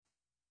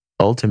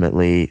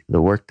ultimately,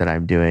 the work that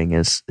I'm doing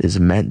is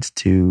meant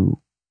to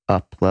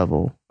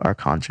up-level our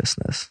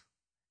consciousness.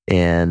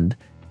 And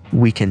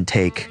we can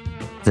take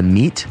the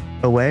meat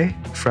away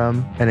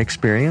from an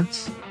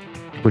experience,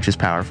 which is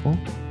powerful,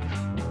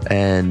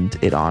 and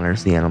it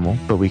honors the animal,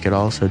 but we could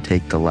also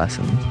take the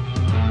lessons.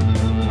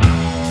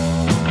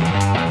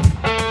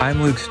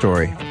 I'm Luke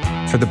Story.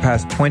 For the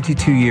past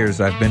 22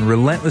 years, I've been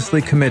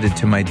relentlessly committed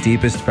to my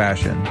deepest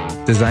passion,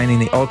 designing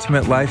the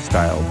ultimate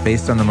lifestyle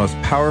based on the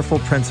most powerful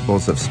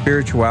principles of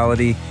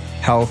spirituality,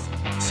 health,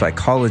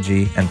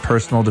 psychology, and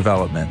personal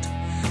development.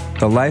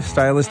 The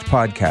Lifestylist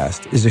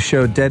Podcast is a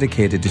show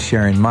dedicated to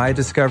sharing my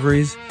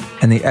discoveries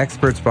and the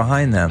experts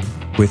behind them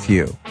with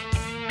you.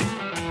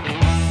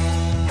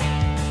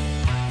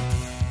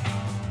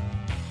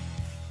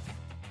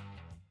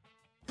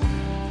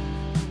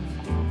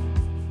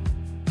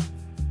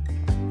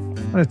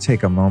 I want to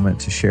take a moment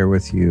to share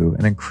with you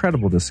an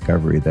incredible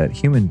discovery that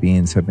human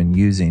beings have been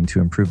using to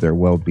improve their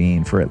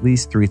well-being for at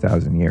least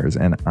 3,000 years,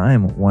 and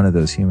I'm one of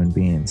those human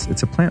beings.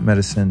 It's a plant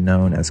medicine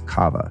known as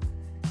kava.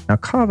 Now,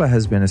 kava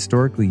has been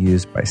historically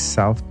used by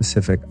South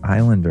Pacific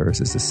Islanders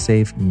as a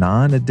safe,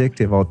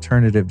 non-addictive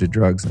alternative to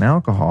drugs and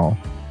alcohol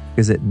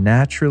because it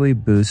naturally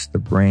boosts the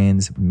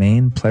brain's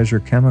main pleasure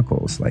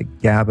chemicals like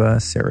GABA,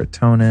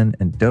 serotonin,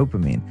 and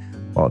dopamine,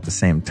 while at the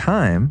same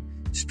time,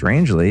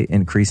 strangely,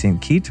 increasing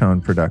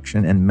ketone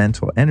production and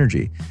mental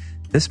energy.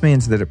 This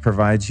means that it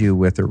provides you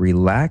with a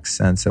relaxed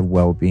sense of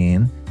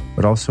well-being,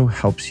 but also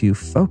helps you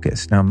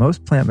focus. Now,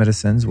 most plant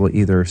medicines will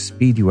either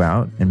speed you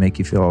out and make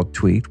you feel all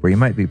tweaked, where you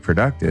might be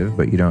productive,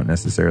 but you don't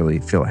necessarily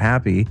feel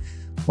happy,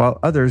 while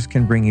others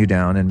can bring you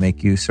down and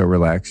make you so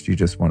relaxed you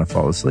just want to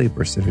fall asleep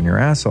or sit in your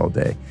ass all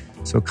day.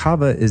 So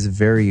kava is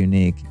very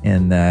unique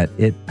in that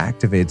it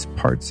activates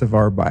parts of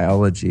our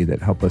biology that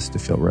help us to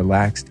feel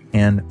relaxed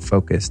and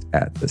focused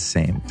at the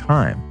same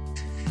time.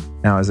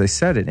 Now, as I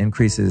said, it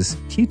increases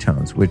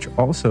ketones, which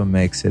also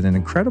makes it an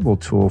incredible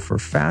tool for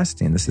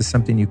fasting. This is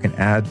something you can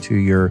add to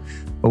your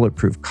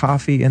bulletproof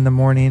coffee in the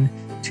morning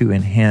to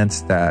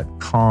enhance that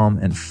calm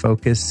and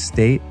focused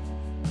state,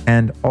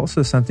 and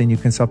also something you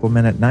can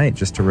supplement at night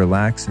just to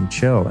relax and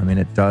chill. I mean,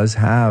 it does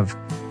have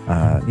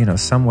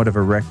somewhat of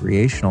a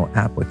recreational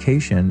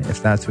application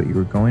if that's what you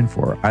were going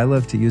for. I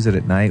love to use it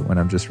at night when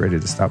I'm just ready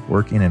to stop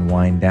working and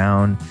wind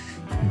down,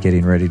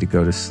 getting ready to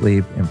go to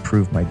sleep,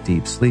 improve my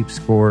deep sleep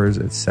scores,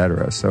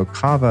 etc. So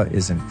kava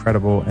is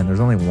incredible, and there's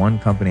only one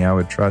company I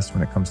would trust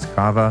when it comes to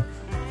kava.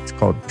 It's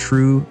called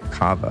True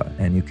Kava,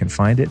 and you can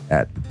find it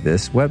at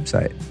this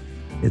website.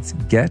 It's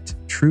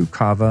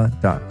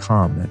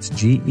gettruekava.com. That's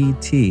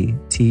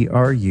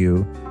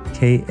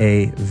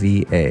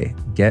GETTRUKAVA.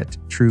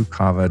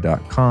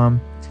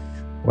 gettruekava.com.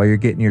 While you're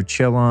getting your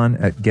chill on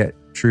at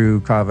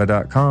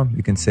gettruekava.com,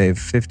 you can save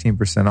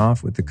 15%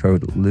 off with the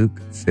code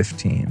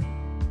Luke15.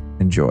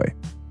 Enjoy.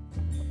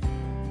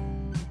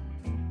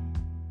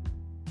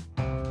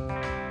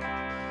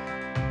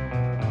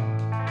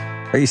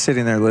 Are you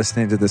sitting there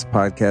listening to this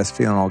podcast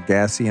feeling all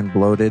gassy and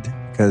bloated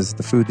because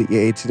the food that you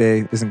ate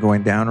today isn't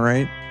going down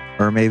right?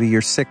 Or maybe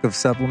you're sick of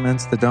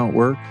supplements that don't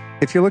work?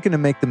 If you're looking to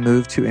make the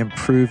move to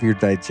improve your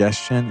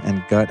digestion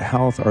and gut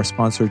health, our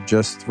sponsor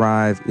Just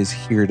Thrive is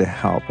here to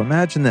help.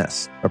 Imagine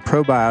this, a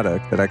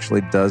probiotic that actually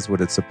does what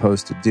it's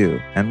supposed to do.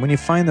 And when you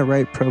find the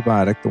right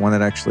probiotic, the one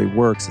that actually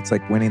works, it's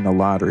like winning the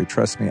lottery.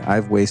 Trust me,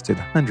 I've wasted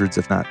hundreds,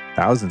 if not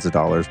thousands of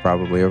dollars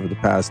probably over the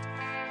past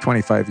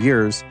 25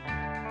 years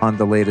on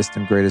the latest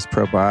and greatest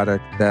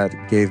probiotic that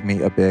gave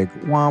me a big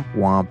womp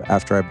womp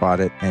after I bought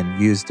it and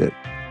used it.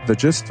 The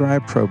Just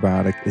Thrive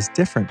probiotic is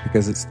different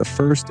because it's the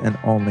first and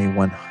only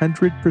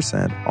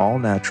 100%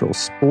 all-natural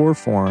spore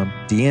form,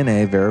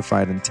 DNA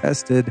verified and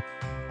tested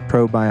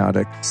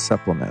probiotic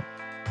supplement.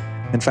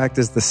 In fact,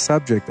 as the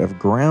subject of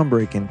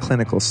groundbreaking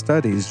clinical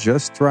studies,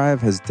 Just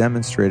Thrive has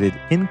demonstrated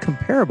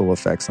incomparable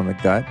effects on the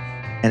gut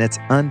and its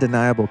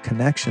undeniable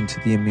connection to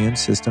the immune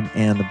system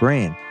and the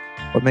brain.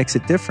 What makes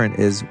it different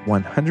is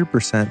 100%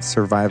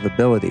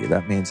 survivability.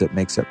 That means it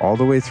makes it all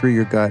the way through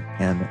your gut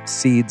and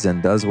seeds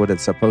and does what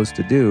it's supposed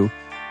to do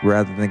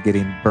rather than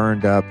getting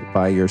burned up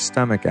by your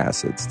stomach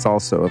acids. It's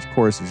also, of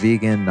course,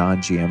 vegan,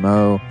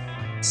 non-GMO,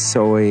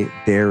 soy,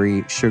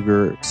 dairy,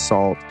 sugar,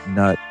 salt,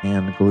 nut,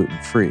 and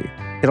gluten-free.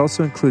 It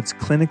also includes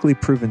clinically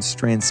proven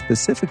strains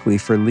specifically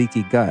for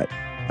leaky gut.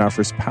 It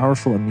offers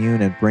powerful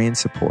immune and brain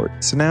support.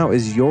 So now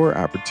is your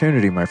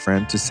opportunity, my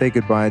friend, to say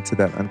goodbye to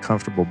that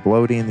uncomfortable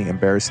bloating, the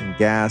embarrassing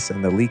gas,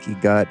 and the leaky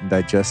gut and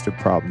digestive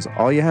problems.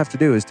 All you have to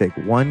do is take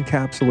one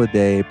capsule a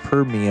day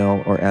per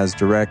meal or as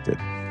directed.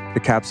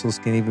 The capsules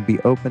can even be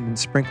opened and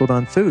sprinkled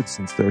on food.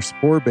 Since they're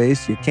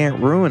spore-based, you can't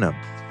ruin them.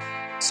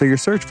 So your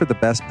search for the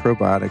best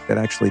probiotic that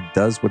actually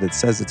does what it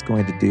says it's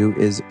going to do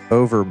is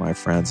over, my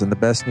friends. And the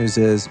best news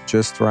is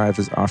Just Thrive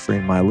is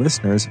offering my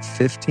listeners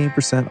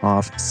 15%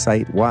 off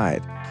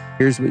site-wide.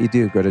 Here's what you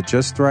do. Go to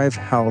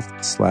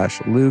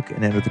justthrivehealth.com/Luke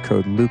and enter the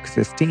code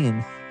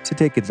Luke15 to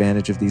take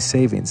advantage of these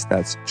savings.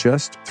 That's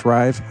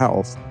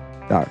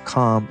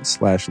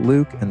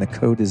justthrivehealth.com/Luke and the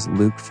code is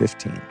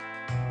Luke15.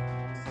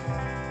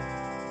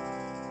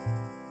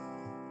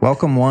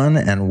 Welcome one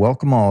and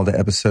welcome all to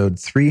episode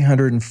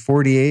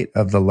 348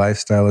 of the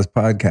Lifestylist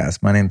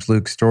Podcast. My name's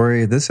Luke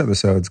Story. This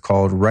episode's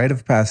called Rite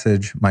of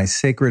Passage, My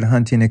Sacred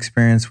Hunting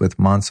Experience with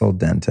Mansal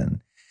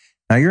Denton.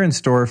 Now you're in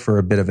store for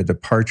a bit of a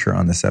departure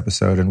on this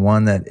episode and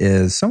one that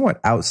is somewhat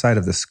outside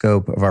of the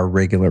scope of our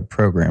regular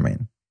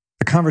programming.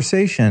 The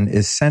conversation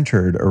is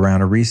centered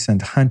around a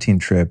recent hunting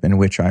trip in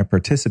which I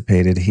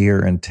participated here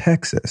in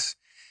Texas.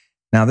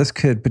 Now, this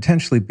could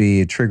potentially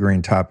be a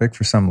triggering topic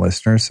for some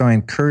listeners, so I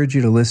encourage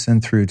you to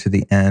listen through to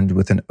the end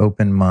with an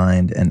open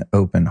mind and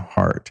open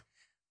heart.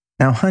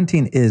 Now,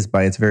 hunting is,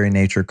 by its very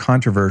nature,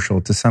 controversial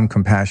to some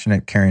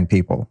compassionate, caring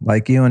people,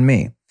 like you and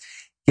me.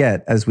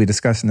 Yet, as we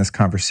discuss in this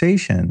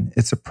conversation,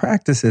 it's a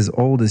practice as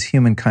old as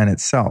humankind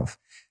itself.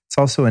 It's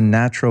also a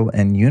natural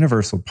and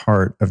universal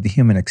part of the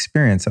human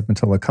experience up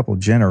until a couple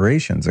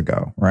generations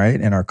ago, right,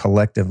 in our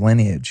collective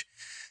lineage.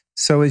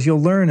 So as you'll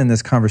learn in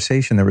this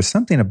conversation, there was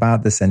something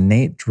about this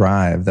innate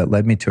drive that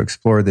led me to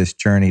explore this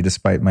journey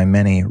despite my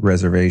many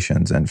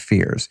reservations and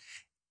fears.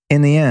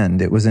 In the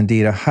end, it was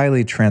indeed a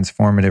highly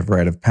transformative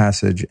rite of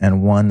passage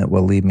and one that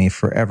will leave me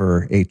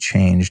forever a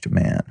changed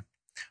man.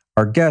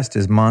 Our guest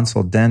is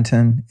Mansal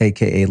Denton,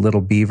 aka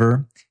Little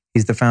Beaver.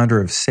 He's the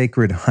founder of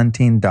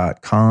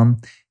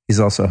sacredhunting.com. He's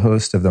also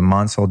host of the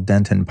Mansal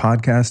Denton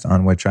podcast,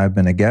 on which I've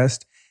been a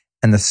guest,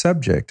 and the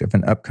subject of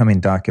an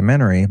upcoming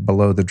documentary,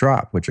 Below the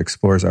Drop, which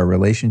explores our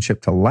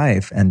relationship to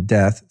life and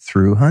death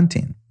through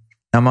hunting.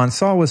 Now,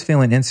 Mansal was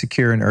feeling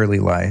insecure in early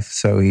life,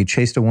 so he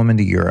chased a woman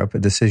to Europe, a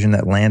decision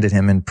that landed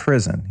him in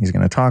prison. He's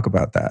going to talk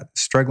about that.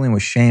 Struggling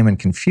with shame and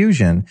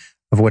confusion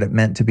of what it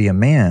meant to be a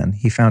man,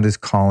 he found his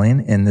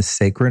calling in the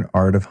sacred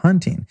art of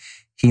hunting.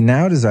 He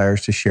now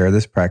desires to share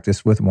this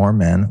practice with more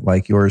men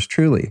like yours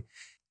truly.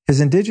 His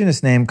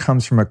indigenous name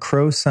comes from a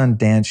Crow Sun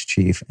dance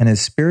chief, and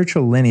his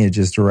spiritual lineage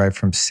is derived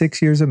from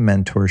 6 years of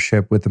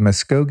mentorship with the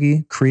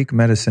Muskogee Creek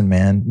medicine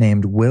man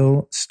named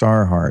Will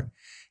Starhart.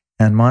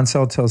 And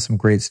Mansal tells some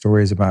great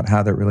stories about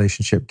how that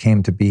relationship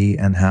came to be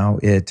and how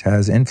it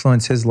has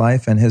influenced his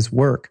life and his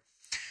work.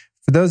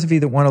 For those of you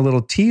that want a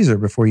little teaser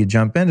before you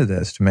jump into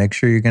this to make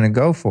sure you're going to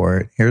go for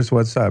it, here's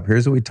what's up.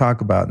 Here's what we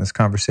talk about in this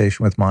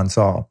conversation with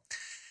Mansal.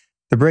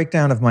 The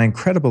breakdown of my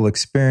incredible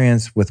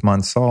experience with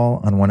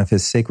Mansal on one of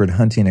his sacred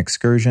hunting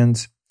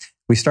excursions.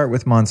 We start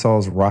with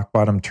Mansal's rock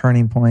bottom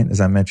turning point,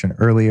 as I mentioned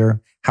earlier,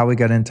 how we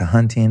got into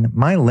hunting,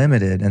 my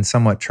limited and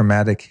somewhat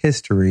traumatic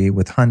history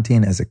with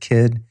hunting as a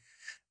kid,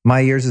 my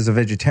years as a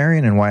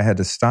vegetarian and why I had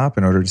to stop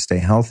in order to stay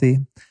healthy,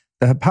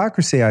 the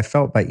hypocrisy I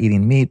felt by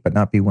eating meat but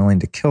not be willing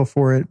to kill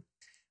for it,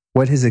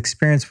 what his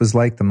experience was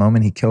like the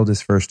moment he killed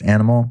his first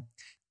animal,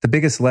 the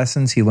biggest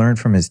lessons he learned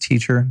from his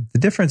teacher, the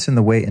difference in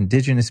the way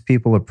indigenous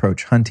people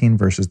approach hunting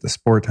versus the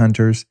sport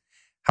hunters,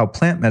 how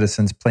plant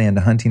medicines play into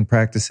hunting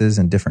practices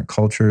in different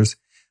cultures,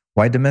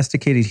 why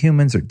domesticated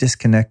humans are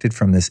disconnected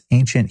from this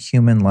ancient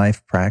human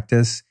life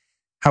practice,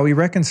 how he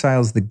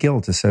reconciles the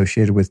guilt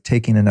associated with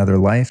taking another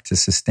life to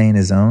sustain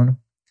his own,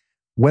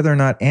 whether or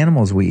not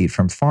animals we eat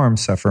from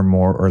farms suffer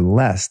more or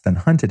less than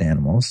hunted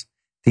animals,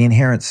 the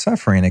inherent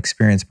suffering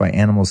experienced by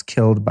animals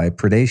killed by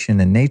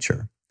predation in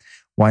nature,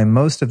 why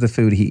most of the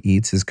food he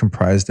eats is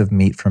comprised of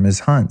meat from his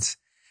hunts,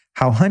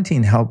 how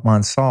hunting helped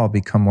Mansal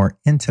become more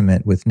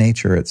intimate with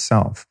nature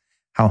itself,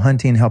 how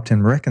hunting helped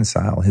him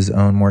reconcile his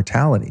own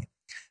mortality,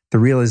 the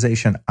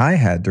realization I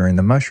had during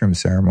the mushroom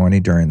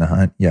ceremony during the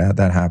hunt, yeah,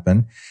 that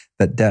happened,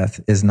 that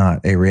death is not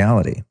a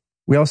reality.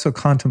 We also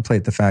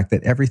contemplate the fact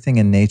that everything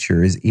in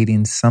nature is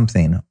eating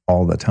something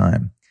all the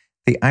time.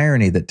 The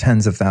irony that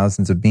tens of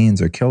thousands of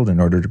beings are killed in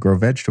order to grow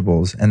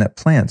vegetables and that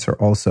plants are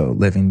also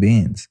living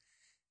beings.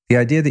 The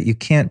idea that you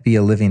can't be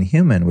a living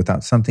human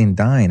without something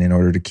dying in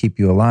order to keep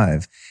you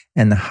alive,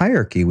 and the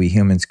hierarchy we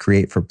humans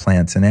create for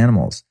plants and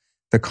animals,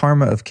 the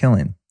karma of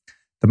killing,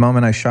 the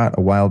moment I shot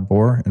a wild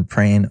boar and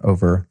praying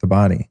over the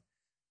body,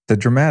 the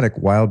dramatic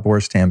wild boar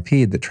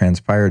stampede that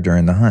transpired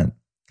during the hunt,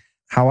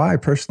 how I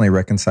personally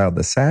reconciled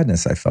the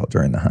sadness I felt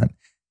during the hunt,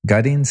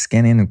 gutting,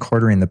 skinning, and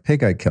quartering the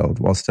pig I killed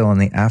while still in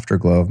the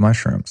afterglow of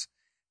mushrooms,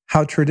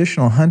 how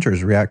traditional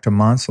hunters react to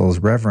Mansal's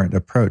reverent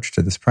approach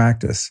to this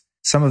practice,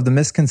 some of the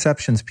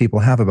misconceptions people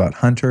have about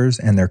hunters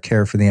and their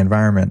care for the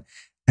environment,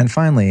 and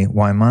finally,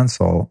 why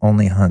Mansal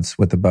only hunts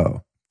with a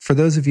bow. For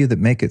those of you that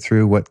make it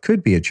through what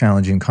could be a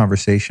challenging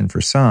conversation for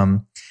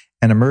some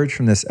and emerge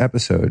from this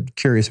episode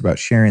curious about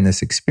sharing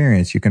this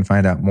experience, you can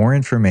find out more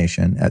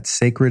information at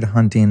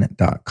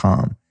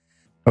sacredhunting.com.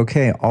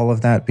 Okay, all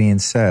of that being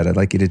said, I'd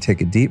like you to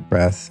take a deep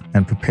breath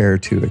and prepare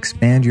to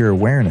expand your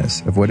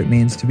awareness of what it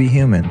means to be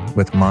human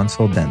with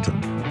Mansal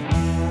Denton.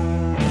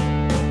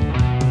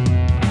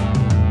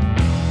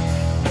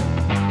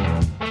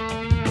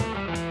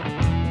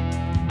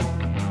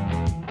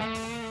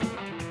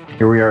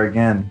 Here we are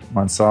again,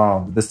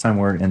 Mansal. This time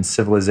we're in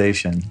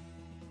civilization.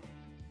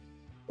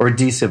 Or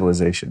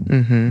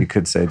decivilization, you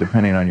could say,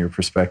 depending on your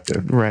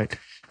perspective. Right.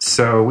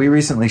 So we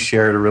recently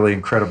shared a really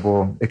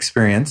incredible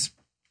experience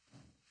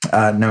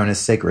known as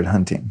sacred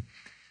hunting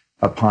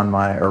upon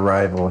my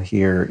arrival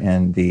here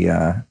in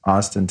the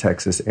Austin,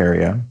 Texas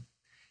area.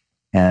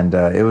 And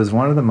it was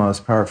one of the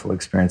most powerful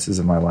experiences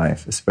of my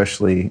life,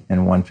 especially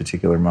in one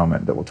particular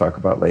moment that we'll talk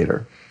about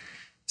later.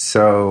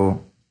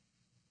 So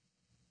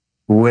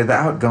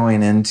without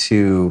going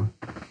into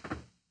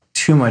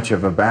too much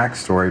of a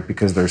backstory,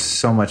 because there's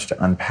so much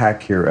to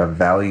unpack here of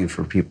value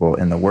for people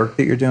in the work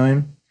that you're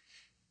doing,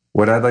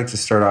 what I'd like to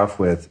start off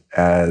with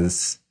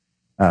as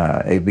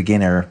a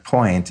beginner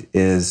point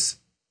is,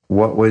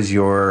 what was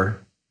your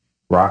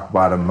rock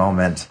bottom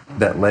moment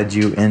that led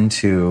you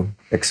into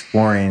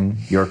exploring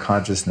your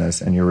consciousness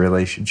and your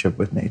relationship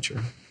with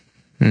nature?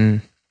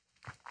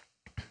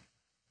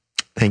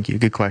 Thank you.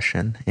 Good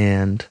question.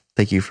 And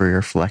thank you for your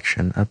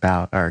reflection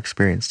about our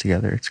experience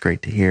together. It's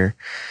great to hear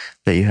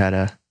that you had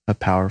a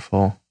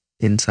powerful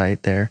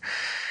insight there.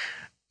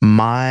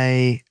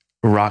 My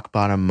rock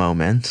bottom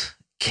moment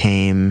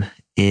came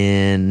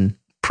in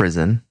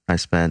prison. I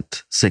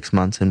spent 6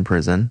 months in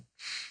prison.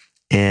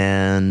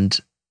 And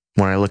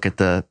when I look at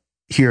the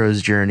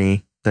hero's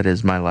journey that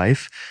is my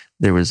life,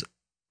 there was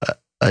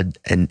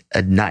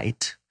a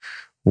night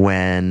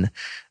when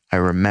I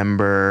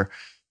remember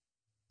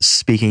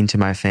speaking to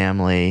my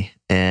family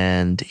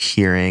and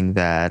hearing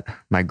that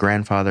my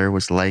grandfather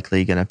was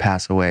likely going to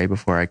pass away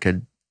before I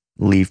could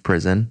leave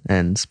prison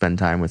and spend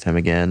time with him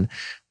again.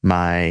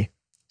 My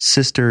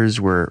sisters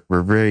were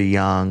very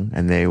young,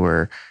 and they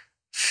were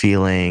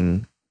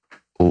feeling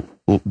a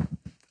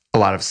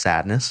lot of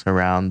sadness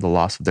around the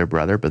loss of their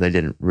brother, but they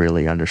didn't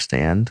really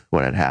understand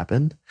what had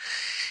happened.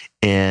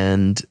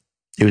 And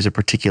it was a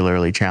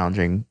particularly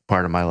challenging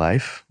part of my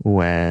life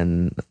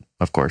when,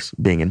 of course,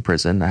 being in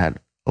prison, I had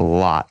a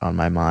lot on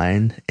my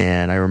mind.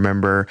 And I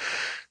remember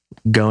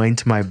going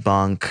to my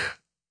bunk,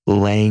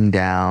 laying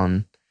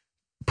down,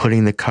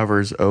 putting the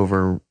covers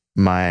over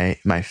my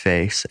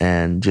face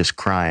and just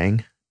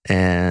crying.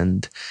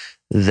 And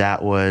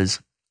that was,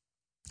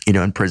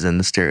 in prison,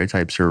 the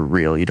stereotypes are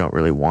real. You don't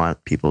really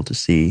want people to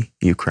see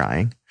you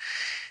crying.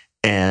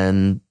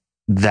 And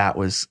that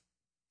was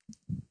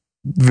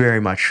very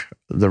much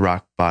the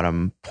rock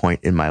bottom point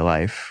in my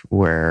life,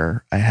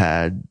 where I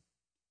had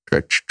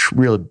a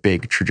real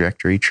big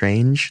trajectory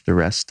change the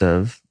rest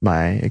of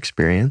my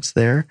experience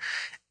there.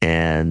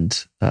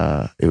 And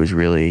it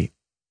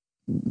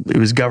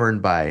was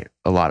governed by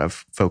a lot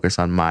of focus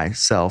on my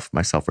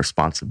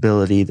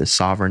self-responsibility, the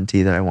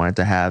sovereignty that I wanted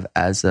to have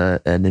as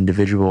an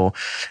individual,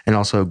 and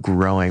also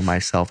growing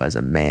myself as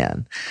a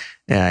man.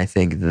 And I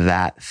think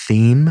that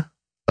theme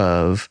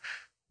of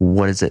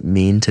what does it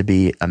mean to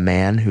be a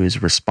man who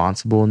is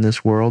responsible in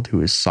this world,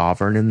 who is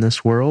sovereign in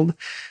this world,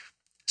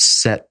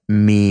 set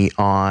me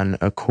on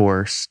a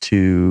course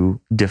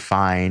to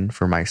define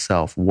for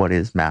myself what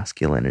is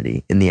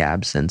masculinity in the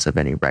absence of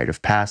any rite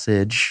of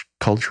passage,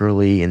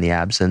 culturally, in the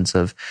absence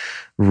of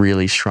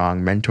really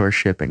strong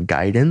mentorship and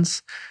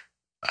guidance.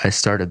 I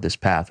started this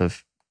path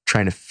of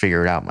trying to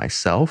figure it out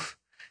myself.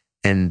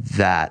 And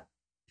that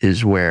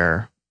is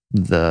where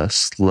the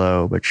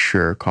slow but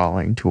sure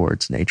calling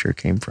towards nature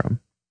came from.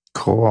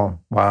 Cool.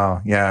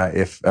 Wow. Yeah.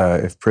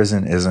 If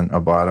prison isn't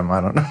a bottom,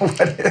 I don't know what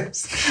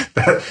is.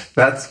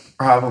 That's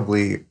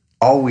probably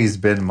always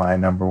been my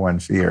number one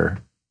fear.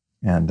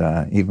 And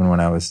even when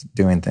I was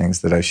doing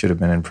things that I should have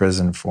been in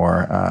prison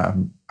for,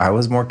 I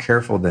was more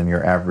careful than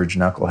your average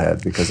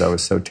knucklehead because I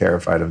was so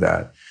terrified of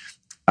that.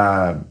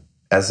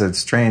 As a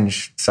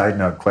strange side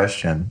note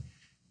question,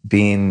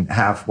 being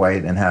half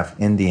white and half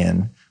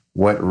Indian,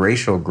 what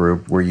racial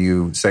group were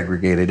you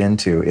segregated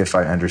into, if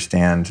I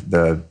understand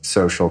the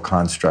social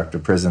construct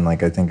of prison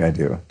like I think I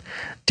do?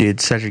 Dude,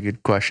 such a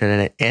good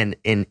question, and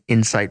an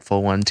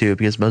insightful one too,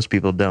 because most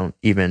people don't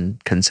even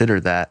consider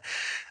that.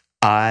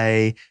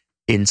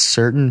 In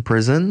certain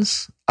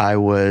prisons, I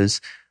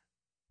was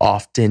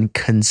often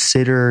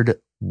considered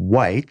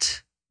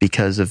white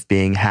because of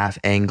being half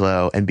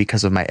Anglo and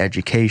because of my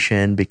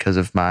education, because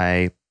of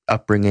my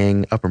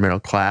upbringing, upper middle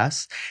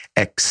class,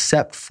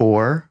 except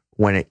for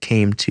when it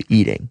came to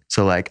eating.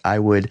 So like I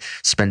would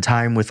spend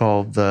time with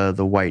all the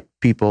white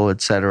people,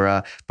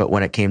 etc. But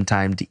when it came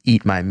time to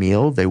eat my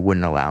meal, they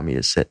wouldn't allow me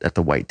to sit at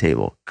the white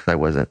table because I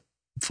wasn't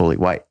fully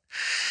white.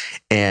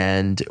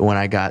 And when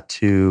I got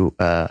to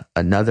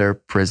another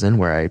prison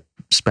where I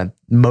spent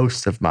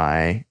most of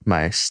my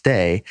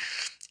stay,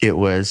 it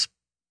was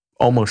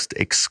almost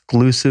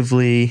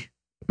exclusively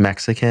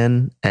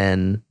Mexican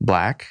and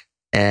Black,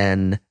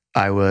 and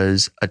I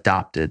was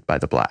adopted by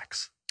the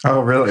Blacks.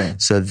 Oh, really?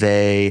 So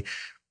they,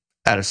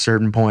 at a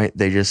certain point,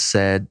 they just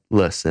said,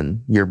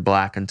 listen, you're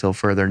Black until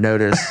further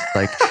notice.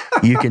 Like,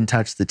 you can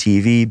touch the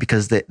TV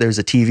because there's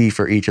a TV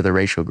for each of the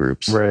racial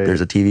groups. Right.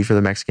 There's a TV for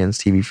the Mexicans,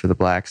 TV for the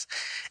Blacks.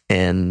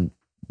 And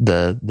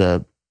the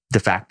de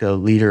facto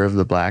leader of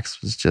the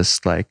Blacks was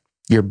just like,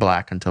 you're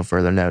Black until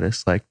further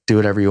notice. Like, do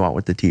whatever you want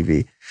with the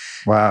TV.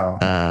 Wow.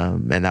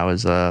 And that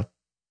was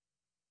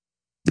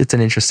it's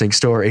an interesting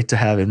story to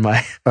have in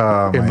my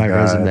my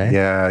resume.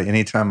 Yeah.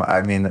 Anytime,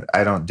 I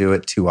don't do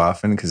it too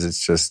often because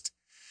it's just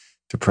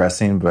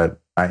depressing,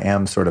 but I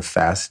am sort of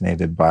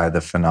fascinated by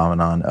the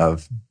phenomenon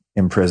of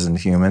imprisoned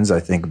humans, I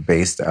think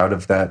based out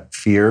of that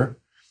fear.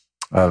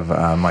 of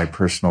my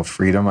personal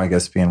freedom, I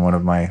guess, being one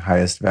of my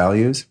highest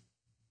values.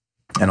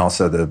 And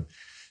also the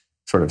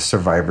sort of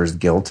survivor's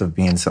guilt of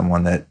being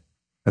someone that,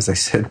 as I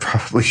said,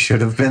 probably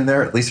should have been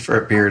there, at least for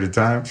a period of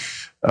time,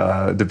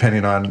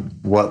 depending on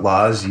what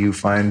laws you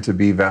find to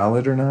be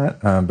valid or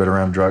not, but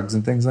around drugs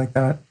and things like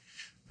that.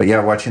 But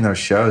yeah, watching those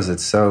shows,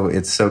 it's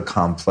so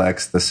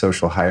complex, the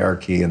social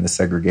hierarchy and the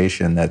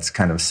segregation that's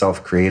kind of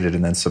self-created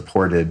and then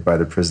supported by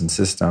the prison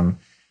system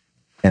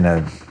in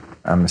a,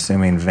 I'm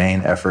assuming,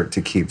 vain effort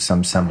to keep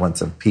some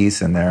semblance of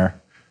peace in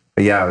there.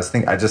 But yeah,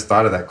 I just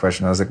thought of that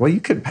question. I was like, well, you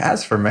could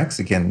pass for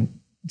Mexican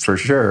for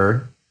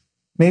sure,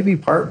 maybe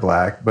part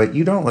black, but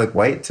you don't look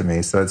white to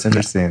me. So it's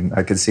interesting. Yeah.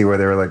 I could see where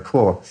they were like,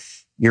 cool,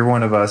 you're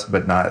one of us,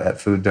 but not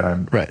at food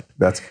time. Right.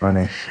 That's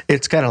funny.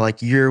 It's kind of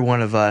like you're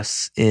one of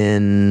us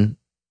in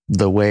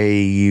the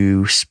way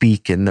you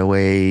speak and the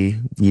way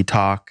you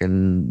talk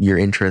and your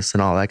interests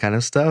and all that kind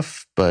of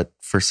stuff. But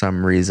for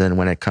some reason,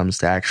 when it comes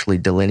to actually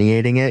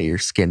delineating it, your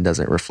skin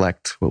doesn't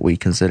reflect what we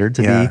consider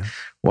to be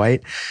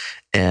white.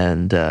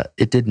 And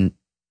it didn't,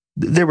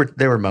 there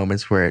were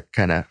moments where it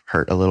kind of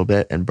hurt a little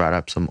bit and brought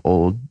up some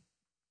old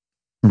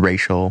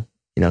racial,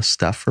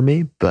 stuff for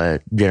me.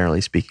 But generally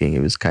speaking,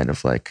 it was kind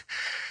of like,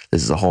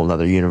 this is a whole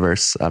nother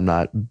universe. I'm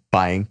not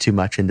buying too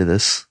much into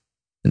this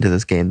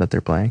game that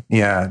they're playing.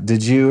 Yeah.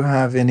 Did you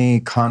have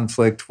any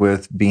conflict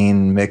with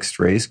being mixed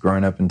race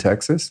growing up in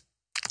Texas?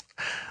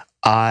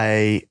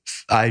 I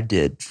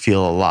did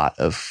feel a lot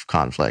of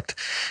conflict.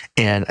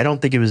 And I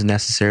don't think it was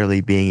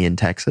necessarily being in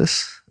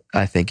Texas.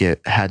 I think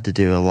it had to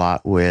do a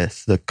lot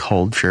with the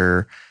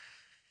culture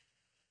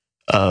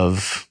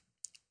of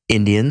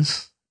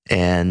Indians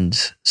and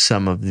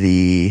some of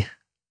the,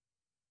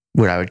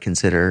 what I would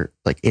consider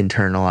like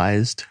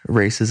internalized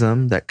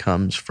racism that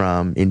comes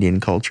from Indian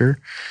culture.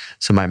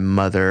 So my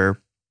mother,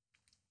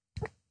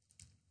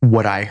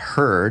 what I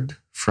heard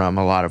from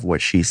a lot of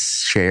what she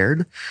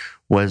shared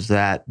was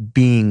that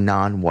being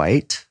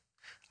non-white,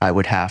 I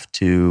would have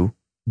to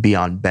be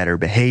on better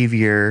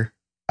behavior.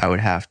 I would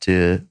have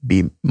to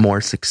be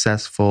more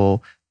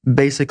successful.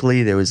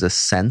 Basically, there was a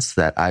sense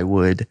that I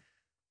would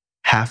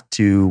have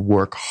to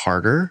work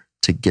harder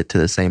to get to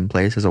the same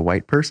place as a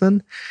white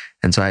person.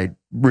 And so I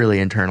really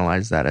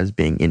internalized that as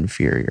being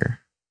inferior.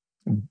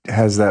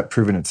 Has that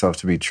proven itself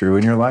to be true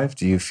in your life?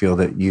 Do you feel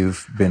that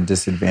you've been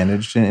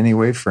disadvantaged in any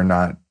way for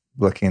not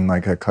looking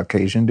like a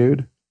Caucasian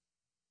dude?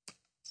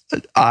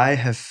 I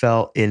have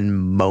felt in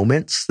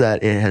moments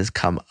that it has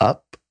come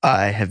up.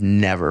 I have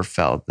never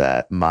felt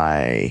that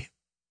my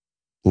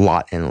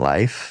lot in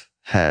life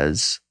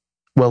has,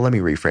 well, let me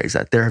rephrase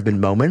that. There have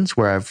been moments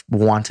where I've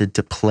wanted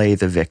to play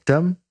the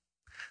victim.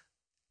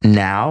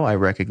 Now I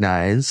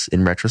recognize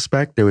in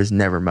retrospect, there was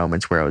never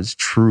moments where I was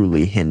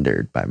truly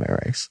hindered by my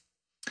race.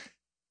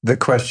 The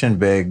question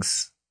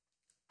begs,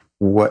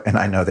 what, and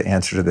I know the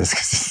answer to this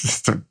because it's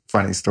just a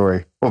funny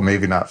story. Well,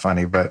 maybe not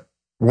funny, but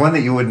one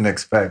that you wouldn't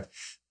expect.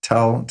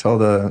 Tell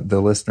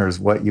the listeners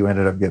what you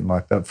ended up getting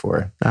locked up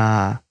for.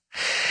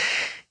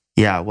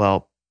 Yeah,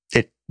 well,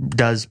 it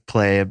does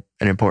play an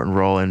important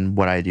role in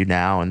what I do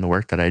now and the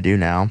work that I do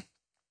now.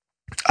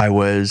 I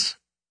was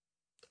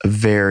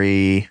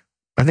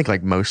I think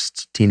like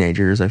most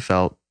teenagers, I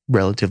felt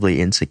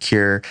relatively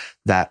insecure.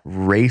 That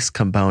race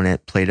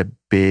component played a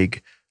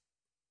big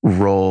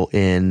role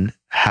in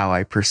how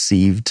I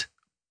perceived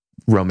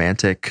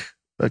romantic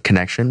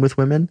connection with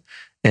women.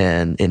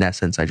 And in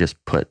essence, I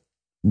just put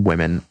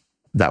women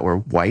that were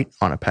white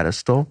on a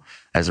pedestal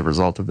as a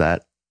result of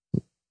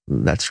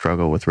that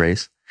struggle with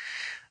race.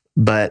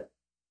 But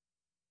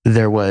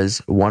there was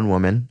one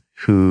woman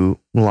who,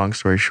 long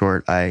story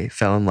short, I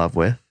fell in love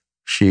with.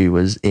 She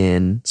was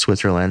in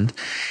Switzerland,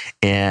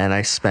 and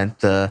I spent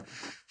the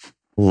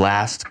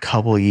last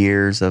couple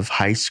years of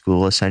high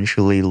school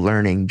essentially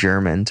learning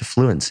German to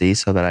fluency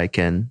so that I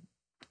can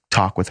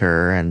talk with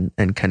her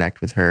and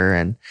connect with her.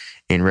 And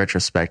in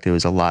retrospect, it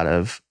was a lot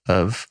of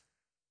a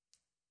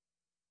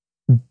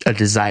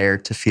desire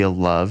to feel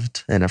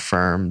loved and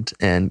affirmed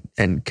and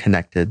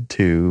connected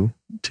to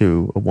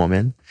a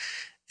woman.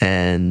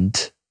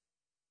 And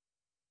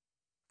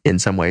in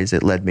some ways,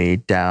 it led me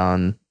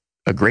down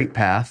a great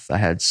path. I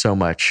had so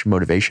much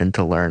motivation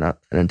to learn an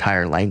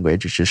entire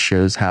language. It just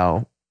shows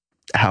how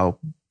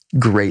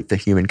great the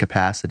human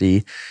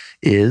capacity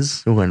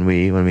is when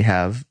we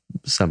have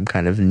some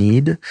kind of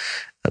need.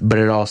 But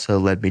it also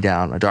led me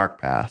down a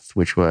dark path,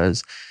 which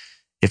was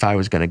if I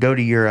was going to go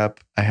to Europe,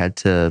 I had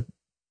to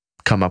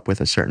come up with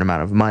a certain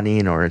amount of money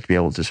in order to be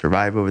able to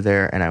survive over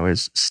there. And I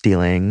was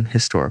stealing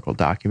historical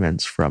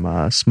documents from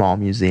a small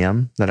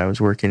museum that I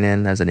was working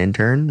in as an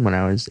intern when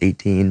I was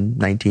 18,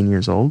 19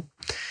 years old.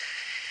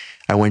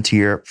 I went to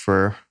Europe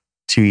for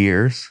 2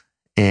 years.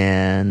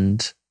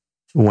 And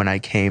when I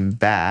came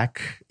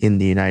back in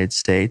the United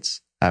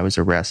States, I was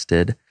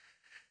arrested.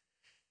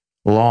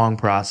 Long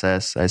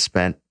process. I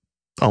spent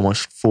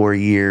almost 4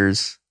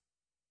 years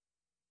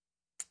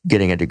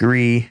getting a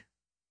degree,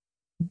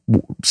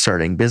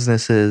 starting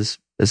businesses,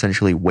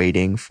 essentially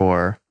waiting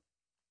for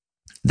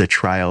the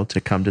trial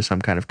to come to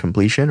some kind of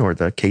completion, or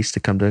the case to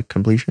come to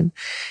completion.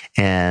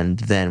 And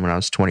then when I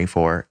was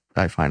 24,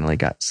 I finally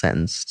got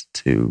sentenced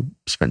to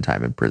spend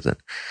time in prison.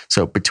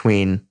 So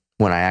between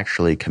when I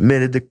actually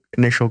committed the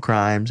initial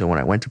crimes and when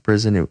I went to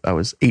prison, I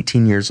was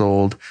 18 years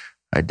old.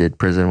 I did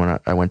prison when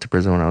I went to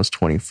prison when I was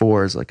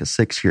 24. It's like a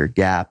 6-year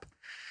gap.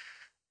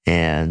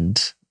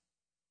 And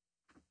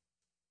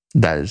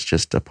that is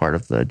just a part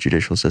of the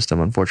judicial system,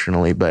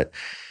 unfortunately. But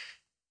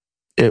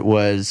it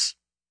was,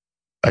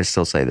 I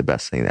still say, the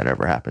best thing that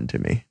ever happened to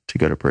me to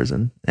go to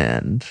prison.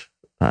 And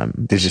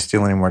did you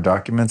steal any more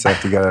documents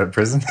after you got out of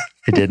prison?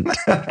 I didn't.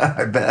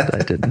 I bet. I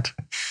didn't.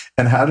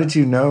 And how did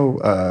you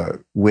know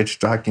which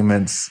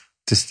documents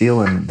to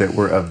steal and that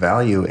were of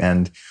value?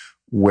 And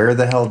where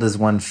the hell does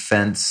one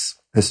fence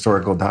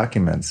historical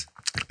documents?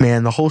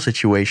 Man, the whole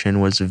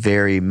situation was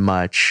very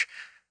much,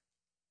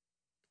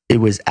 it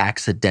was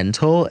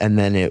accidental, and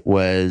then it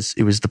was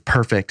the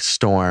perfect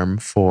storm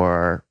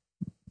for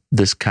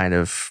this kind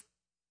of,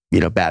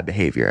 bad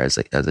behavior as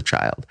a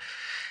child.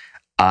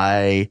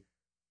 I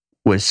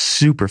was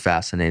super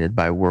fascinated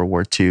by World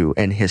War II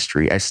and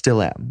history. I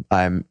still am.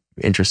 I'm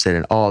interested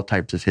in all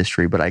types of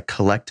history, but I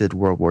collected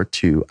World War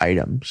II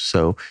items.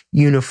 So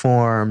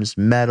uniforms,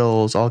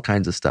 medals, all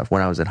kinds of stuff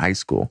when I was in high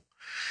school.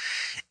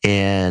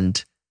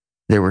 And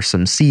there were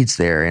some seeds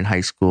there in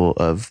high school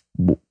of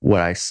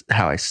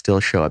how I still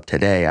show up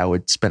today. I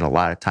would spend a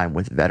lot of time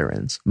with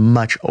veterans,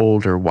 much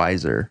older,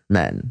 wiser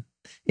men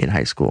in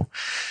high school.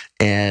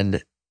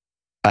 And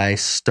I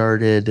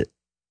started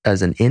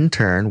as an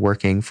intern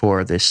working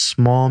for this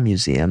small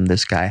museum.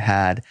 This guy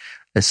had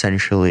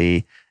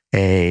essentially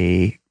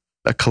a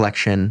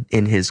collection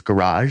in his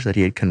garage that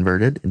he had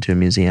converted into a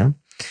museum.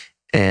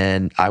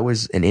 And I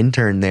was an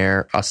intern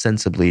there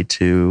ostensibly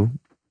to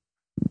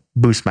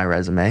boost my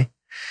resume.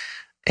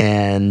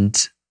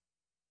 And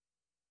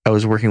I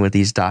was working with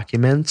these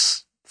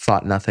documents,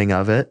 thought nothing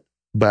of it,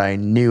 but I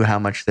knew how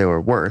much they were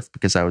worth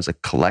because I was a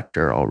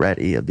collector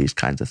already of these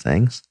kinds of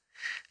things.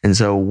 And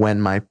so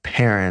when my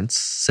parents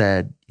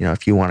said,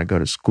 if you want to go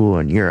to school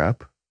in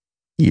Europe,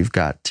 you've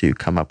got to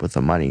come up with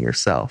the money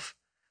yourself,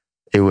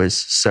 it was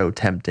so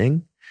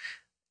tempting.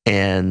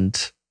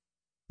 And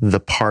the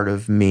part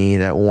of me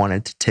that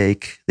wanted to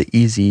take the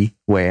easy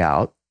way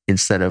out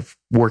instead of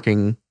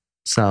working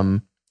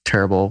some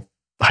terrible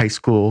high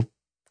school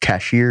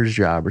cashier's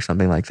job or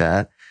something like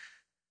that,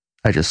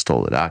 I just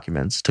stole the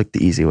documents, took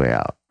the easy way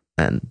out.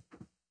 And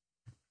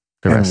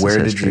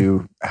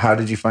how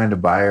did you find a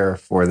buyer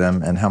for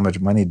them, and how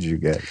much money did you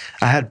get?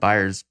 I had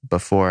buyers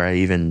before I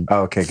even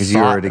because you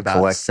were already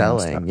collecting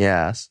selling stuff.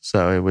 Yeah,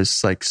 so it was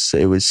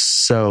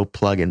so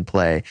plug and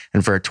play.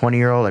 And for a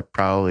 20-year-old, it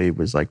probably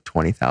was like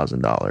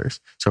 $20,000.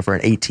 So for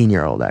an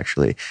 18-year-old,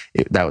 actually,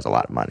 that was a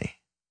lot of money.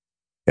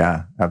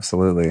 Yeah,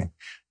 absolutely.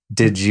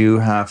 Did you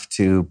have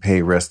to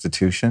pay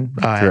restitution?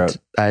 I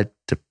had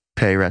to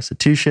pay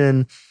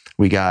restitution.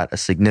 We got a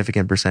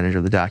significant percentage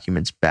of the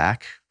documents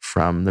back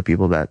from the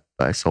people that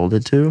I sold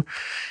it to.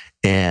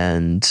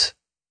 And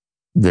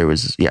there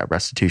was,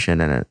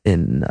 restitution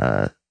in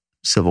a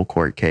civil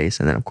court case.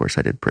 And then, of course,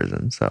 I did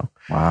prison. So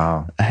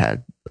wow,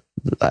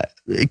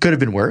 it could have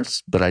been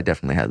worse, but I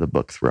definitely had the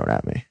book thrown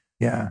at me.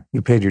 Yeah,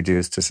 you paid your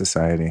dues to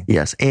society.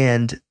 Yes,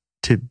 and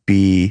to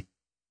be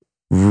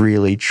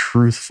really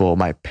truthful,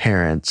 my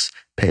parents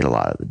paid a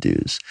lot of the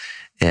dues.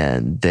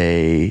 And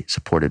they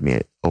supported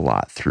me a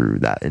lot through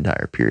that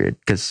entire period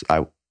because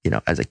I,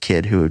 as a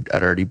kid who had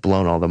already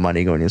blown all the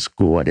money going to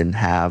school, I didn't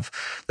have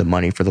the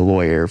money for the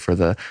lawyer, for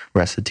the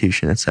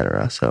restitution,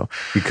 etc. So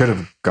you could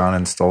have gone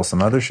and stole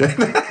some other shit.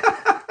 No,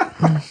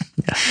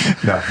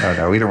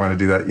 we don't want to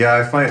do that. Yeah,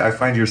 I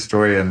find your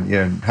story,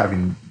 and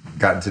having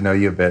gotten to know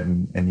you a bit,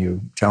 and you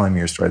telling me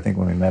your story, I think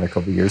when we met a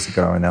couple of years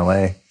ago in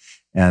LA,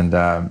 and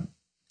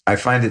I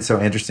find it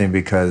so interesting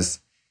because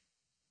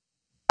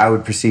I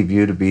would perceive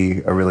you to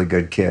be a really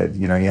good kid.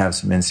 You have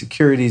some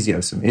insecurities, you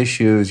have some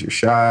issues, you're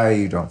shy,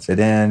 you don't fit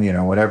in,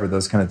 whatever,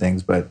 those kind of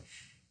things. But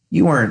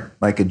you weren't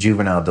like a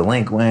juvenile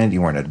delinquent,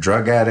 you weren't a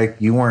drug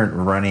addict, you weren't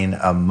running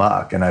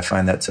amok. And I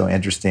find that so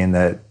interesting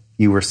that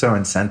you were so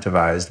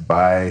incentivized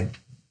by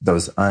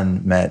those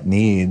unmet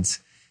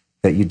needs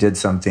that you did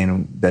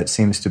something that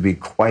seems to be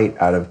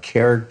quite out of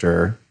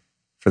character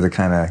for the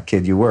kind of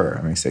kid you were.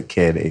 I mean, you said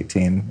kid,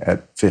 18,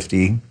 at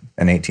 50.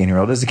 An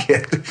 18-year-old is a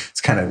kid.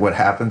 It's kind of what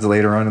happens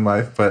later on in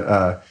life. But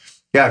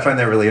I find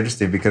that really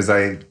interesting because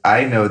I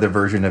know the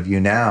version of you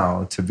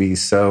now to be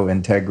so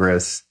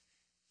integrous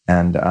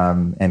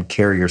and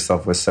carry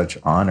yourself with such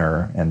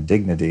honor and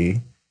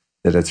dignity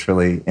that it's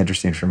really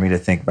interesting for me to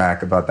think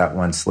back about that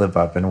one slip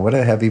up and what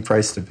a heavy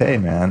price to pay,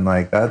 man.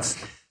 Like that's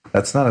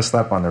not a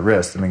slap on the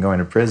wrist. I mean, going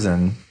to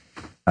prison,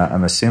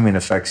 I'm assuming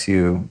affects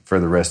you for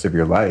the rest of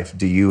your life.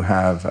 Do you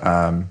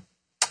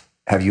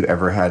have you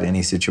ever had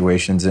any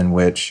situations in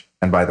which,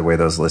 and by the way,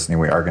 those listening,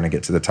 we are going to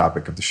get to the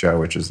topic of the show,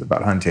 which is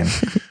about hunting,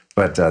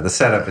 but the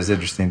setup is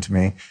interesting to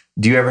me.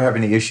 Do you ever have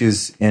any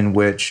issues in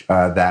which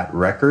that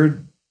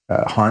record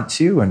haunts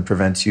you and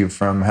prevents you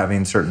from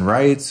having certain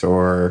rights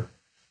or,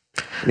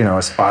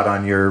 a spot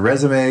on your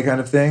resume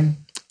kind of thing?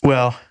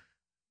 Well,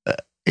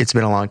 it's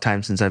been a long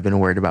time since I've been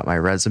worried about my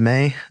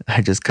resume.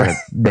 I just kind of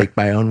make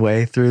my own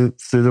way through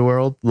the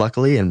world,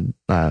 luckily, and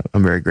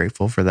I'm very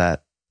grateful for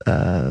that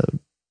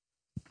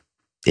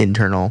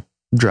internal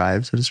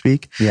drive, so to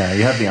speak. Yeah,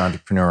 you have the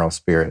entrepreneurial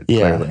spirit,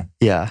 clearly.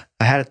 Yeah.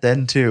 I had it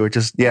then too. It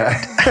just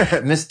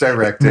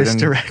misdirected.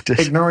 And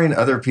ignoring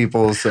other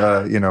people's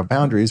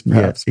boundaries,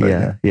 perhaps.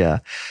 Yeah.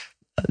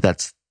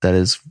 That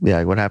is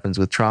what happens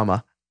with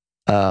trauma.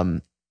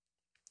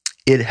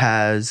 It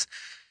has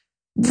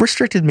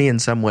restricted me in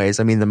some ways.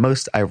 I mean, the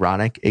most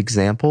ironic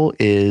example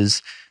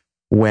is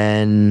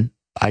when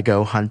I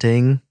go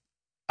hunting,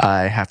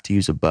 I have to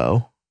use a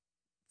bow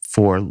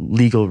for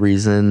legal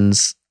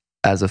reasons.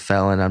 As a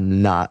felon,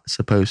 I'm not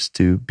supposed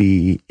to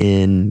be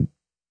in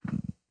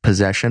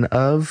possession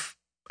of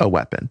a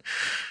weapon.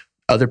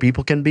 Other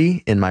people can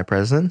be in my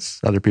presence.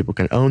 Other people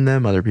can own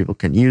them. Other people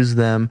can use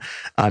them.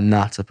 I'm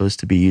not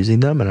supposed to be using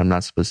them, and I'm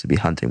not supposed to be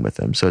hunting with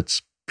them. So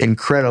it's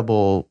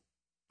incredible,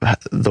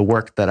 the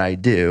work that I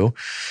do,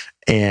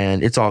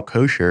 and it's all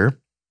kosher,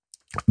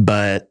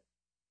 but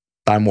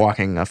I'm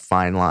walking a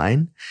fine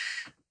line,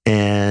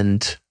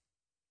 and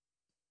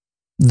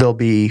there'll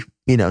be,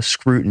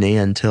 scrutiny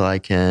until I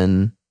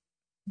can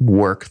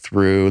work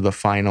through the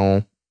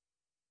final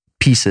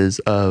pieces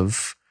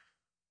of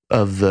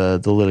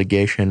the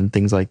litigation,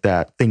 things like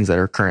that, things that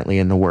are currently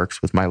in the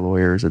works with my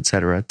lawyers, et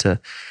cetera, to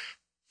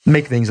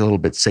make things a little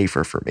bit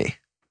safer for me.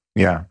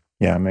 Yeah.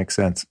 Yeah. It makes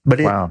sense. But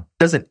it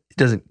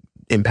doesn't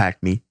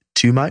impact me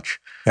too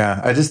much.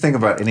 Yeah. I just think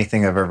about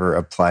anything I've ever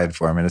applied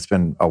for. I mean, it's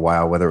been a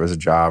while, whether it was a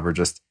job or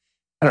just,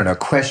 I don't know,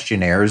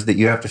 questionnaires that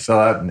you have to fill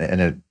out.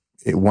 And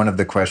one of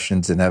the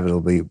questions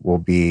inevitably will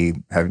be,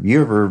 have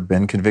you ever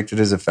been convicted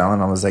as a felon?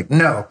 I was like,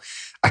 no,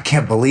 I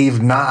can't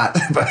believe not.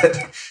 But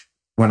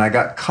when I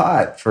got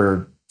caught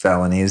for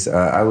felonies,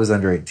 I was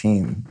under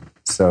 18.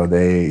 So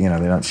they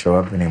don't show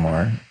up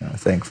anymore,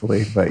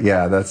 thankfully. But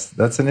yeah,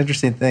 that's an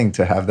interesting thing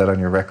to have that on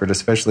your record,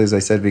 especially, as I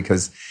said,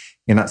 because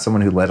you're not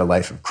someone who led a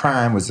life of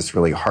crime, was this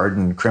really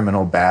hardened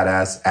criminal,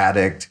 badass,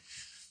 addict,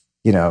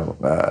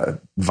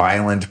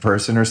 violent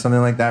person or something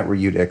like that, where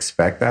you'd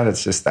expect that.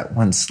 It's just that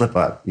one slip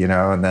up,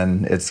 and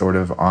then it's sort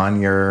of on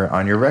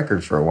your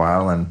record for a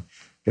while. And I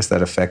guess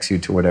that affects you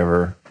to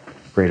whatever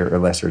greater or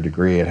lesser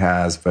degree it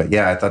has. But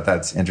yeah, I thought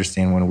that's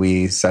interesting. When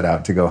we set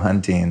out to go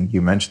hunting,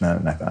 you mentioned that,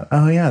 and I thought,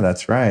 oh yeah,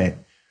 that's right.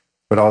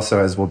 But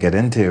also, as we'll get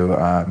into,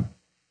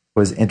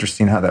 was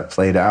interesting how that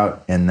played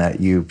out in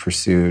that you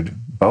pursued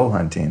bow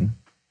hunting,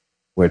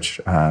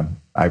 which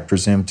I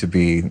presume to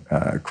be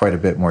quite a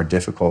bit more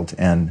difficult.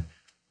 And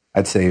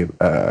I'd say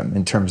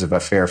in terms of a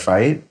fair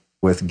fight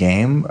with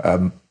game,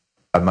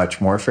 a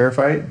much more fair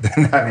fight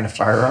than having a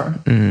firearm.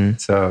 Mm-hmm.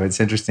 So it's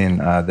interesting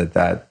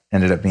that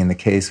ended up being the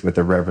case with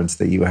the reverence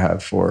that you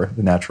have for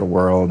the natural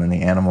world and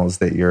the animals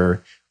that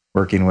you're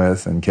working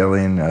with and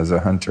killing as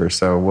a hunter.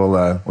 So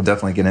we'll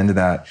definitely get into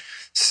that.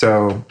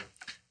 So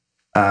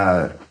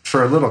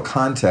for a little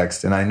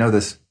context, and I know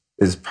this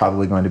is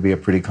probably going to be a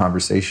pretty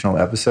conversational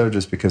episode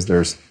just because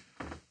there's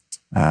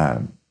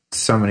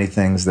so many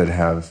things that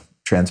have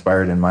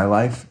transpired in my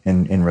life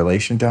in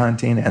relation to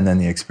hunting, and then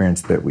the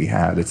experience that we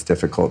had. It's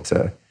difficult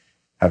to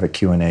have a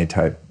Q&A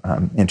type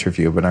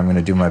interview, but I'm going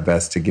to do my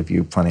best to give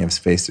you plenty of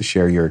space to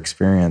share your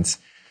experience.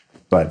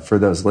 But for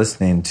those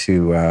listening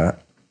to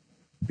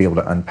be able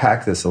to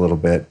unpack this a little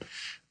bit,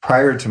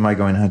 prior to my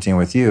going hunting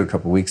with you a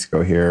couple of weeks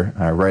ago here,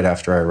 right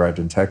after I arrived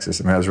in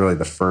Texas, I mean, that was really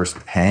the first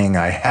hang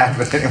I had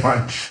with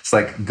anyone. It's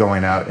like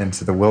going out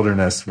into the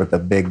wilderness with a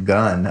big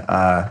gun.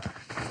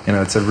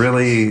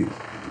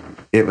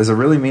 It was a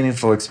really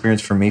meaningful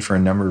experience for me for a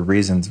number of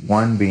reasons.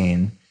 One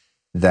being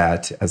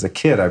that as a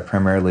kid, I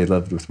primarily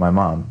lived with my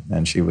mom,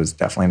 and she was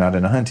definitely not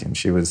into hunting.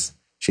 She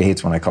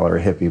hates when I call her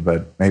a hippie,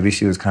 but maybe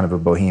she was kind of a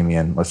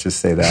bohemian. Let's just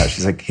say that.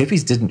 She's like,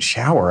 hippies didn't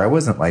shower. I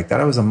wasn't like that.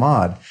 I was a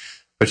mod.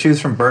 But she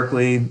was from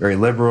Berkeley, very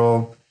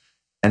liberal,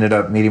 ended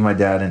up meeting my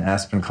dad in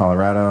Aspen,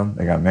 Colorado.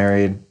 They got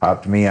married,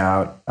 popped me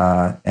out,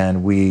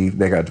 and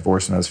they got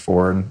divorced when I was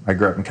 4. And I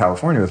grew up in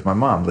California with my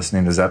mom,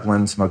 listening to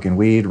Zeppelin, smoking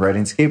weed,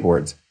 riding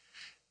skateboards.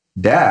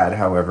 Dad,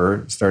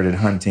 however, started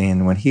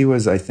hunting when he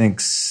was, I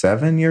think,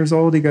 7 years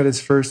old. He got his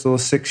first little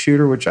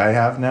 6-shooter, which I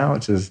have now,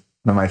 which is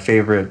one of my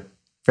favorite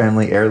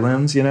family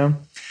heirlooms,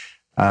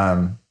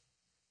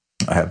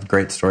 I have a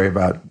great story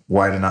about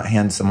why to not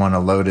hand someone a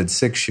loaded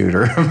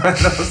 6-shooter.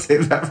 I'll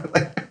save that for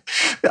later.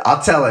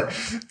 I'll tell it.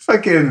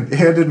 Fucking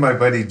handed my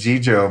buddy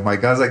Gijo my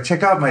gun. I was like,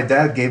 check out, my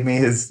dad gave me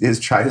his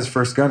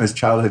first gun, his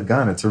childhood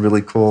gun. It's a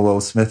really cool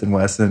little Smith &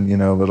 Wesson,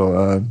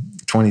 little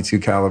 22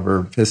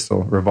 caliber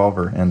pistol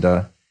revolver. And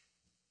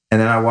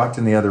then I walked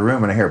in the other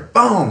room and I hear,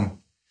 boom!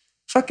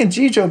 Fucking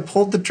Gijo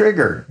pulled the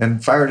trigger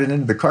and fired it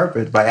into the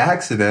carpet by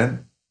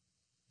accident.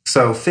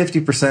 So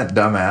 50%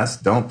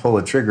 dumbass, don't pull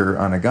a trigger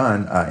on a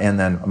gun. And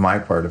then my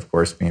part, of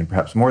course, being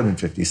perhaps more than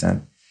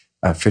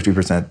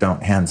 50%,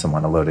 don't hand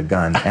someone a loaded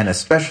gun. And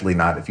especially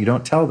not if you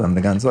don't tell them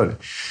the gun's loaded.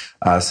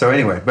 So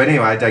anyway,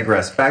 I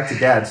digress. Back to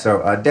Dad.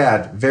 So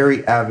Dad,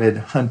 very avid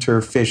hunter,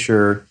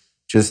 fisher,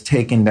 just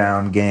taking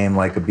down game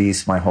like a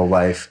beast my whole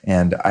life.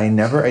 And I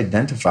never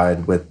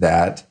identified with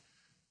that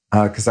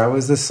Because I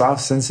was this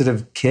soft,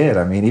 sensitive kid.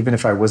 I mean, even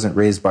if I wasn't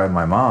raised by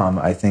my mom,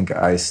 I think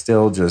I just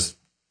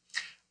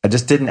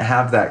didn't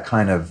have that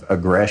kind of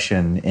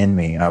aggression in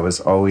me. I was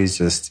always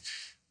just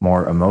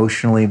more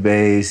emotionally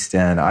based,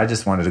 and I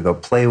just wanted to go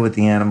play with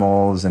the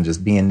animals and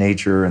just be in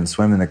nature and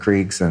swim in the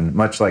creeks, and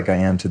much like I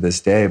am to this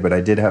day. But I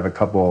did have a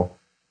couple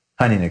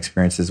hunting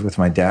experiences with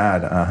my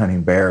dad,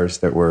 hunting bears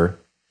that were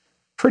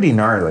pretty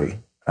gnarly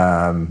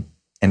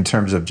in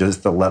terms of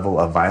just the level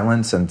of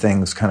violence and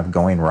things kind of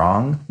going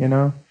wrong,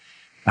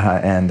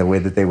 and the way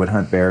that they would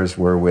hunt bears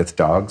were with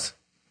dogs.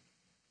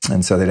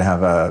 And so they'd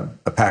have a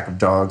pack of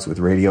dogs with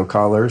radio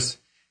collars,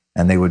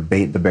 and they would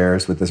bait the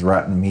bears with this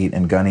rotten meat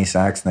and gunny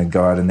sacks, and they'd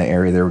go out in the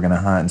area they were going to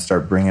hunt and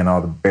start bringing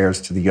all the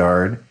bears to the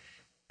yard.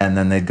 And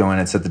then they'd go in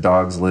and set the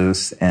dogs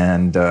loose,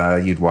 and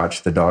you'd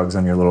watch the dogs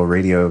on your little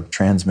radio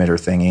transmitter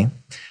thingy.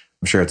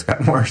 I'm sure it's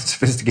got more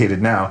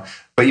sophisticated now,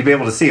 but you'd be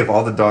able to see if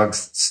all the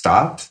dogs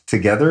stopped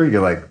together,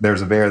 you're like,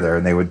 there's a bear there,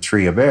 and they would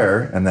tree a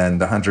bear. And then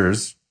the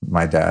hunters,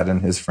 my dad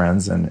and his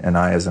friends and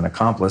I as an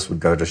accomplice, would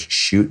go to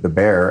shoot the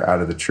bear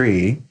out of the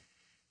tree.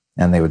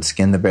 And they would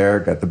skin the bear,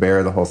 gut the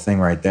bear, the whole thing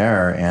right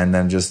there, and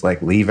then just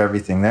like leave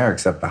everything there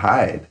except the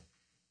hide.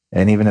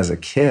 And even as a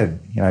kid,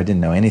 I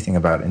didn't know anything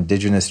about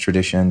indigenous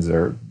traditions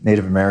or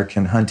Native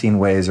American hunting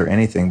ways or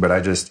anything, but I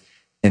just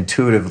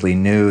intuitively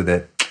knew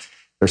that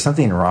there's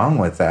something wrong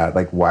with that.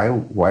 Like, why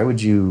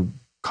would you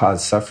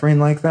cause suffering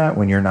like that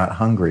when you're not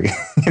hungry?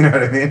 You know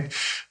what I mean?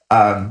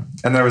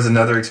 And there was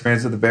another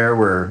experience with the bear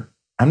where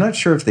I'm not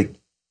sure if they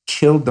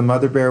killed the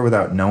mother bear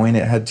without knowing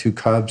it had 2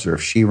 cubs, or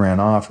if she ran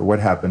off or what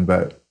happened,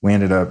 but we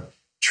ended up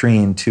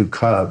treeing 2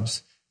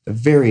 cubs at the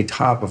very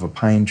top of a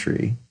pine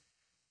tree.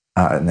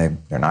 And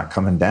they're not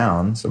coming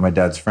down. So my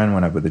dad's friend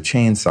went up with a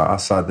chainsaw,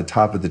 sawed the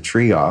top of the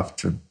tree off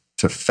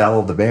to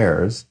fell the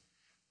bears.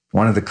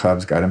 One of the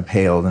cubs got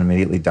impaled and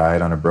immediately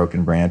died on a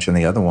broken branch, and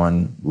the other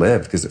one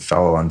lived because it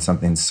fell on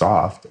something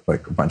soft,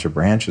 like a bunch of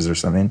branches or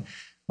something.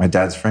 My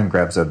dad's friend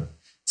grabs a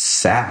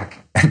sack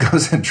and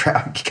goes and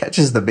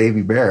catches the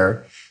baby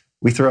bear.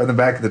 We throw it in the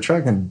back of the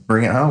truck and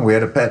bring it home. We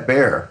had a pet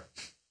bear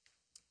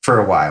for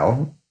a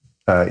while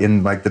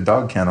in like the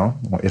dog kennel.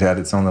 It had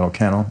its own little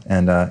kennel.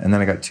 And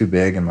then it got too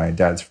big, and my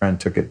dad's friend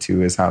took it to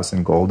his house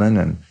in Golden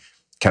and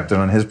kept it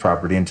on his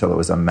property until it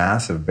was a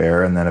massive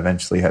bear, and then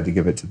eventually had to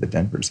give it to the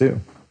Denver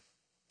Zoo.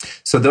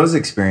 So those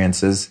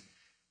experiences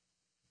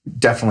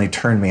definitely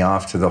turned me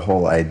off to the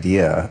whole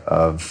idea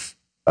of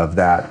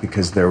that,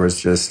 because it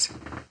was just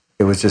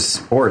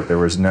sport. There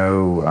was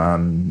no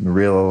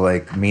real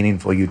like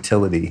meaningful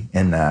utility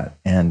in that.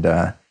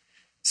 And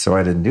so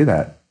I didn't do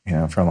that,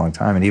 for a long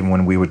time. And even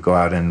when we would go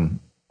out and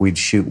we'd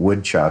shoot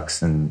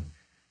woodchucks and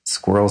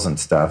squirrels and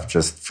stuff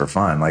just for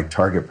fun, like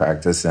target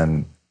practice.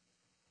 And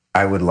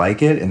I would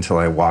like it until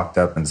I walked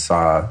up and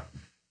saw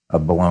a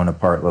blown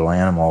apart little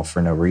animal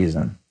for no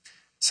reason.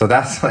 So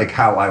that's like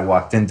how I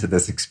walked into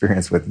this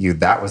experience with you.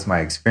 That was my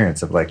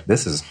experience of like,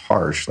 this is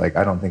harsh. Like,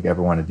 I don't think I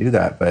ever want to do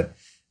that. But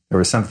there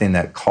was something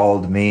that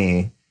called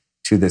me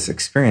to this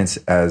experience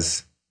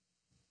as,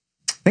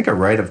 I think, a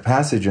rite of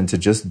passage into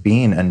just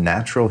being a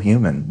natural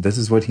human. This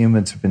is what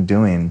humans have been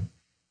doing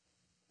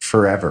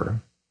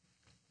forever,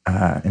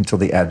 until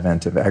the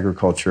advent of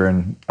agriculture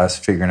and us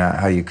figuring out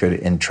how you could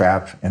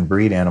entrap and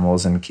breed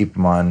animals and keep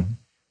them on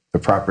the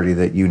property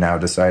that you now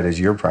decide is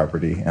your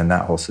property, and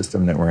that whole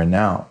system that we're in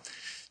now.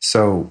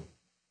 So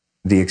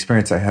the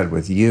experience I had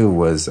with you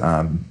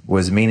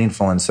was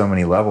meaningful in so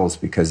many levels,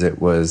 because it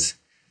was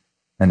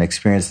an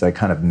experience that I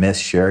kind of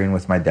missed sharing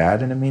with my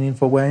dad in a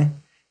meaningful way.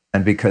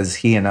 And because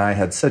he and I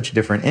had such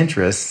different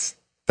interests,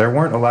 there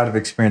weren't a lot of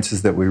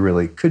experiences that we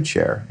really could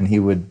share. And he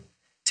would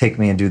take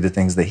me and do the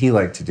things that he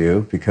liked to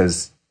do,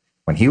 because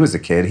when he was a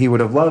kid, he would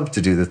have loved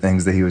to do the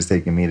things that he was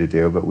taking me to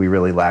do, but we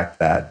really lacked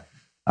that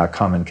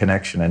common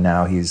connection. And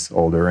now he's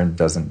older and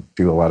doesn't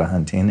do a lot of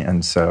hunting.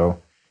 And so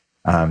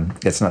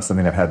it's not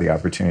something I've had the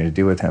opportunity to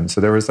do with him.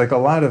 So there was like a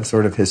lot of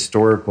sort of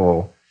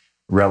historical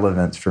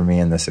relevance for me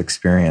in this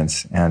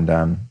experience. And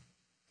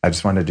I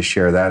just wanted to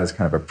share that as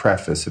kind of a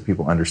preface so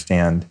people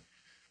understand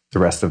the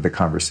rest of the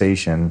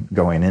conversation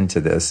going into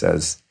this,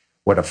 as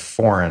what a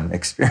foreign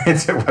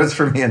experience it was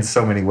for me in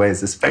so many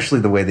ways, especially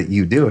the way that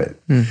you do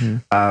it.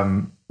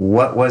 Mm-hmm.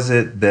 What was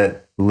it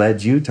that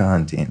led you to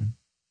hunting?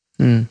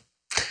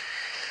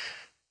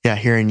 Yeah,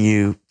 hearing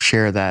you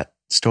share that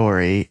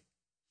story,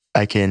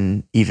 I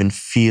can even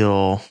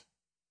feel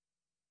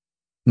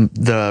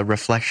the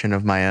reflection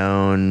of my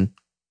own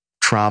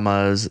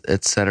traumas,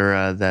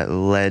 etc., that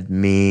led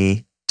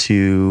me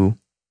to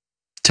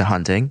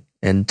hunting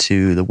and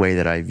to the way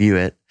that I view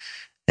it,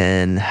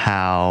 and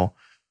how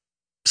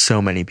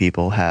so many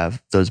people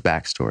have those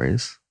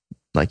backstories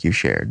like you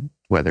shared,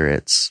 whether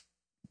it's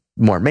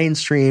more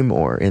mainstream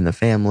or in the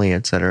family,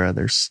 etc.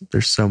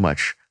 There's so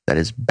much that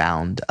is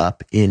bound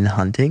up in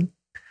hunting.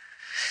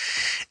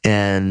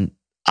 And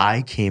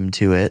I came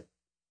to it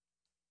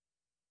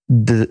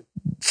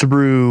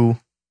through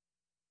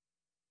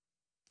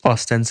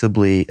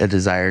ostensibly a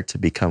desire to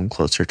become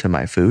closer to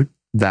my food.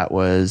 That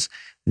was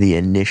the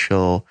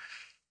initial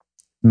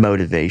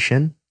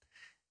motivation.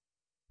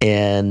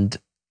 And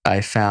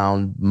I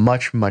found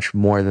much, much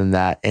more than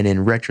that. And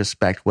in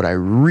retrospect, what I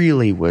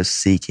really was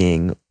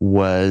seeking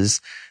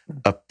was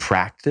a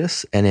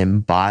practice, an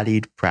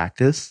embodied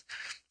practice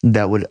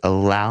that would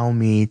allow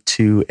me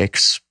to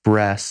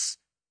express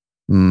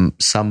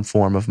some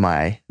form of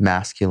my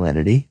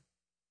masculinity.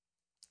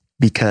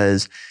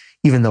 Because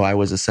even though I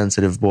was a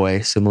sensitive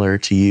boy, similar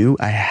to you,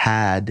 I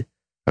had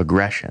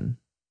aggression,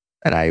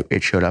 and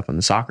it showed up on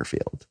the soccer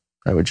field.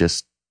 I would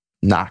just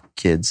knock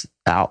kids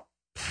out.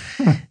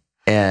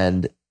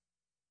 And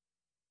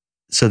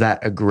so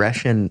that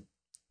aggression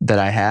that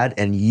I had,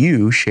 and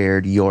you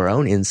shared your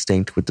own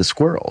instinct with the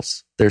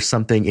squirrels. There's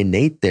something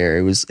innate there.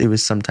 It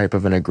was some type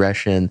of an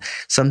aggression,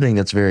 something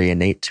that's very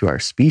innate to our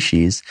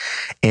species.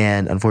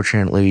 And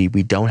unfortunately,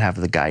 we don't have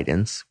the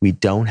guidance. We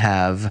don't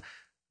have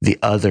the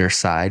other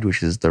side,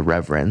 which is the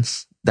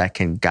reverence that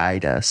can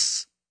guide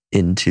us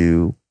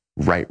into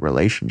right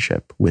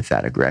relationship with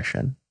that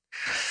aggression.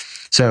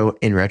 So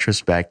in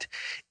retrospect,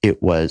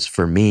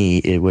 for me,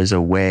 it was a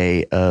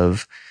way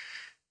of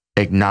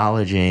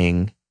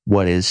acknowledging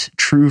what is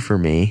true for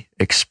me,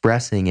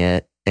 expressing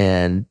it,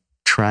 and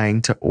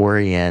trying to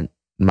orient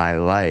my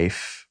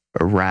life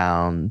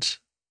around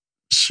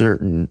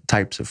certain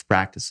types of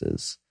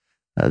practices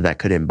that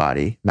could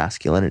embody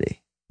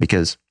masculinity.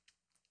 Because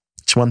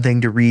it's one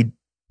thing to read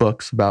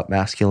books about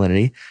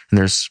masculinity, and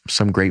there's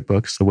some great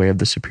books, The Way of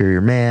the Superior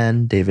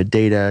Man, David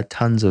Data,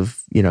 tons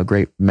of,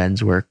 great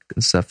men's work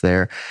and stuff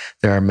there.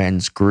 There are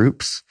men's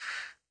groups,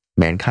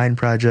 Mankind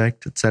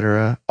Project,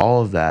 etc.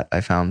 All of that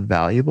I found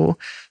valuable,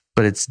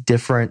 but it's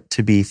different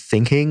to be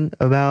thinking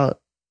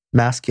about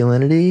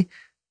masculinity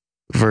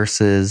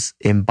versus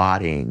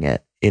embodying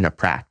it in a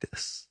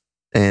practice.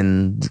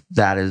 And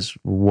that is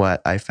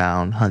what I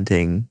found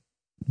hunting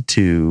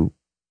to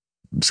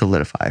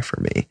solidify for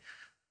me.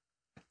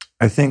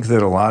 I think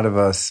that a lot of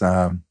us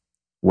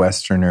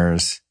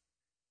Westerners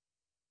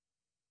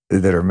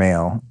that are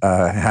male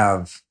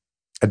have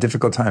a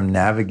difficult time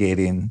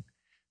navigating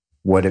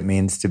what it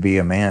means to be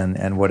a man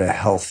and what a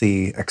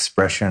healthy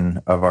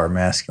expression of our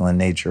masculine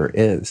nature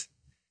is,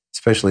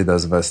 especially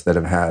those of us that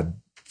have had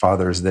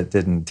fathers that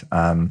didn't,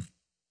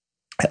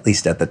 at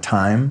least at the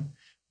time,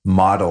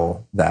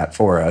 model that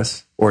for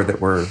us, or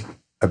that were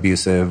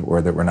abusive, or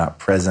that were not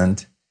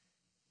present.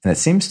 And it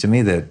seems to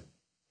me that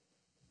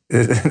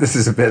this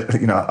is a bit,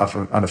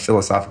 on a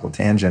philosophical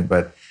tangent,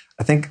 but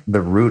I think the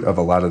root of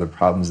a lot of the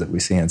problems that we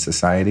see in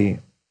society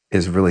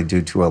is really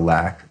due to a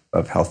lack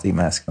of healthy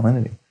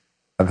masculinity,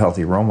 of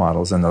healthy role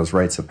models, and those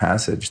rites of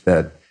passage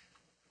that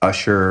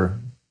usher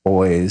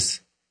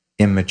boys,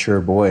 immature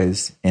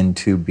boys,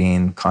 into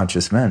being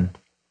conscious men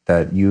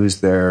that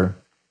use their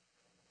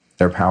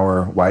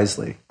power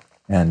wisely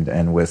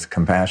and with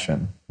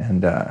compassion.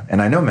 And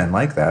I know men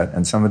like that,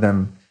 and some of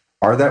them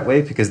are that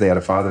way because they had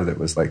a father that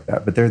was like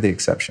that, but they're the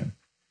exception.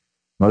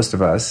 Most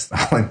of us,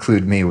 I'll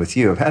include me with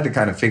you, have had to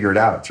kind of figure it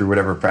out through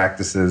whatever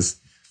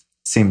practices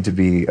seem to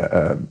be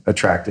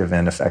attractive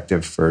and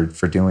effective for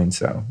doing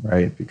so,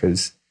 right?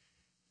 Because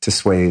to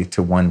sway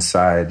to one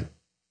side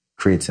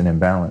creates an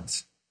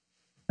imbalance.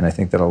 And I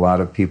think that a lot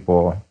of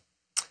people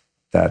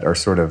that are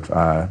sort of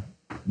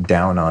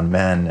down on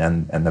men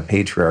and the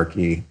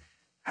patriarchy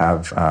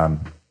have a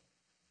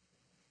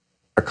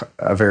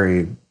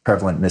very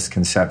prevalent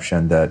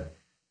misconception that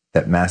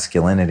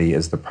masculinity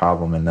is the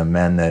problem, and the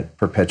men that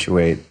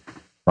perpetuate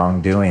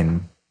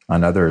wrongdoing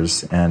on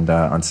others and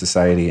on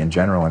society in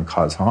general and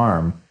cause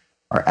harm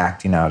are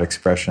acting out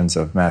expressions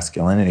of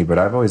masculinity. But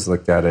I've always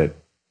looked at it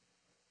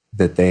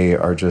that they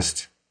are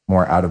just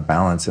more out of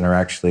balance and are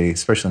actually,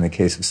 especially in the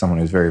case of someone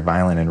who's very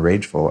violent and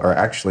rageful, are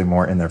actually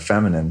more in their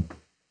feminine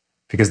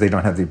because they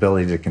don't have the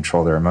ability to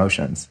control their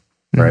emotions,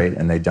 right?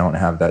 And they don't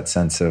have that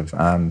sense of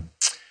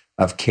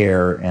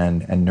care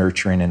and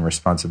nurturing and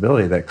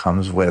responsibility that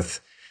comes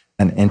with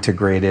an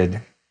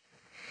integrated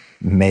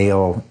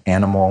male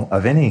animal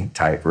of any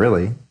type,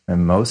 really.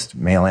 And most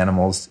male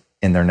animals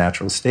in their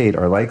natural state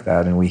are like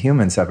that. And we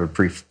humans have a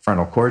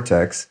prefrontal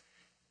cortex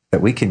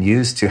that we can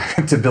use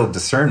to build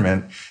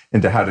discernment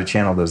into how to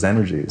channel those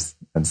energies.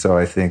 And so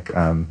I think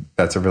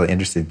that's a really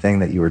interesting thing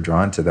that you were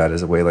drawn to that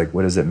as a way, like,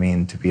 what does it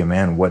mean to be a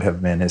man? What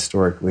have men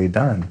historically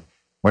done?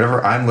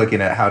 Whenever I'm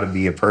looking at how to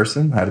be a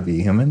person, how to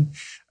be human,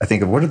 I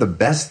think of what are the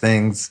best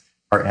things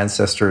our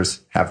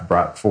ancestors have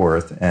brought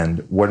forth, and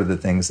what are the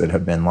things that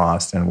have been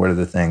lost, and what are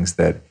the things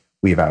that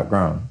we've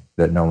outgrown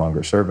that no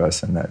longer serve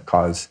us and that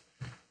cause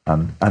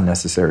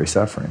unnecessary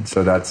suffering.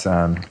 So that's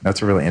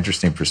a really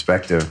interesting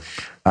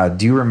perspective.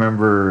 Do you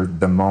remember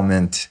the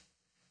moment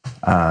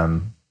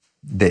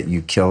that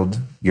you killed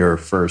your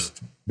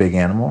first big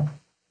animal?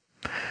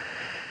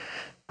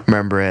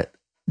 Remember it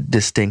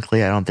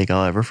distinctly. I don't think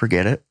I'll ever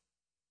forget it.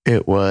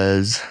 It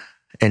was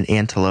an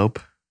antelope,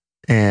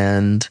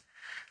 and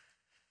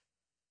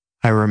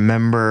I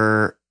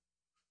remember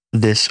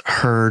this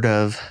herd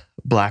of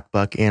black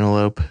buck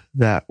antelope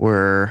that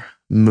were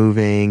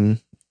moving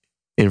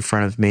in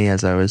front of me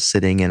as I was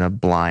sitting in a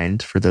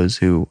blind. For those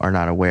who are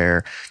not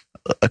aware,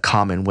 a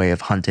common way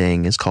of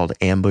hunting is called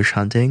ambush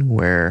hunting,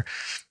 where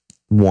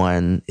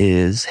one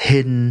is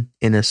hidden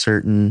in a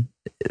certain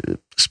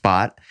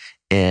spot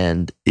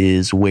and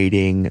is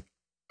waiting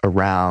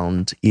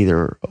around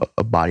either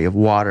a body of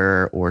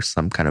water or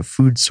some kind of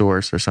food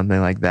source or something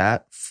like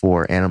that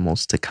for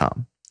animals to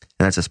come.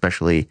 And that's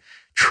especially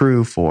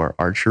true for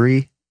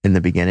archery in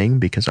the beginning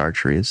because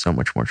archery is so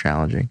much more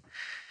challenging.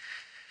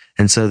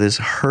 And so this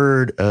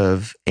herd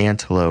of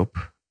antelope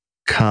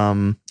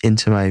come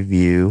into my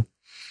view,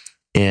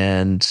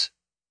 and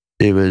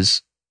it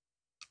was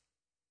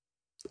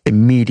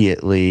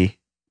immediately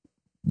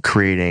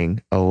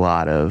creating a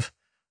lot of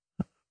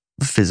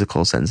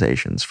physical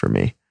sensations for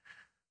me.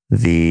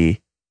 The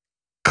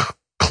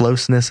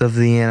closeness of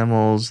the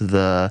animals,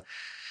 there's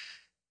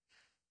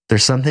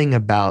something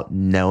about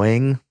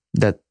knowing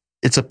that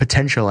it's a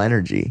potential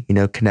energy,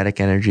 kinetic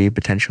energy,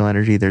 potential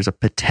energy. There's a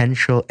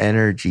potential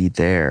energy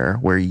there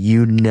where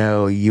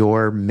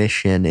your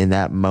mission in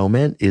that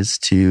moment is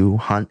to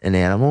hunt an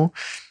animal,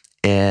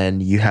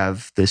 and you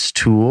have this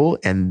tool,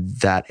 and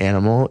that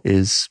animal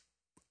is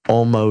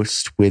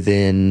almost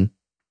within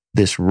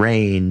this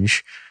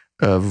range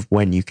of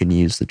when you can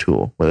use the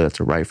tool, whether it's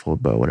a rifle,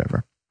 bow,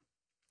 whatever.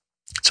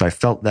 So I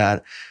felt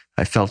that.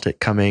 I felt it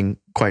coming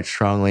quite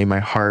strongly. My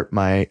heart,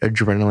 my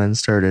adrenaline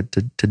started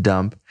to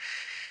dump.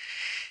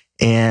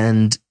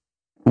 And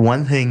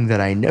one thing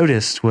that I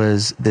noticed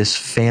was this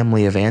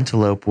family of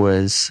antelope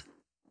was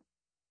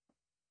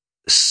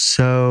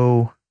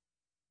so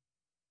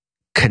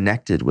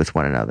connected with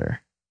one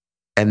another.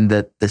 And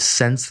that the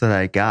sense that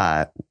I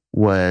got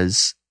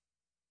was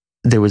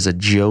there was a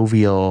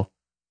jovial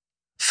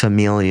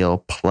familial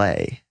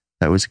play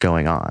that was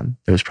going on.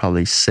 There was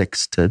probably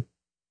 6 to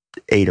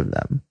 8 of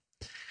them.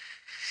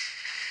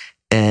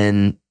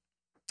 And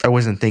I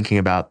wasn't thinking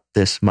about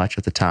this much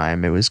at the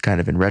time. It was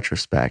kind of in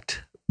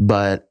retrospect.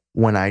 But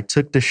when I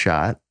took the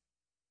shot,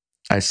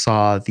 I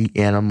saw the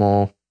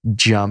animal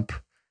jump.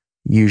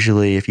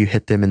 Usually, if you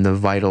hit them in the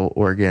vital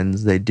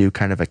organs, they do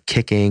kind of a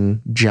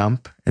kicking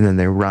jump and then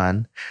they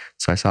run.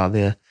 So I saw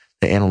the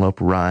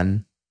antelope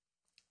run.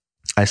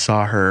 I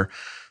saw her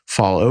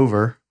fall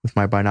over with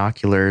my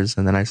binoculars,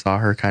 and then I saw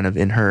her kind of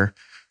in her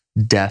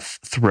death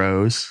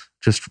throes,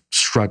 just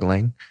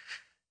struggling.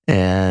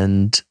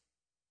 And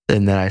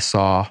then I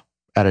saw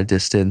at a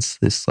distance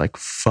this like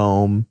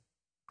foam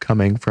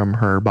coming from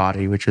her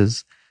body, which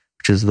is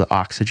the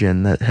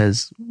oxygen that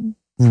has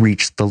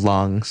reached the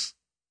lungs,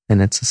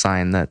 and it's a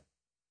sign that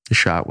the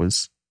shot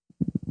was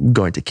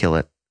going to kill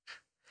it.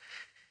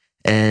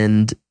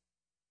 And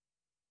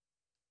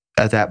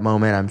at that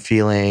moment, I'm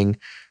feeling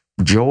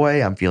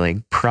joy, I'm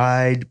feeling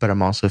pride, but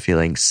I'm also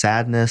feeling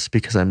sadness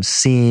because I'm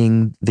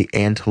seeing the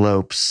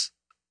antelopes,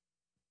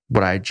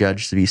 what I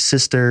judge to be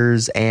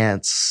sisters,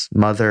 aunts,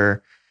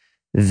 mother.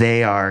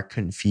 They are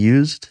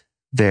confused.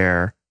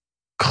 They're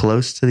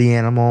close to the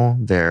animal.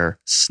 They're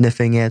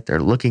sniffing it. They're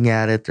looking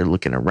at it. They're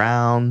looking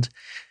around.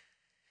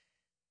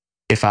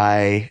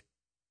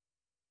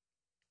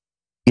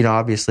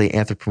 Obviously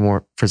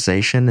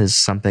anthropomorphization is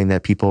something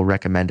that people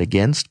recommend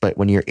against, but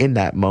when you're in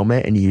that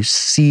moment and you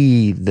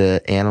see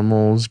the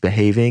animals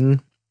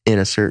behaving in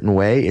a certain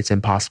way, it's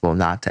impossible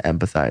not to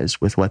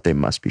empathize with what they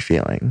must be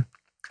feeling.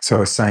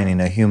 So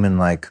assigning a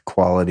human-like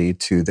quality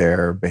to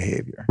their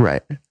behavior.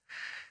 Right.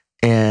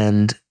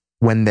 And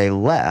when they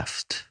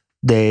left,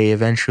 they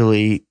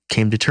eventually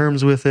came to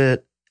terms with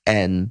it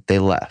and they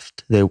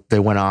left. They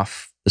went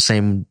off the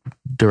same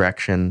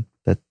direction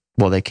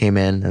they came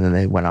in and then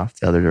they went off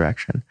the other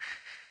direction.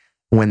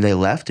 When they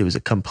left, it was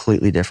a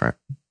completely different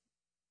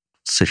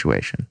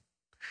situation.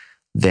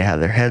 They had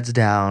their heads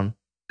down.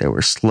 They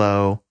were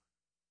slow.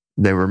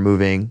 They were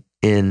moving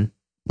in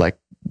like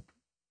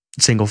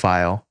single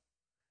file,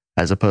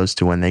 as opposed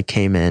to when they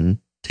came in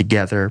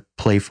together,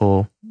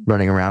 playful,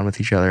 running around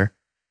with each other.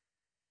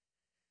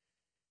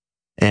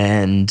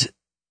 And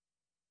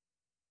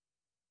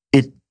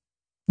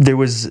there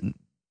was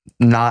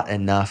not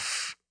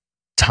enough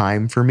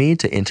time for me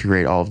to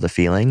integrate all of the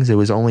feelings. It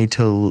was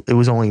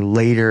only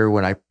later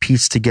when I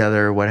pieced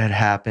together what had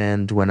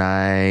happened, when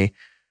I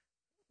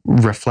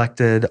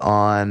reflected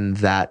on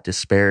that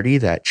disparity,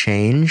 that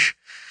change,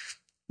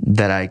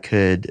 that I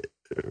could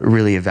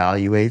really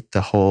evaluate the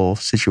whole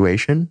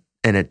situation.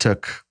 And it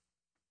took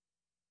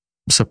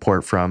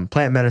support from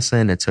plant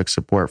medicine. It took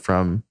support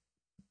from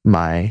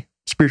my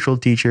spiritual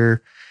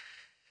teacher,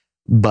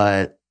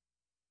 but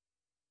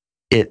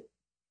it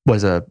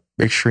was a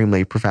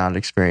extremely profound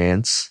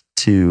experience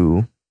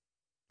to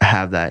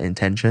have that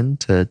intention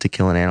to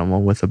kill an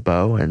animal with a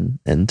bow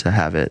and to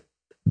have it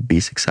be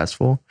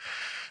successful.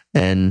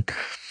 And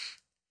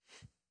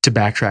to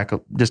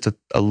backtrack just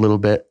a little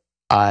bit,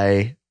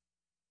 I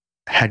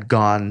had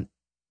gone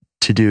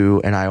to do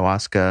an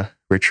ayahuasca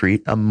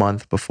retreat a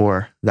month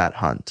before that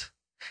hunt.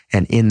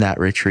 And in that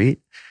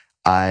retreat,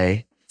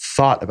 I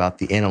thought about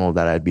the animal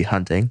that I'd be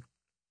hunting.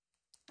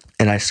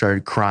 And I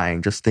started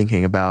crying just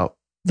thinking about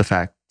the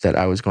fact that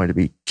I was going to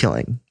be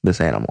killing this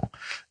animal.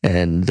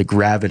 And the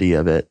gravity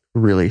of it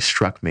really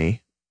struck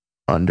me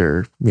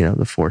under,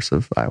 the force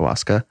of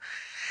ayahuasca.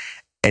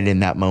 And in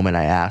that moment,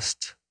 I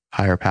asked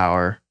higher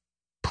power,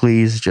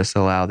 please just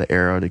allow the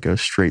arrow to go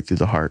straight through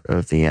the heart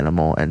of the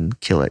animal and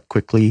kill it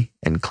quickly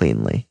and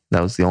cleanly.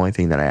 That was the only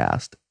thing that I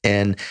asked.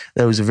 And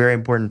that was very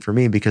important for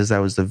me because that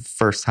was the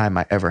first time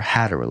I ever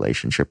had a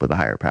relationship with a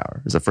higher power.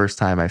 It was the first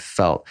time I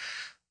felt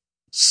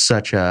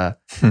such a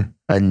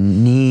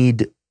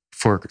need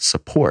for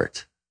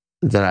support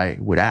that I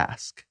would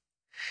ask.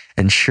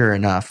 And sure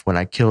enough, when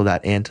I killed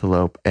that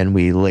antelope and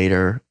we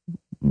later,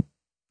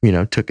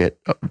 took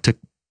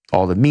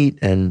all the meat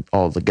and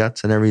all the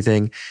guts and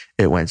everything,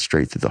 it went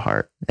straight through the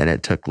heart. And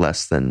it took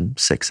less than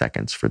 6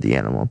 seconds for the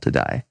animal to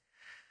die.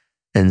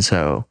 And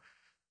so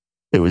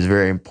it was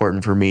very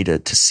important for me to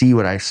see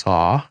what I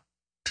saw,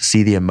 to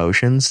see the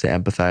emotions, to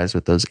empathize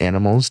with those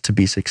animals, to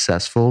be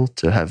successful,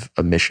 to have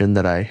a mission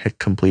that I had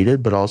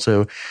completed, but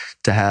also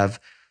to have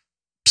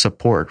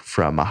support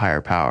from a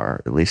higher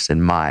power, at least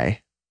in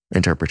my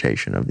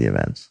interpretation of the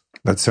events.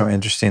 That's so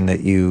interesting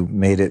that you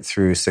made it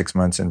through 6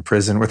 months in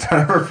prison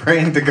without ever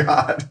praying to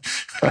God.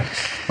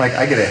 Like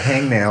I get a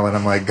hangnail and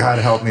I'm like, God,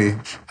 help me,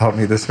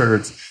 this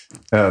hurts.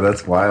 Oh,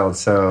 that's wild.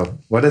 So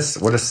what a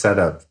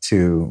setup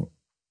to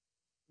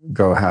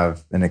go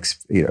have an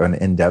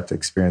in-depth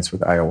experience with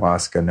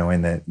ayahuasca,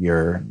 knowing that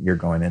you're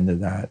going into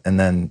that. And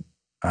then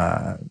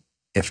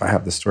if I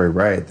have the story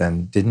right,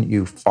 then didn't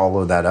you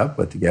follow that up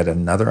with yet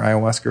another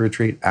ayahuasca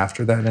retreat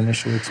after that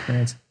initial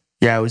experience?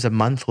 Yeah, it was a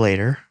month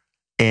later.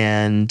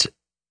 And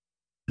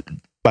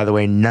by the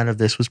way, none of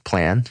this was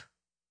planned.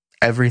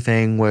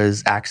 Everything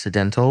was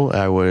accidental.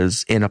 I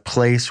was in a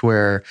place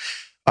where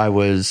I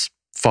was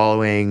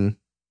following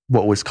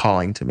what was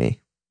calling to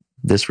me.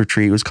 This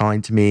retreat was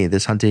calling to me.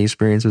 This hunting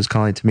experience was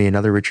calling to me.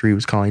 Another retreat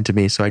was calling to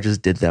me. So I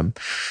just did them.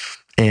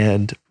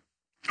 And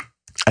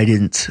I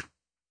didn't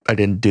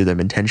do them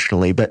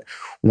intentionally. But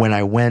when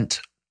I went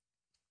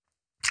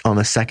on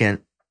the second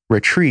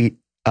retreat,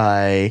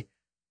 I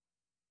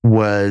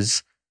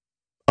was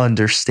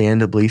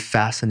understandably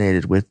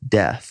fascinated with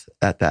death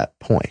at that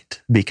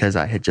point because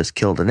I had just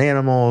killed an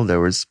animal. There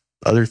was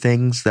other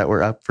things that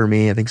were up for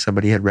me. I think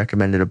somebody had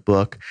recommended a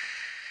book.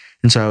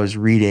 And so I was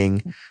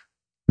reading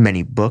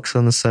many books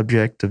on the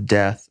subject of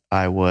death.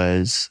 I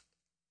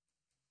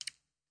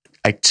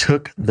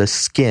took the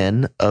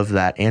skin of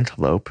that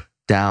antelope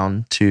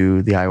down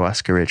to the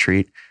ayahuasca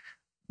retreat,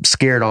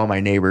 scared all my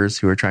neighbors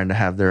who were trying to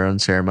have their own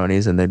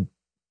ceremonies, and they'd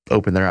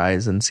open their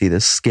eyes and see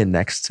the skin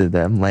next to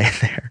them laying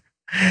there.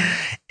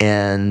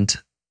 And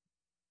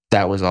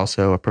that was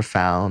also a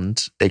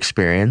profound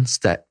experience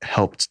that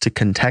helped to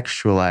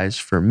contextualize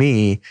for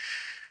me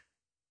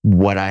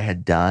what I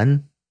had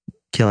done,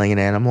 killing an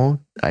animal.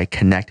 I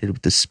connected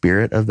with the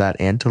spirit of that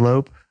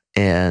antelope,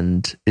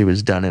 and it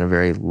was done in a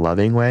very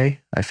loving way.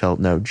 I felt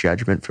no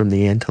judgment from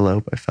the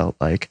antelope. I felt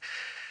like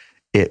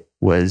it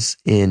was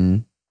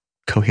in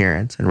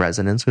coherence and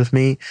resonance with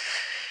me.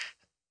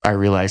 I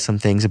realized some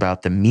things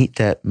about the meat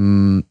that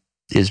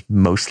is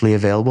mostly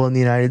available in the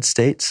United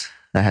States.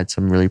 I had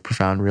some really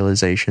profound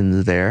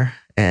realizations there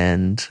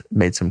and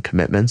made some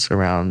commitments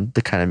around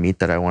the kind of meat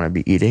that I want to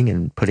be eating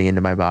and putting into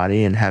my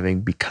body and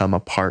having become a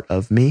part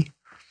of me.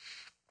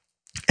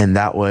 And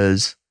that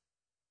was,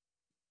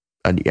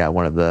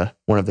 one of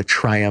the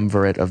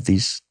triumvirate of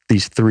these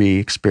three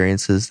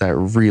experiences that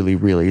really,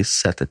 really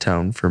set the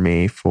tone for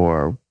me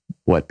for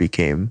what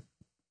became,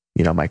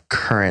 my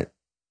current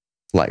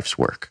life's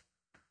work.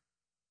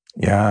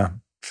 Yeah.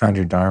 Found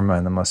your dharma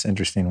in the most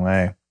interesting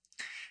way.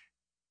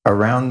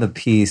 Around the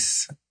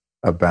piece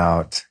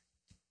about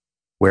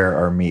where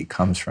our meat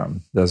comes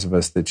from, those of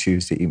us that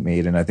choose to eat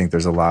meat, and I think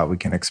there's a lot we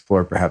can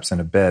explore perhaps in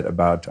a bit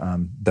about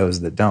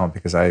those that don't,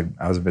 because I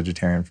was a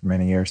vegetarian for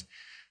many years.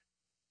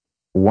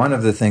 One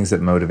of the things that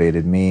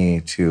motivated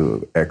me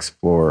to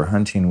explore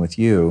hunting with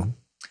you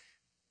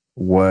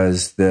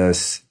was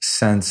this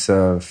sense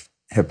of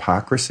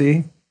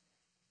hypocrisy,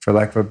 for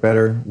lack of a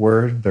better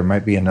word. There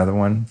might be another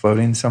one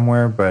floating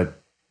somewhere, but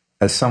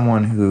as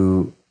someone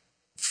who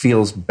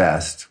feels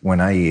best when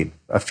I eat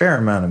a fair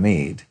amount of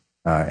meat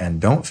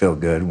and don't feel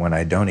good when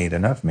I don't eat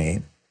enough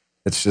meat,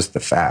 it's just the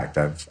fact.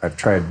 I've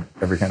tried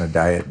every kind of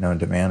diet known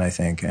to man, I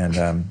think,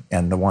 and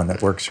the one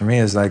that works for me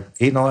is like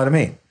eating a lot of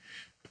meat.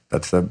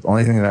 That's the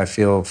only thing that I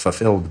feel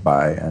fulfilled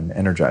by and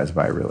energized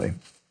by, really.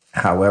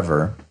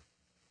 However,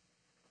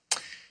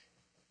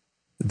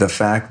 the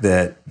fact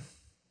that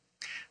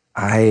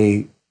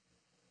I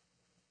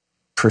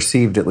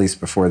perceived, at least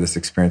before this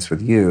experience with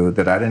you,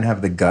 that I didn't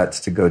have the guts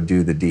to go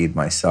do the deed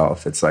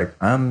myself. It's like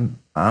I'm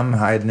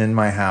hiding in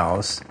my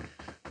house,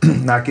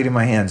 not getting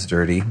my hands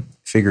dirty,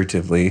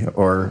 figuratively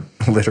or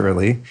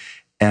literally,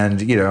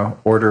 and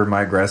order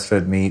my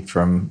grass-fed meat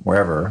from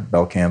wherever,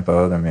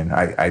 Belcampo. I mean,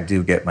 I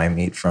do get my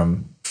meat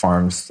from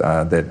farms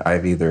that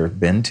I've either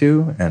been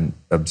to and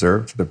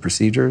observed the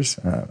procedures.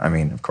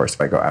 Of course,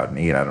 if I go out and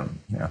eat, I don't.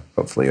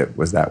 Hopefully it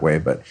was that way,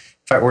 but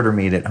if I order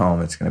meat at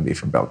home, it's going to be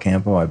from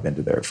Belcampo. I've been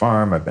to their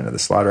farm. I've been to the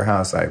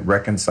slaughterhouse. I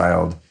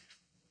reconciled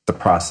the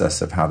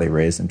process of how they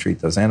raise and treat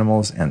those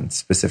animals and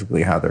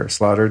specifically how they're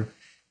slaughtered.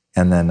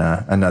 And then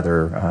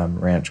another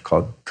ranch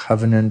called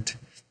Covenant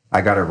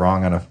I got it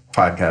wrong on a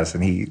podcast,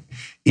 and he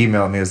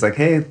emailed me. He was like,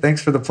 hey,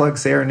 thanks for the plug.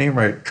 Say our name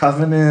right.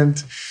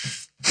 Covenant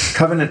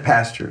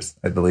Pastures,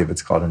 I believe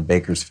it's called, in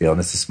Bakersfield.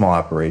 And it's a small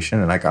operation.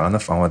 And I got on the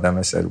phone with them.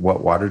 I said,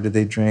 what water do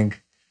they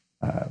drink?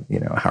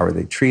 How are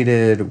they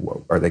treated?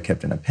 Are they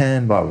kept in a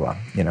pen? Blah, blah,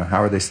 blah.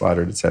 How are they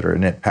slaughtered, et cetera?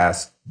 And it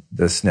passed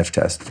the sniff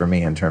test for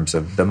me in terms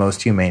of the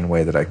most humane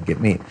way that I could get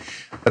meat.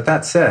 But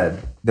that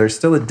said, there's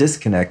still a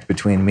disconnect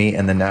between me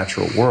and the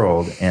natural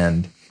world.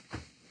 And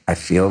I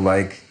feel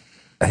like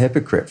a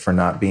hypocrite for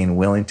not being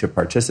willing to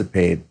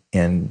participate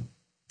in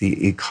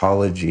the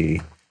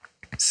ecology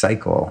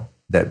cycle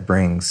that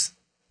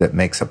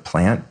makes a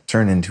plant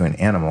turn into an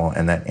animal,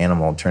 and that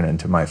animal turn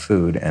into my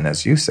food. And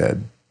as you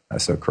said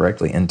so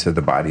correctly, into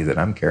the body that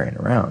I'm carrying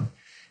around.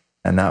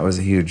 And that was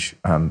a huge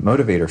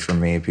motivator for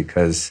me,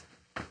 because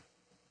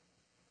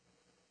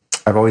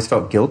I've always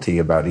felt guilty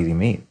about eating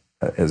meat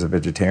as a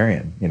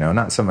vegetarian,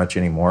 not so much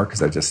anymore,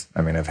 because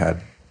I've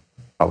had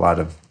a lot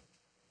of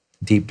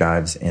deep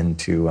dives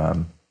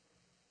into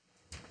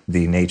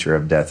the nature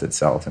of death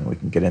itself, and we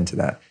can get into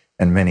that.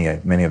 And many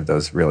of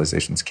those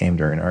realizations came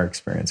during our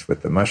experience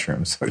with the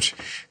mushrooms, which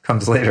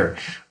comes later.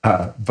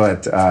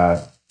 But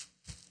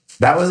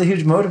that was a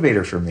huge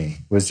motivator for me.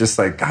 It was just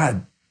like,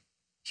 God,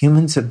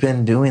 humans have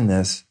been doing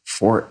this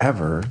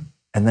forever,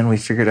 and then we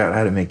figured out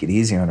how to make it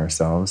easy on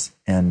ourselves,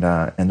 and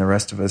the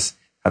rest of us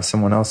have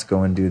someone else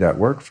go and do that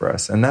work for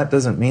us. And that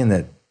doesn't mean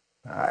that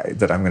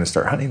I'm going to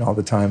start hunting all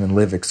the time and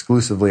live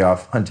exclusively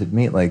off hunted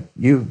meat like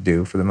you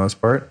do for the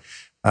most part.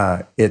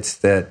 It's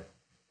that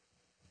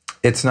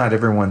it's not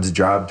everyone's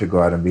job to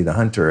go out and be the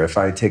hunter. If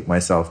I take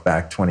myself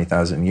back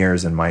 20,000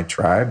 years in my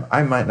tribe,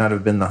 I might not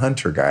have been the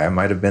hunter guy. I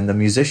might have been the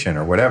musician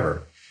or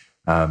whatever.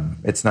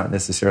 It's not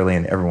necessarily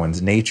in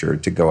everyone's nature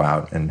to go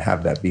out and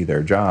have that be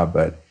their job.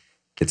 But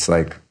it's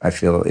like, I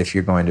feel if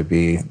you're going to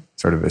be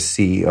sort of a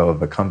CEO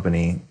of a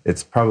company,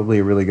 it's probably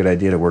a really good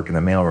idea to work in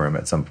the mailroom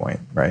at some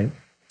point, right?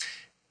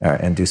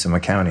 And do some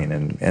accounting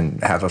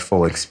and have a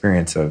full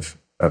experience of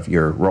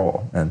your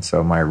role. And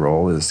so my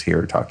role is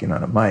here talking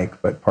on a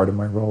mic, but part of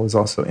my role is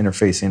also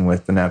interfacing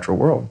with the natural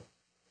world.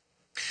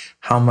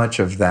 How much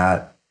of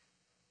that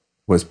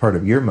was part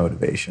of your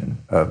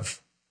motivation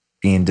of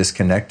being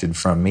disconnected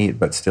from meat,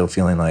 but still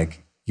feeling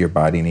like your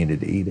body needed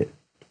to eat it?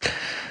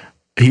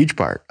 A huge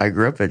part. I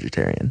grew up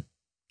vegetarian.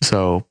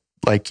 So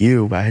like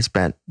you, I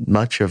spent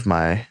much of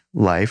my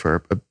life,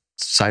 or a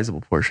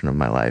sizable portion of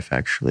my life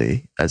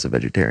actually, as a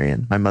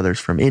vegetarian. My mother's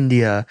from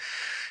India.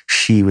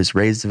 She was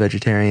raised a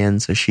vegetarian,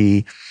 so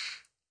she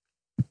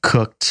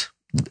cooked,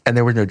 and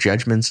there were no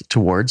judgments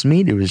towards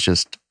meat. It was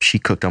just, she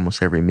cooked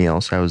almost every meal,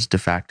 so I was de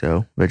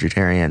facto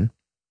vegetarian.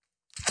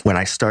 When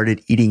I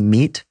started eating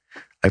meat,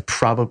 I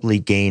probably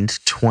gained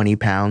 20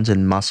 pounds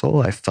in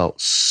muscle. I felt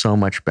so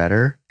much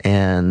better,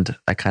 and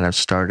I kind of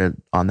started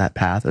on that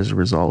path as a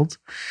result.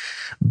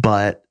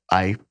 But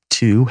I,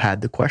 too,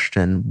 had the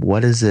question,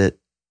 what is it,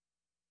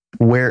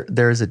 where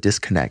there is a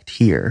disconnect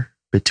here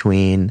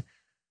between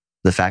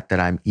the fact that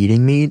I'm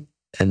eating meat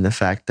and the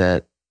fact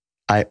that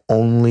I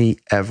only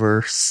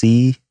ever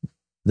see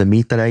the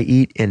meat that I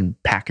eat in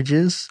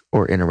packages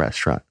or in a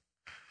restaurant.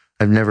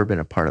 I've never been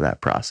a part of that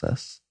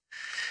process.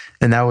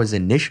 And that was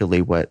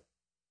initially what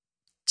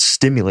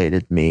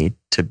stimulated me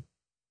to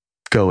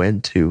go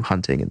into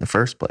hunting in the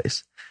first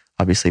place.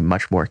 Obviously,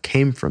 much more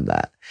came from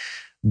that.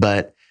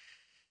 But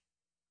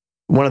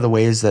one of the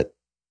ways that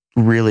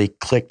really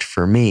clicked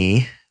for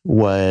me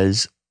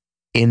was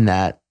in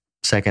that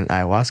second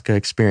ayahuasca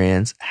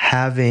experience,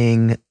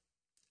 having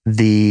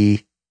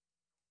the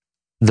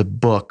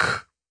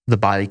book, The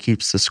Body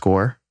Keeps the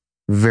Score,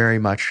 very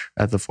much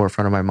at the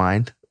forefront of my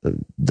mind.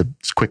 The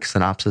quick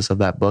synopsis of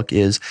that book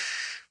is,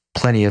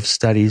 plenty of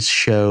studies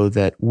show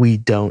that we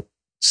don't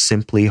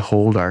simply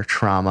hold our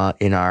trauma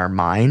in our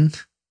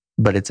mind,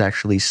 but it's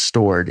actually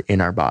stored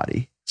in our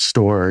body,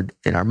 stored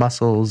in our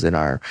muscles, in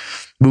our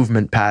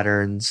movement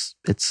patterns.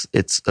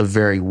 It's a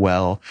very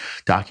well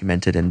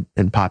documented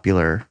and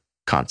popular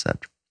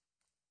concept.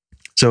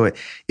 So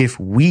if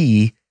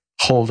we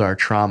hold our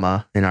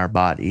trauma in our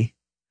body,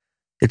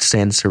 it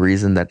stands to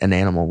reason that an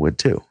animal would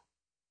too.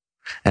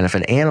 And if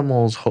an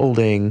animal's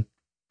holding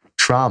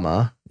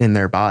trauma in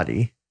their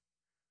body,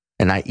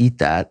 and I eat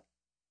that,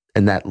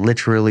 and that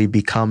literally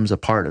becomes a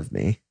part of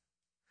me,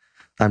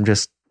 I'm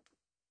just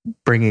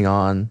bringing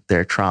on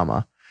their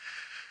trauma.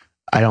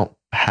 I don't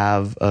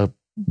have a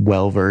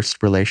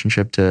well-versed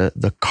relationship to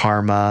the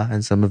karma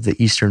and some of the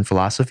Eastern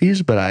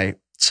philosophies, but I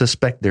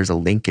suspect there's a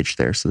linkage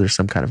there. So there's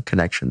some kind of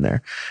connection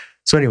there.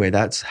 So anyway,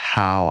 that's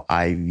how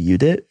I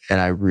viewed it. And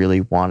I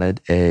really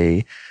wanted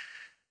a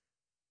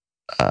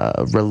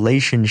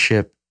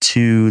relationship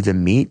to the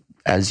meat,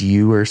 as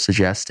you were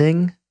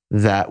suggesting,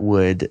 that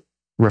would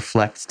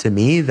reflect to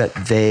me that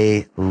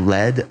they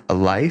led a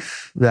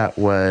life that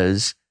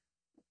was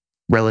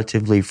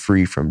relatively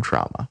free from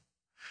trauma.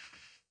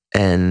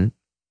 And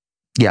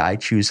yeah, I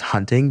choose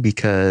hunting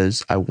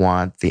because I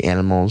want the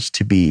animals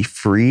to be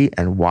free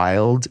and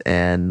wild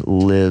and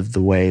live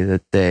the way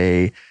that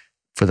they,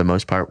 for the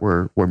most part,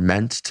 were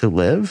meant to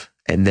live.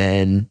 And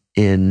then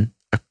in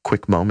a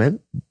quick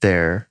moment,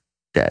 they're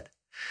dead.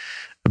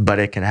 But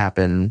it can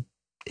happen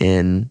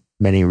in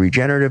many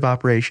regenerative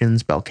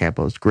operations. Bel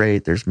Campo is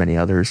great. There's many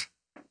others.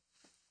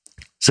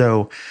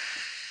 So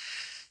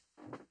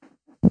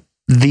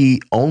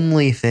the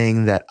only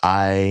thing that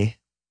I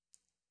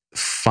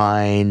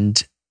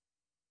find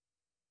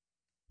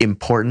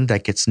important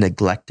that gets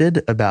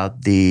neglected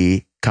about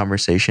the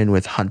conversation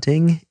with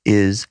hunting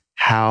is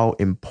how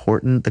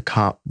important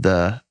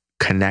the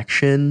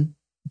connection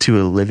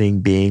to a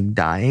living being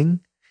dying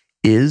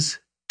is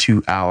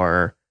to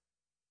our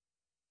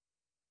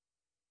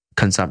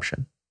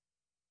consumption.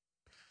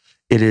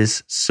 It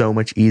is so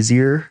much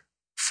easier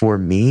for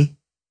me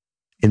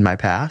in my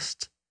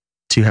past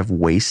to have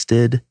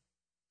wasted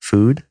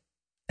food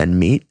and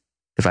meat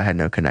if I had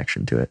no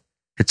connection to it.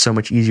 It's so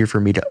much easier for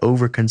me to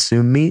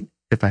overconsume meat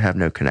if I have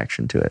no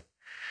connection to it.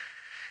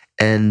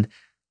 And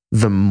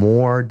the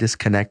more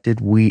disconnected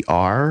we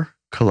are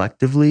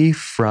collectively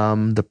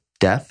from the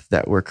death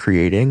that we're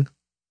creating,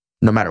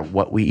 no matter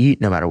what we eat,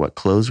 no matter what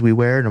clothes we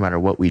wear, no matter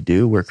what we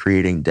do, we're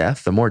creating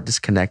death. The more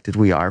disconnected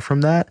we are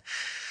from that,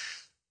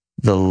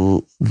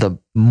 the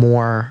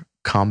more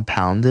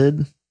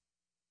compounded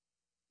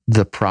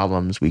the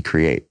problems we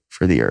create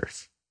for the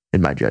earth,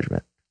 in my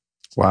judgment.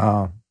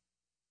 Wow.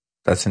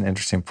 That's an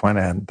interesting point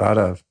I hadn't thought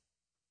of.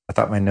 I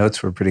thought my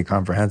notes were pretty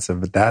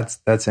comprehensive, but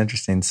that's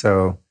interesting.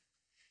 So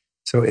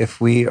if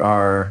we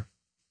are,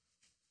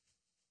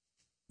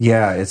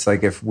 it's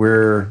like if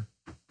we're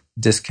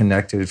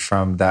disconnected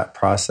from that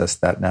process,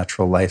 that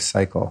natural life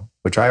cycle,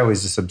 which I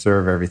always just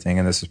observe everything.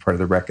 And this is part of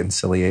the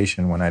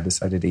reconciliation when I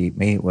decided to eat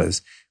meat,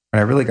 was when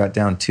I really got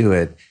down to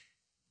it,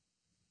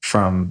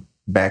 from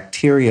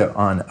bacteria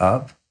on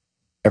up,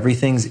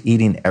 everything's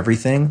eating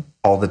everything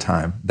all the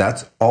time.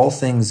 That's all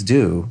things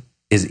do,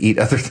 is eat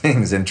other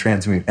things and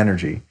transmute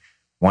energy.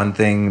 One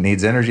thing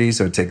needs energy,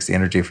 so it takes the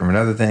energy from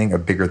another thing. A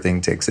bigger thing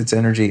takes its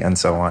energy, and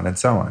so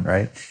on,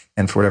 right?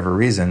 And for whatever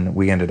reason,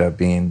 we ended up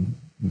being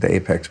the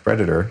apex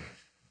predator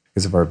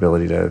because of our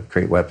ability to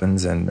create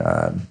weapons and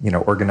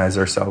organize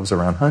ourselves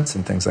around hunts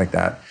and things like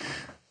that.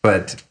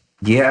 But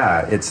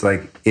yeah, it's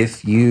like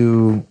if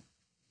you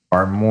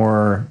are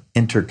more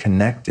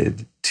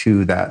interconnected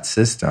to that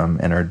system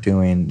and are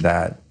doing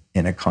that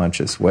in a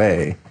conscious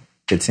way,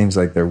 it seems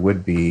like there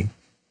would be,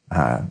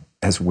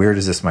 as weird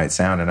as this might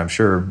sound, and I'm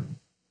sure,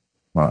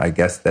 well, I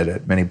guess that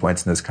at many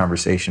points in this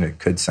conversation, it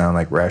could sound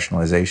like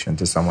rationalization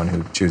to someone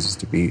who chooses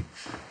to be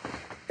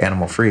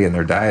animal-free in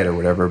their diet or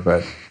whatever,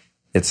 but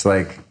it's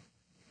like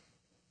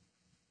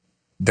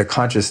the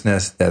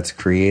consciousness that's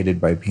created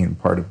by being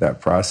part of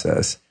that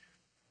process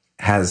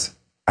has,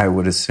 I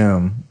would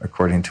assume,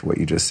 according to what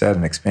you just said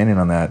and expanding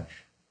on that,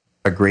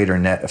 a greater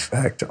net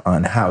effect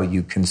on how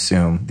you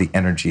consume the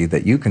energy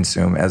that you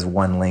consume as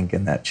one link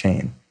in that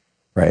chain,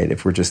 right?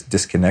 If we're just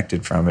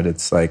disconnected from it,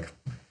 it's like,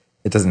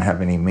 it doesn't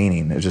have any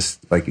meaning. It's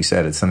just, like you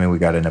said, it's something we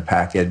got in a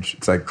package.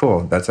 It's like,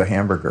 cool, that's a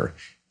hamburger.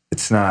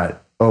 It's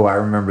not, oh, I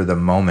remember the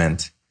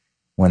moment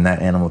when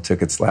that animal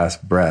took its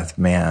last breath.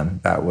 Man,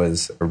 that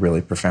was a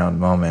really profound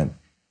moment.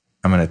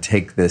 I'm going to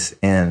take this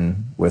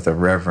in with a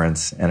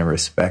reverence and a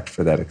respect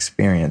for that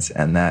experience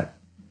and that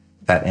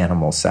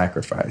animal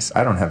sacrifice.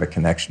 I don't have a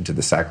connection to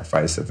the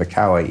sacrifice of a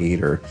cow I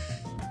eat, or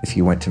if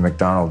you went to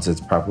McDonald's,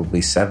 it's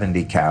probably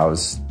 70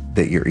 cows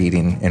that you're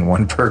eating in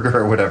one burger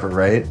or whatever,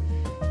 right?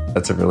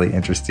 That's a really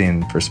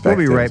interesting perspective.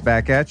 We'll be right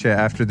back at you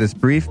after this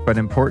brief but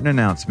important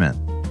announcement.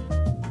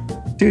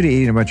 Due to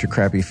eating a bunch of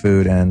crappy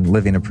food and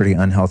living a pretty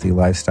unhealthy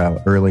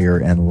lifestyle earlier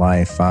in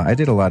life, I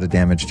did a lot of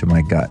damage to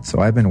my gut. So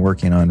I've been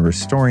working on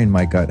restoring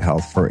my gut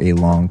health for a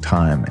long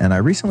time. And I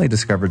recently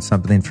discovered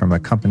something from a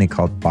company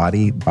called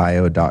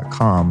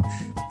bodybio.com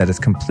that has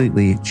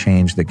completely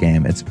changed the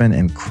game. It's been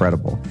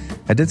incredible.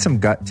 I did some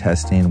gut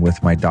testing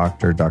with my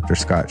doctor, Dr.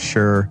 Scott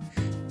Schur,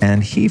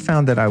 and he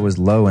found that I was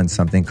low in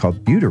something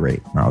called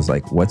butyrate. And I was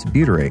like, what's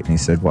butyrate? And he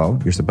said, well,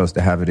 you're supposed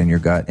to have it in your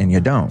gut and you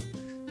don't.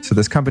 So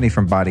this company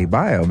from Body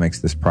Bio makes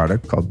this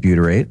product called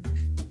butyrate.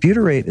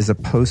 Butyrate is a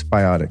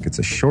postbiotic. It's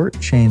a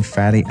short-chain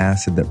fatty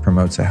acid that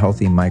promotes a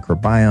healthy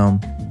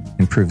microbiome,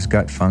 improves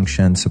gut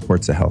function,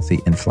 supports a healthy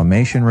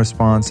inflammation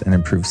response, and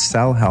improves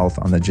cell health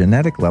on the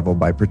genetic level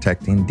by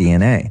protecting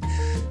DNA.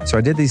 So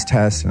I did these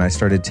tests and I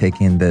started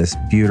taking this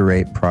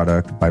butyrate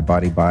product by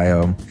Body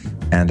Bio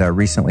and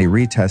recently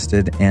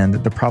retested, and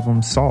the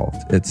problem's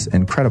solved. It's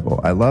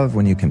incredible. I love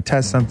when you can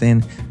test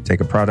something,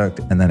 take a product,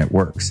 and then it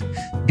works.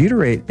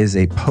 Butyrate is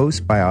a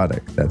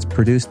postbiotic that's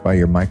produced by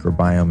your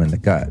microbiome in the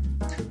gut.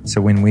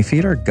 So when we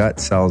feed our gut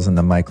cells and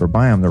the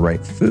microbiome the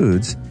right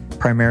foods,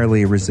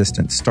 primarily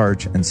resistant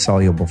starch and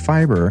soluble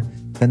fiber,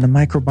 then the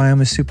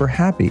microbiome is super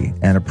happy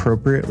and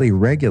appropriately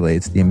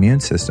regulates the immune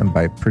system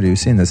by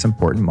producing this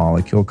important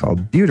molecule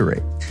called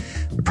butyrate.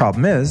 The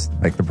problem is,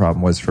 like the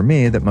problem was for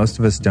me, that most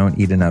of us don't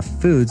eat enough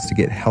foods to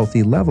get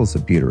healthy levels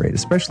of butyrate,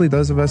 especially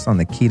those of us on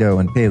the keto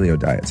and paleo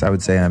diets. I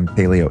would say I'm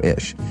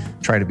paleo-ish.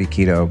 Try to be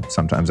keto,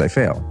 sometimes I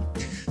fail.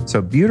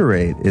 So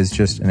butyrate is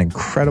just an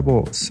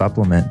incredible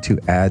supplement to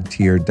add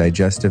to your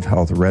digestive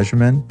health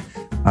regimen.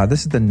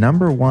 This is the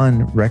number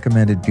one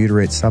recommended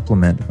butyrate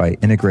supplement by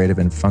integrative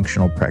and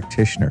functional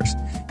practitioners.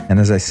 And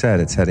as I said,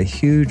 it's had a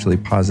hugely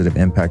positive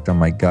impact on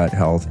my gut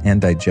health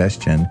and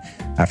digestion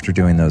after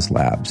doing those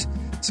labs.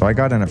 So I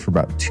got in it for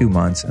about 2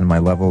 months and my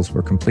levels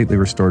were completely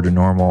restored to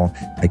normal.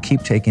 I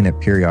keep taking it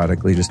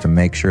periodically just to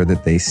make sure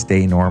that they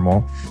stay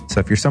normal. So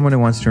if you're someone who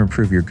wants to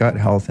improve your gut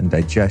health and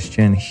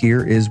digestion,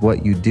 here is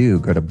what you do.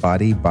 Go to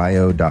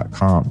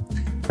bodybio.com.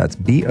 That's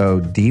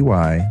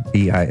BODYBIO,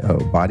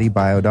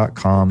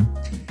 bodybio.com.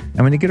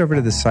 And when you get over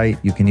to the site,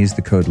 you can use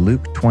the code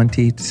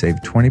Luke20 to save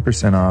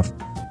 20% off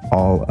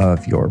all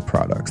of your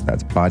products.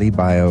 That's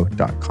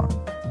bodybio.com.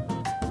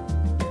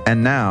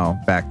 And now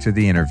back to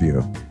the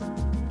interview.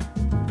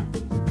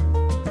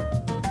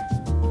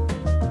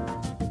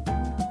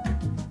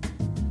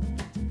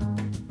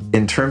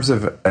 In terms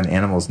of an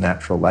animal's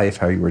natural life,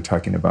 how you were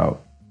talking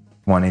about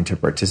wanting to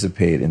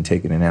participate in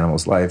taking an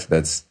animal's life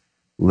that's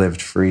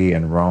lived free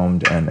and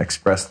roamed and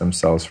expressed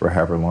themselves for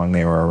however long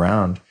they were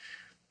around,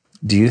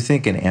 do you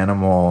think an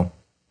animal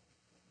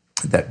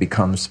that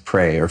becomes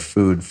prey or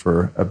food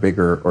for a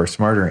bigger or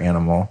smarter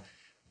animal,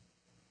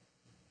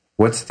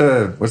 what's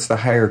the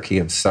hierarchy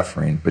of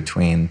suffering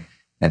between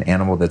an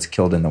animal that's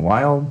killed in the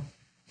wild,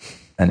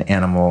 an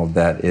animal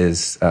that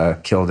is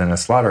killed in a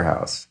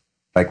slaughterhouse?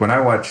 Like when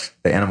I watch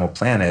the Animal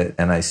Planet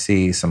and I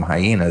see some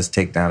hyenas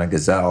take down a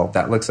gazelle,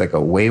 that looks like a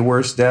way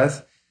worse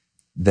death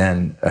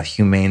than a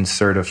humane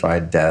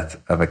certified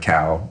death of a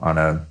cow on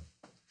a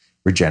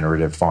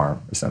regenerative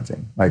farm or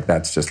something. Like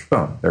that's just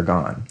boom, they're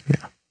gone.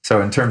 Yeah.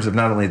 So in terms of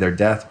not only their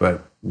death,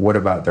 but what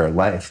about their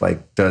life?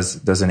 Like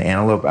does an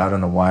antelope out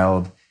in the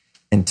wild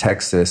in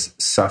Texas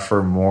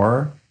suffer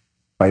more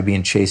by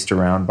being chased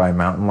around by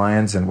mountain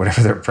lions and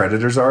whatever their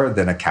predators are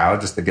than a cow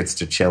just that gets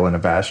to chill in a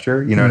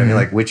pasture? You know what I mean?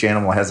 Like which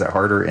animal has it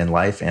harder in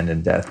life and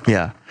in death?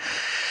 Yeah.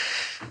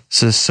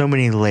 So there's so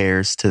many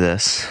layers to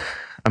this.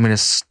 I'm going to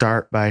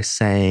start by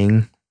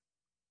saying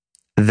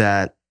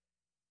that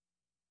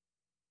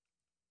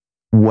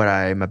what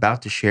I'm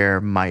about to share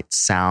might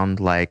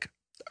sound like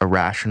a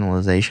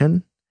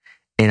rationalization,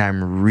 and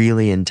I'm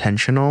really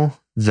intentional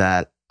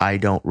that I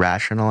don't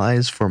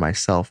rationalize for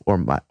myself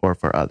or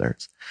for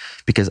others,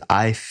 because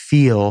I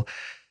feel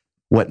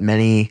what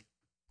many,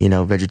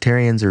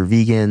 vegetarians or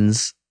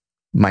vegans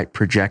might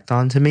project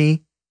onto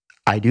me.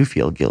 I do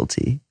feel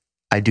guilty.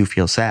 I do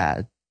feel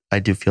sad. I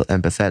do feel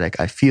empathetic.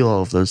 I feel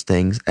all of those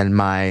things. And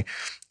my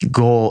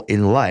goal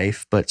in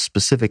life, but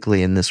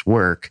specifically in this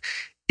work,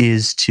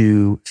 is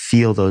to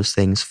feel those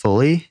things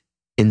fully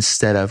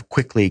instead of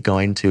quickly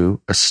going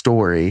to a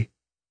story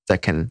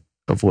that can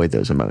avoid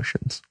those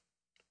emotions.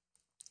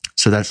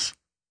 So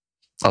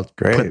I'll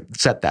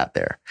set that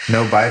there.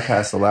 No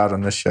bypass allowed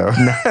on this show.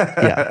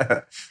 Yeah.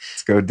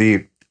 Let's go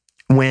deep.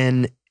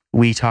 When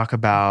we talk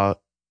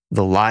about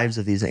the lives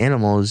of these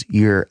animals,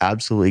 you're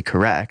absolutely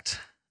correct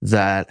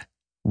that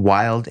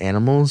wild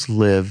animals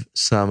live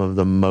some of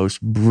the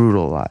most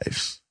brutal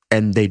lives,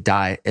 and they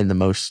die in the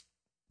most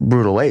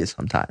brutal ways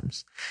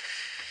sometimes.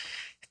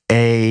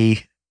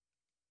 If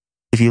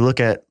you look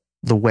at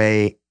the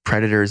way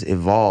predators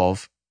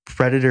evolve,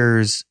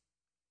 predators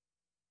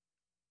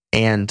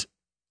and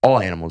all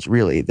animals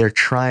really, they're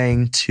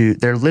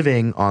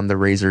living on the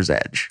razor's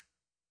edge.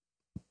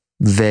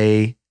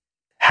 They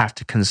have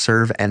to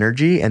conserve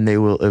energy, and they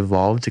will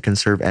evolve to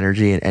conserve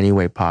energy in any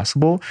way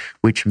possible,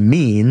 which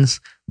means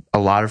a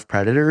lot of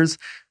predators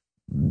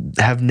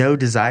have no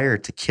desire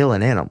to kill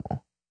an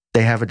animal.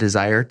 They have a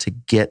desire to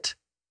get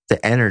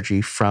the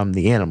energy from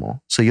the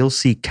animal. So you'll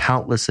see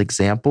countless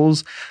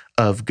examples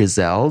of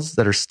gazelles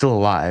that are still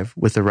alive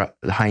with the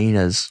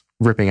hyenas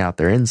ripping out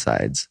their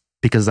insides,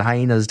 because the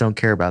hyenas don't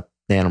care about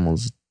the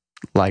animal's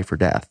life or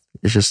death.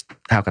 It's just,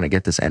 how can I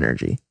get this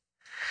energy?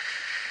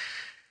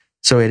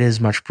 So it is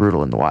much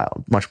brutal in the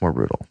wild, much more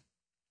brutal.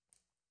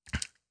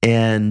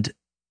 And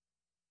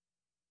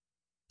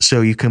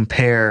so you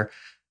compare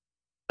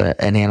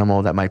an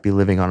animal that might be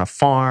living on a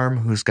farm,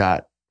 who's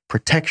got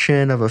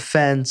protection of a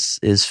fence,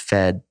 is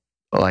fed,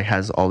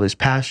 has all these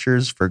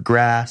pastures for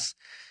grass,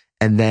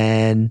 and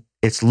then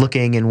it's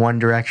looking in one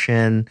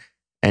direction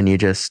and you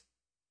just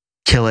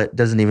kill it,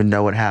 doesn't even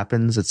know what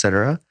happens,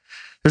 etc.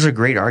 There's a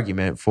great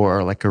argument for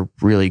a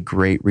really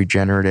great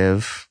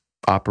regenerative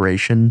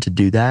operation to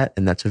do that,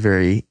 and that's a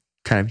very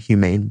kind of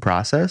humane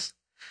process.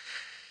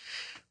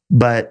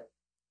 But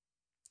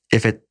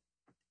if it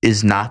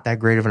is not that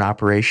great of an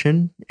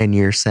operation, and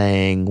you're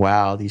saying,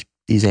 wow, these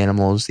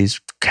animals, these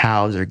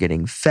cows are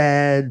getting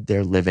fed,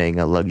 they're living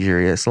a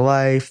luxurious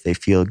life, they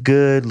feel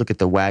good, look at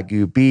the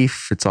Wagyu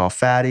beef, it's all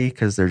fatty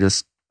because they're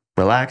just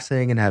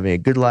relaxing and having a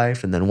good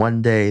life, and then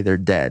one day they're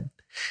dead.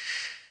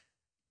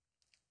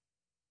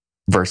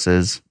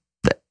 Versus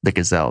the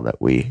gazelle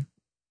that we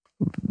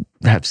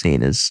have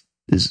seen is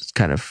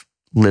kind of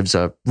lives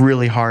a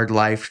really hard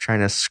life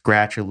trying to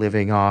scratch a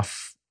living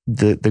off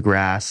the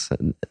grass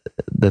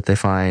that they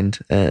find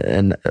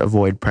and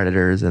avoid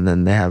predators, and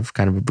then they have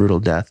kind of a brutal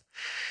death.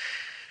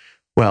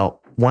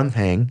 Well, one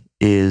thing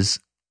is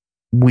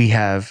we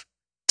have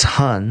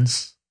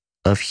tons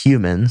of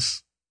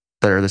humans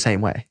that are the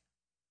same way.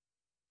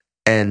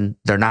 And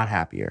they're not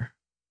happier.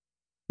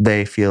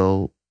 They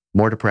feel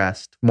more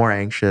depressed, more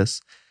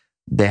anxious.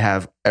 They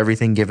have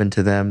everything given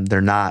to them.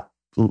 They're not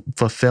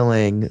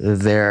fulfilling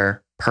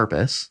their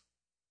purpose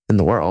in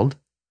the world.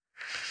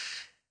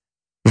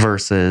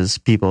 Versus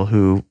people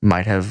who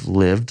might have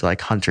lived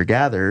like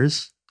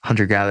hunter-gatherers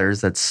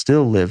that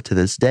still live to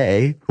this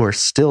day, who are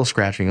still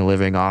scratching a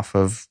living off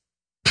of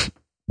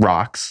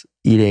rocks,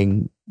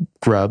 eating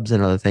grubs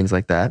and other things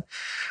like that.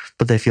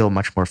 But they feel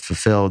much more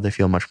fulfilled. They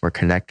feel much more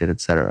connected,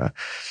 etc.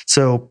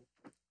 So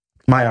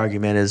my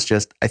argument is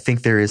just, I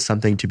think there is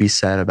something to be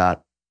said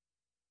about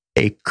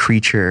a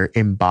creature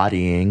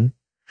embodying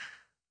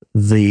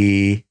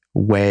the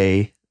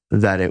way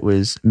that it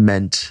was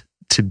meant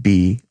to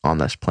be on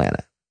this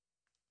planet.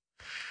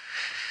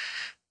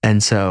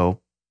 And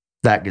so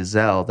that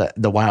gazelle,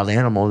 the wild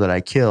animal that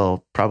I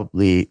kill,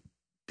 probably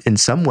in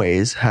some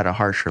ways had a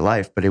harsher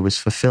life, but it was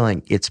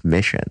fulfilling its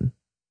mission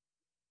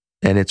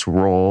and its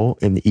role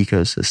in the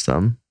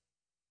ecosystem.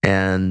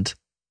 And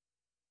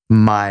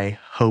my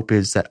hope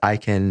is that I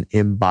can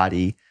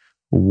embody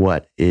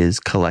what is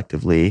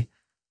collectively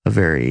a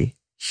very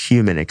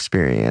human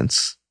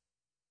experience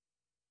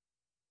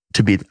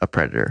to be a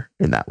predator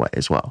in that way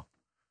as well.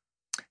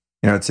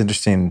 You know, it's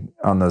interesting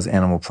on those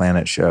Animal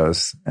Planet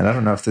shows, and I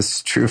don't know if this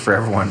is true for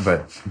everyone,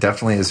 but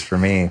definitely is for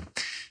me.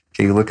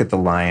 Okay, you look at the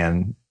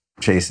lion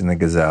chasing the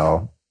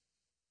gazelle.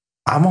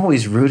 I'm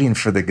always rooting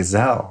for the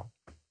gazelle.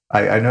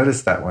 I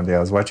noticed that one day.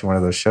 I was watching one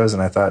of those shows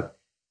and I thought,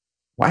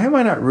 why am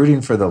I not rooting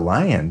for the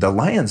lion? The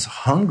lion's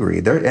hungry.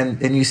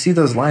 And you see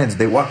those lions,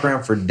 they walk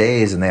around for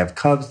days and they have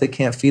cubs they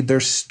can't feed. They're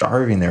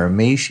starving. They're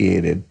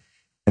emaciated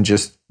and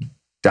just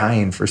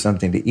dying for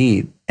something to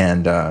eat.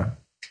 And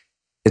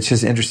it's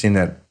just interesting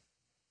that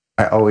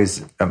I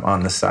always am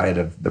on the side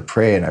of the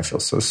prey, and I feel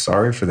so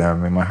sorry for them.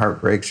 I mean, my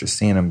heart breaks just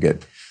seeing them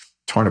get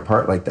torn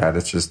apart like that.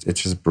 It's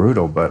just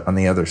brutal. But on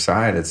the other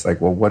side, it's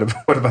like, well, what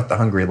about the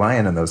hungry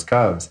lion and those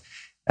cubs?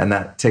 And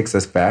that takes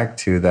us back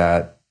to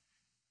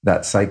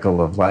that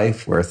cycle of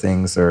life where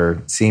things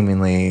are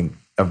seemingly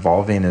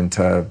evolving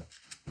into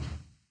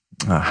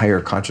higher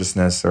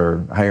consciousness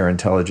or higher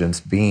intelligence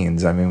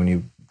beings. I mean, when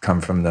you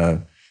come from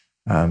the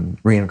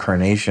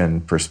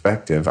reincarnation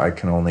perspective, I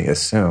can only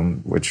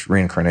assume, which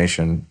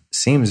reincarnation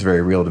seems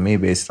very real to me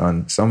based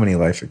on so many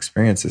life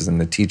experiences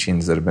and the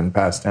teachings that have been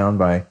passed down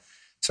by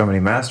so many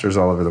masters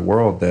all over the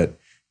world, that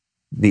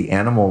the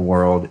animal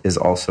world is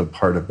also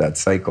part of that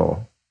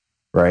cycle,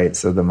 right?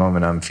 So the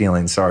moment I'm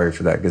feeling sorry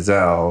for that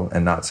gazelle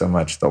and not so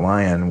much the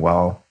lion,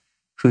 well,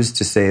 who's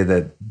to say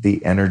that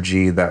the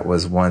energy that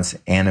was once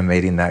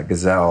animating that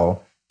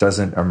gazelle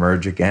doesn't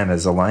emerge again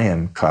as a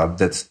lion cub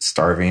that's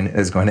starving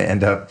is going to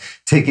end up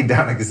taking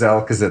down a gazelle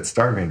because it's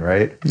starving,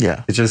 right?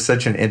 Yeah. It's just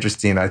such an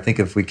interesting, I think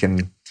if we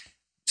can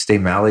stay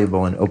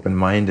malleable and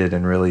open-minded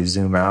and really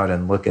zoom out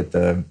and look at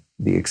the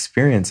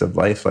experience of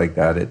life like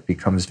that, it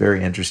becomes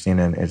very interesting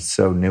and it's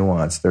so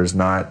nuanced. There's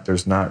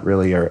not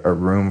really a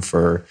room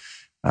for,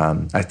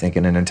 I think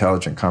in an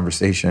intelligent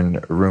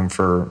conversation, a room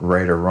for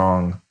right or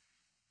wrong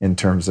in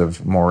terms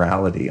of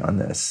morality on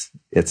this.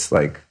 It's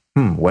like,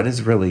 what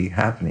is really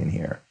happening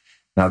here?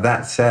 Now,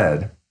 that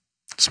said,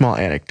 small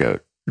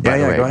anecdote, by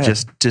the way, go ahead.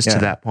 just to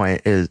that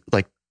point, is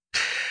like,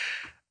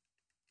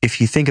 if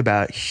you think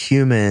about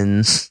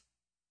humans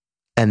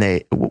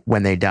and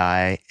when they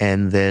die,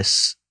 and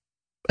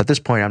at this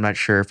point, I'm not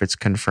sure if it's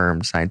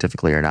confirmed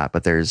scientifically or not,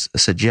 but there's a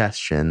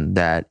suggestion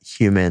that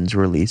humans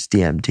release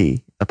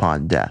DMT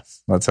upon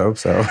death. Let's hope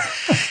so.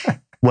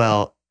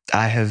 Well,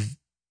 I have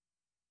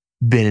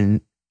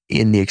been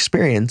in the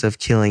experience of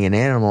killing an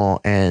animal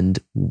and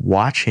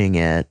watching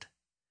it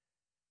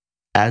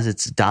as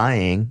it's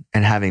dying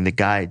and having the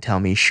guide tell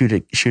me, shoot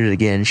it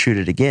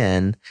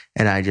again.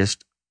 And I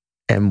just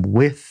am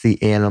with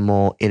the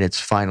animal in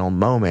its final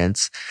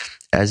moments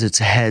as its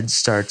head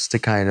starts to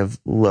kind of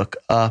look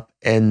up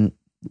and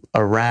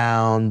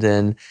around.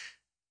 And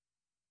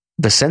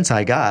the sense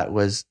I got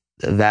was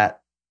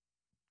that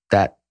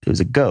it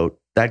was a goat.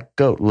 That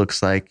goat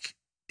looks like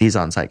he's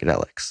on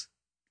psychedelics.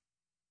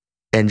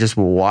 And just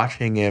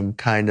watching him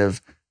kind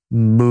of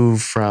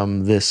move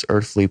from this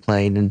earthly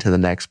plane into the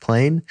next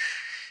plane,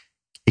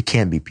 it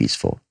can be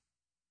peaceful.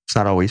 It's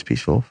not always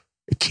peaceful.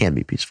 It can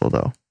be peaceful,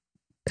 though.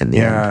 In the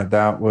end.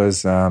 That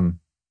was, I'll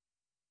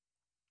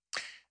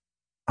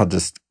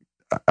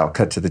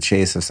cut to the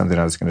chase of something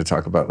I was going to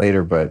talk about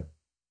later. But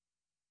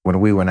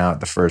when we went out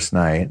the first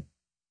night,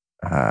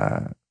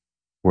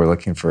 we're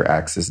looking for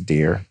axis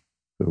deer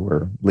who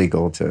were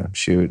legal to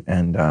shoot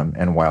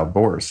and wild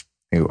boars,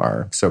 who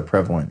are so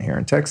prevalent here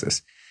in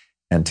Texas,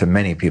 and to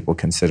many people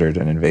considered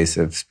an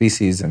invasive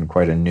species and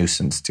quite a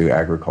nuisance to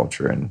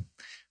agriculture and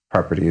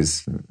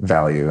properties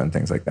value and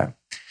things like that.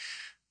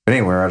 But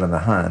anyway, we're out on the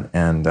hunt,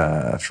 and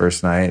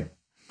first night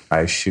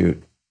I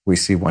shoot. We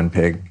see one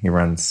pig, he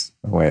runs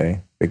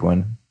away, big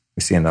one.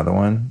 We see another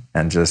one,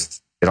 and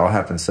just it all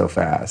happens so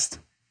fast.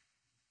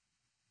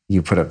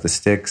 You put up the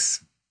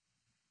sticks,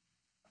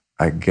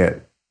 I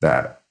get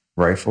that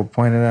rifle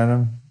pointed at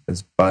him.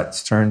 His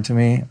butt's turned to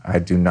me. I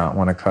do not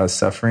want to cause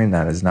suffering.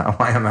 That is not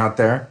why I'm out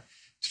there.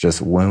 It's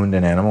just wound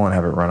an animal and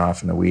have it run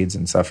off in the weeds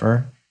and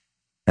suffer.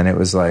 And it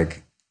was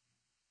like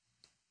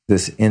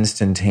this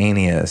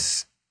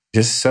instantaneous,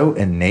 just so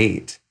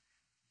innate.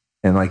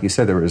 And like you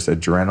said, there was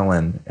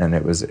adrenaline and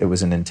it was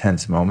an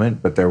intense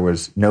moment, but there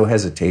was no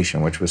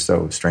hesitation, which was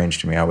so strange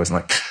to me. I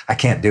wasn't like, I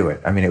can't do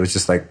it. I mean, it was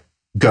just like,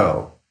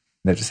 go.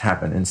 And it just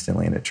happened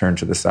instantly. And it turned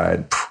to the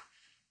side,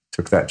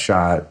 took that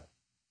shot,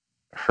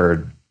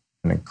 heard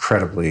an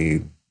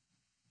incredibly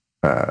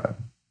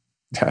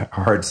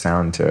hard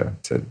sound to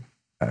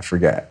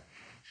forget.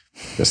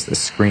 Just this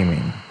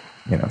screaming,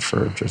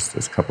 for just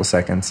this couple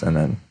seconds. And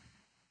then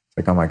it's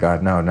like, oh my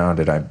God, no,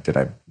 did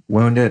I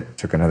wound it?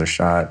 Took another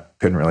shot,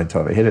 couldn't really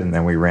tell if I hit it. And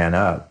then we ran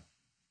up.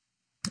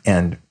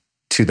 And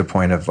to the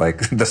point of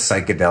like the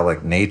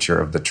psychedelic nature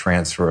of the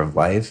transfer of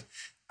life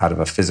out of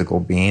a physical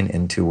being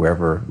into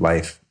wherever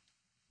life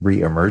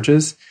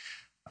reemerges.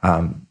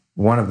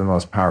 One of the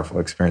most powerful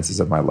experiences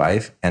of my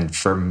life. And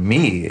for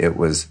me, it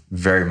was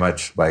very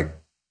much like,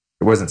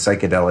 it wasn't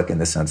psychedelic in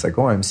the sense like,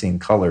 oh, I'm seeing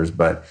colors,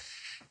 but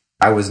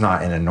I was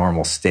not in a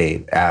normal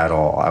state at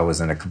all. I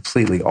was in a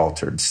completely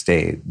altered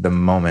state the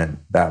moment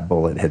that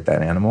bullet hit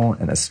that animal.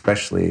 And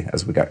especially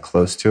as we got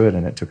close to it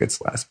and it took its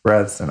last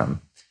breaths and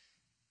I'm,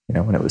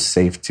 when it was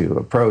safe to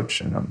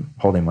approach and I'm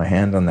holding my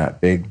hand on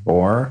that big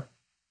boar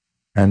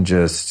and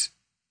just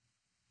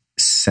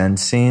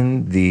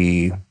sensing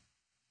there's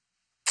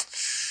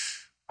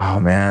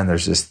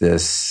just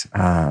this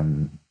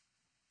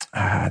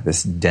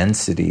this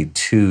density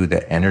to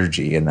the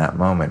energy in that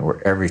moment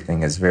where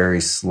everything is very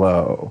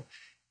slow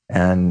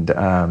and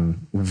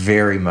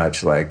very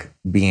much like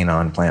being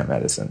on plant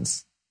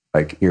medicines.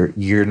 Like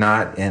you're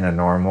not in a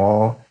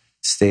normal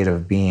state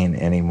of being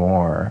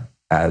anymore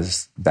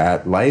as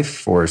that life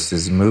force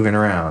is moving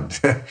around.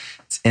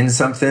 It's in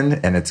something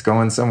and it's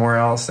going somewhere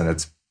else and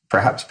it's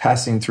perhaps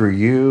passing through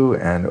you.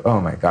 And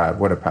oh my God,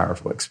 what a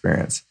powerful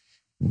experience.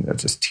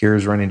 Just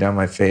tears running down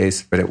my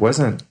face, but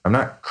I'm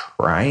not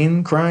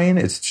crying.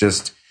 It's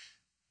just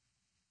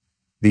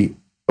the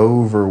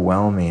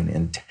overwhelming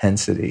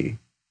intensity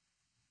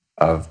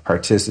of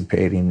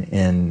participating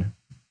in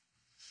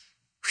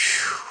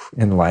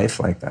life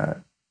like that.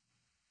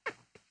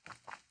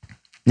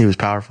 It was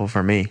powerful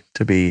for me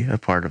to be a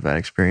part of that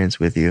experience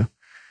with you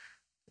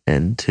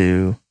and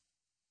to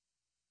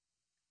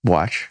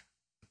watch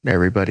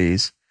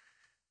everybody's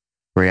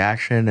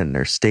reaction and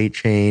their state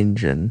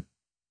change and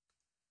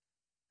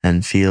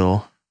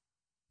feel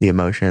the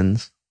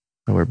emotions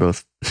that we're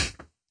both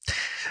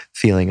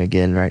feeling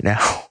again right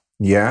now.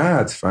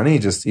 Yeah, it's funny.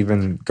 Just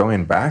even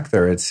going back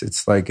there,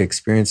 it's like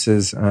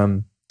experiences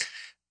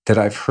that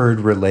I've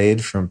heard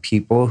relayed from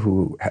people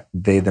who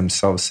they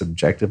themselves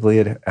subjectively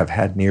have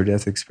had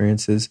near-death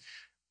experiences,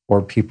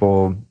 or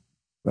people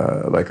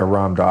like a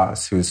Ram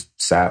Dass who's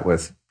sat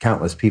with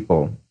countless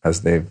people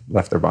as they've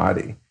left their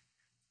body,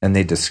 and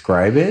they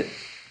describe it.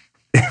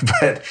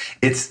 But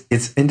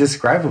it's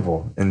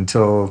indescribable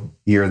until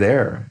you're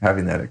there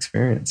having that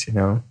experience,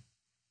 And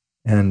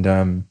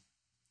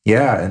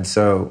and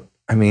so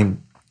I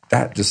mean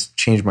that just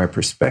changed my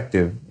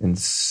perspective in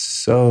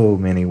so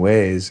many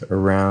ways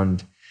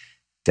around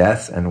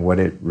death and what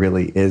it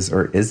really is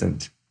or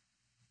isn't.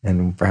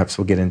 And perhaps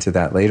we'll get into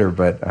that later.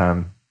 But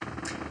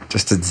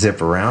just to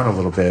zip around a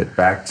little bit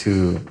back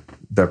to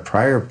the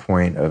prior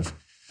point of,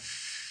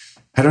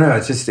 I don't know.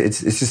 It's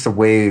just the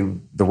way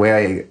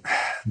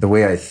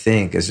I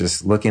think is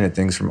just looking at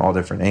things from all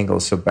different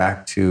angles. So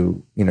back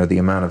to, the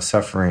amount of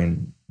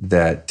suffering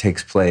that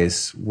takes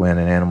place when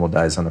an animal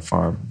dies on a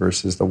farm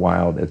versus the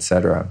wild,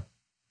 etc.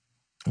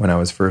 When I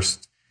was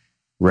first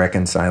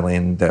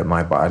reconciling that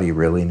my body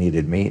really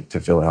needed meat to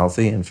feel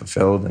healthy and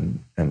fulfilled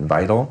and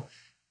vital,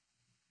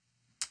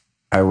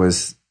 I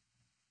was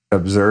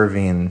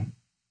observing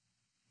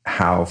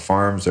how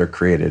farms are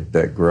created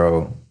that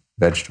grow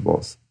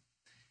vegetables.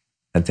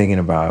 And thinking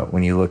about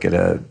when you look at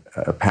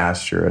a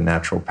pasture, a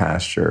natural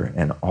pasture,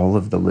 and all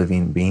of the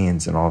living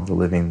beings and all of the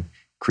living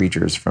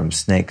creatures, from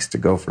snakes to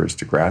gophers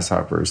to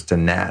grasshoppers to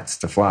gnats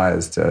to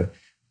flies to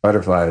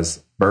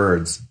butterflies,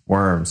 birds,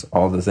 worms,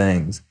 all the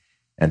things.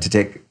 And to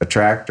take a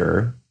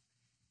tractor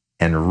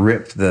and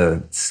rip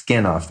the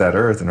skin off that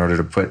earth in order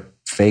to put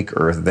fake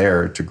earth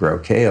there to grow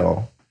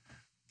kale.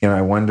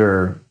 I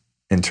wonder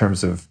in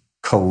terms of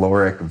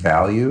caloric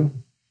value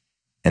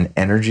and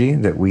energy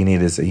that we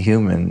need as a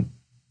human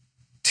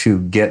to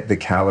get the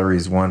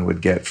calories one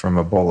would get from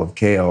a bowl of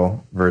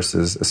kale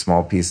versus a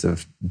small piece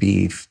of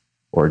beef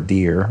or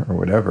deer or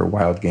whatever,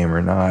 wild game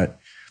or not,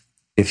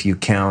 if you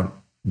count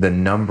the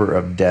number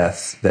of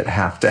deaths that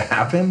have to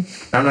happen.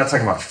 I'm not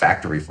talking about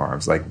factory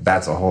farms. Like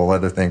that's a whole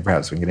other thing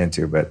perhaps we can get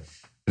into, but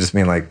I just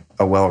mean like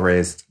a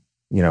well-raised,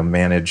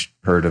 managed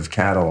herd of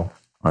cattle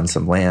on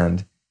some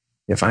land.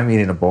 If I'm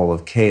eating a bowl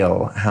of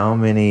kale, how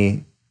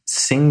many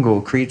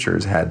single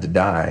creatures had to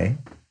die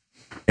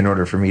in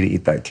order for me to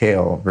eat that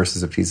kale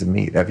versus a piece of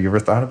meat? Have you ever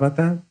thought about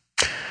that?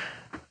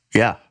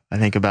 Yeah, I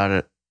think about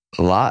it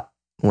a lot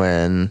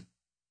when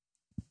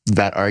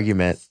that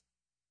argument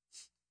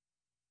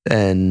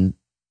and,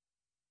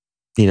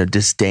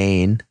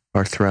 disdain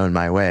are thrown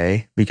my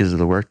way because of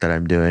the work that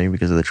I'm doing,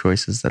 because of the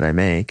choices that I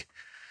make.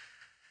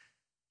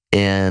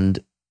 And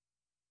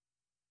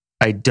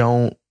I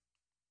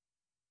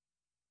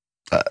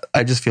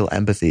just feel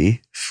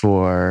empathy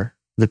for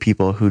the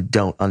people who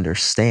don't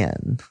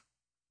understand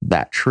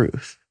that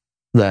truth,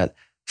 that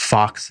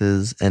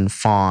foxes and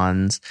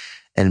fawns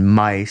and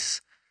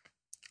mice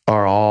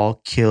are all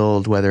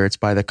killed, whether it's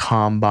by the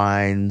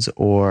combines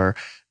or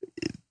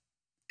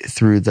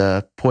through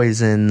the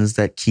poisons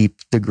that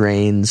keep the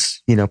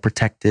grains,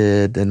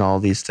 protected and all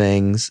these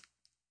things.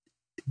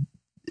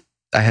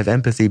 I have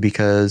empathy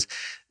because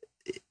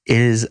it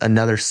is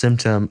another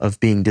symptom of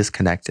being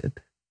disconnected.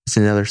 It's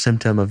another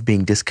symptom of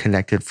being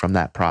disconnected from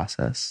that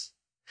process.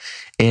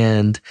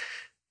 And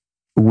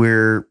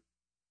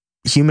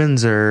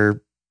humans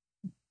are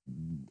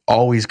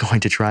always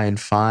going to try and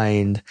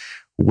find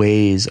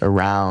ways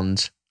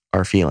around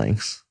our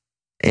feelings.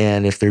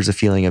 And if there's a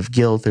feeling of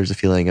guilt, there's a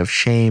feeling of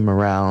shame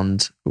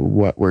around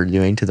what we're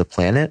doing to the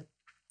planet,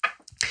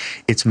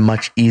 it's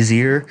much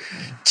easier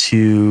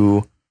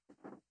to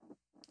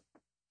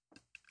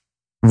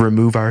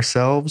remove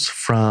ourselves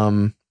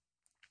from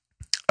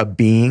a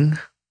being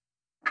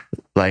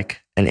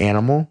like an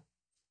animal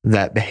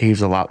that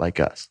behaves a lot like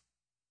us.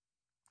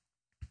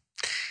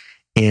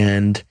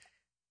 And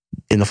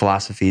in the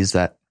philosophies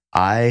that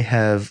I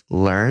have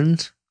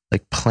learned,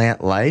 like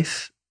plant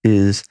life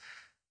is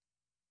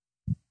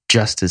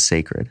just as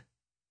sacred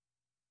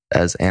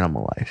as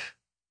animal life.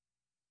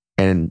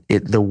 And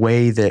the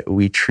way that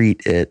we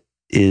treat it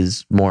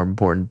is more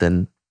important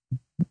than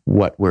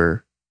what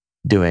we're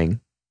doing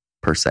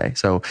per se.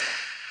 So,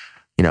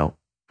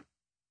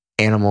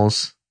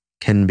 animals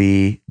can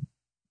be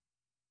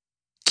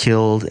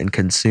killed and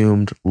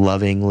consumed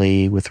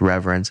lovingly with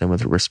reverence and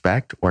with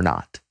respect or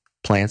not.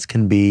 Plants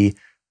can be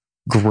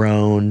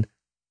grown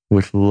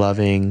with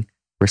loving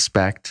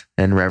respect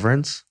and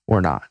reverence or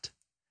not.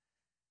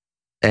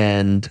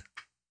 And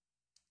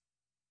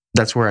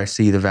that's where I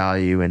see the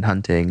value in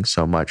hunting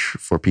so much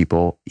for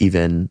people,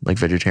 even like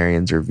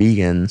vegetarians or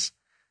vegans,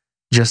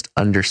 just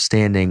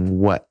understanding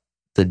what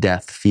the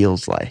death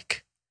feels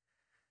like,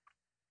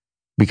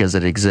 because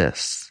it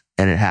exists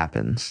and it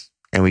happens,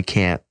 and we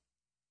can't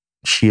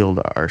shield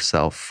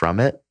ourselves from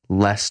it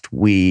lest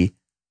we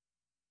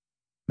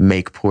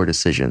make poor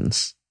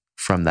decisions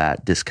from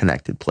that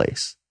disconnected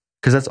place.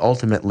 Because that's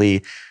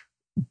ultimately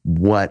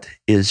what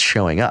is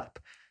showing up.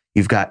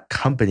 You've got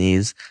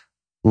companies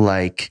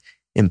like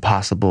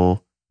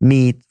Impossible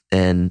Meat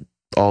and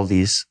all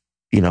these,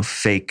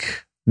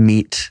 fake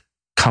meat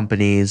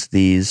companies,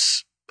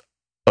 these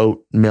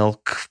oat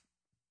milk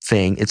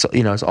thing. It's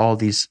all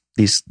these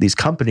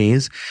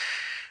companies.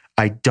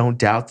 I don't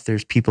doubt that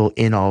there's people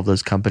in all of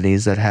those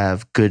companies that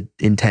have good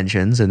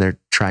intentions and they're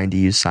trying to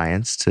use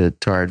science to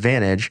our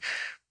advantage,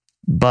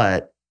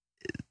 but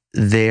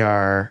they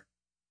are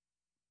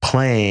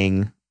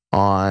playing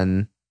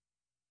on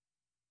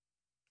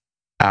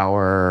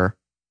our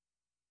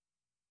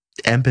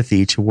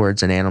empathy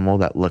towards an animal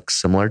that looks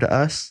similar to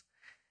us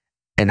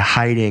and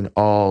hiding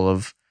all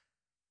of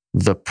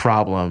the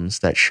problems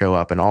that show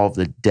up and all of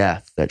the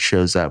death that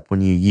shows up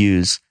when you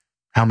use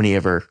how many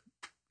ever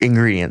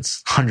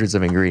ingredients, hundreds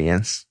of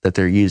ingredients that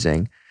they're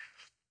using,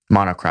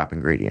 monocrop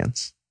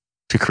ingredients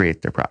to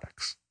create their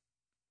products.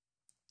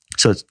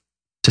 So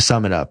to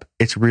sum it up,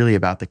 it's really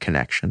about the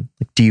connection.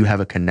 Like, do you have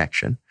a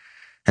connection?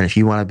 And if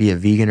you want to be a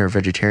vegan or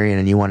vegetarian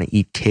and you want to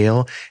eat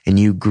kale and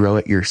you grow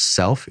it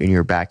yourself in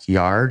your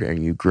backyard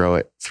and you grow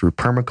it through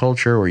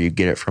permaculture or you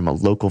get it from a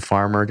local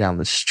farmer down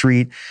the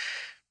street,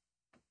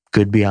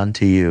 good be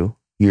unto you.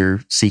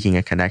 You're seeking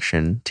a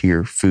connection to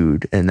your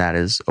food, and that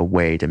is a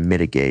way to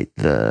mitigate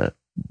the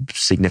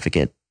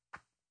significant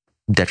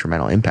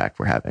detrimental impact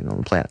we're having on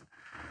the planet.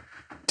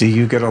 Do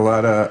you get a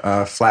lot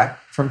of flack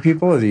from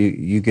people? Or do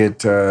you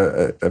get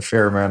a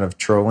fair amount of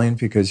trolling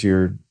because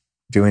you're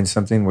doing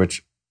something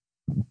which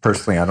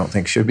personally I don't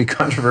think should be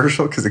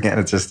controversial? Because again,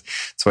 it's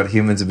what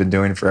humans have been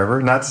doing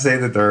forever. Not to say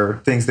that there are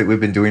things that we've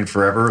been doing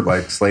forever,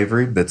 like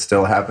slavery, that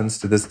still happens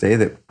to this day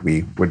that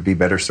we would be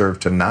better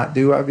served to not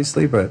do,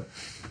 obviously. But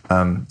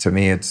to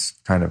me, it's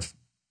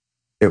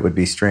it would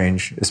be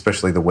strange,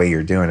 especially the way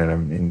you're doing it. I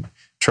mean,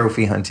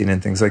 trophy hunting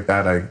and things like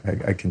that,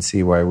 I can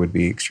see why it would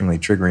be extremely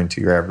triggering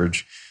to your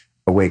average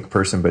awake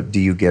person. But do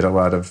you get a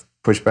lot of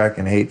pushback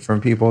and hate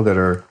from people that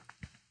are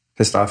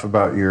pissed off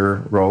about your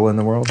role in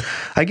the world?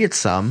 I get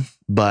some,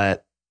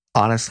 but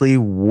honestly,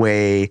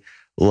 way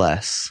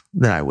less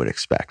than I would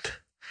expect.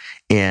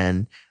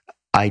 And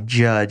I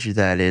judge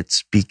that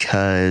it's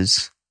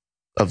because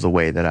of the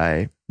way that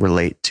I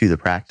relate to the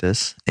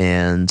practice.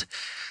 And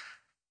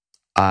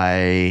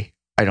I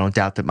don't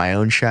doubt that my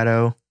own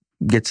shadow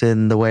gets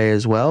in the way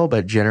as well.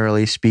 But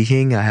generally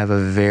speaking, I have a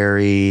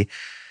very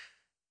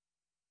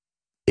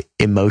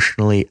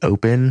emotionally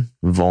open,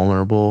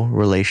 vulnerable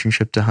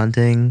relationship to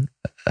hunting.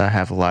 I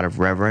have a lot of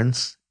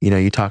reverence.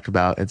 You talked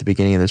about at the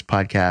beginning of this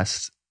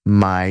podcast,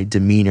 my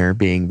demeanor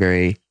being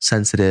very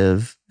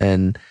sensitive.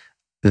 And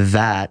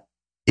that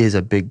is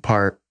a big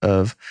part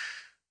of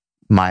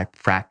my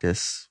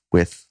practice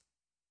with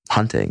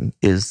hunting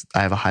is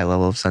I have a high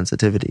level of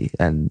sensitivity,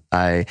 and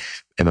I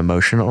am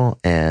emotional,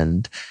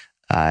 and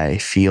I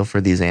feel for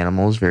these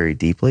animals very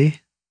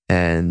deeply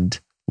and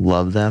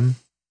love them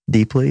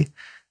deeply.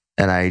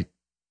 And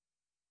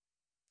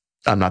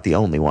I'm not the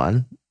only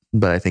one,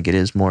 but I think it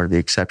is more the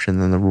exception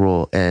than the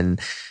rule.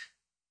 And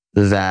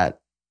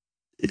that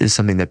is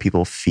something that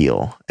people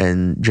feel.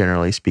 And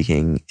generally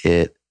speaking,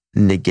 it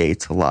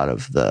negates a lot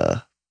of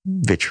the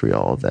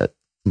vitriol that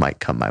might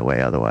come my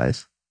way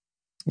otherwise.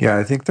 Yeah,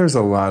 I think there's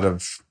a lot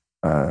of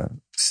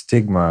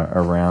stigma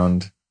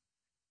around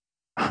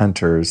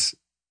hunters,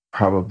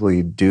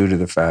 probably due to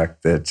the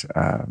fact that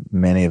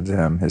many of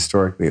them,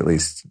 historically, at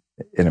least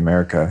in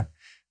America,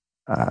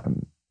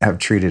 have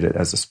treated it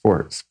as a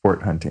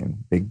sport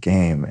hunting, big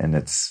game. And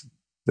it's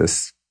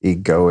this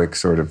egoic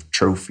sort of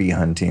trophy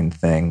hunting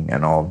thing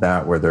and all of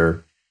that, where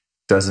there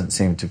doesn't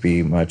seem to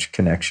be much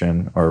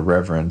connection or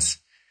reverence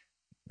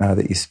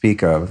that you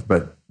speak of.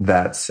 But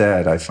that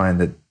said, I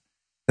find that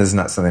this is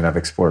not something I've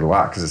explored a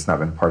lot because it's not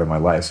been part of my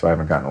life, so I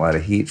haven't gotten a lot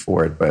of heat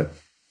for it. But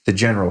the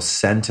general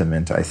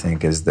sentiment, I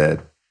think, is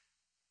that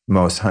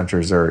most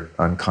hunters are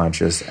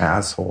unconscious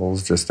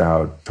assholes just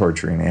out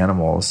torturing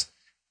animals.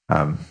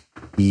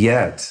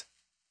 Yet,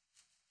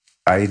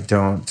 I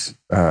don't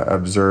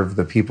observe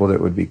the people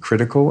that would be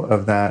critical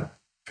of that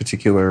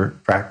particular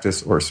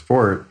practice or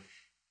sport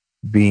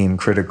being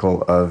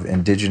critical of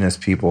indigenous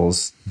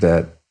peoples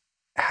that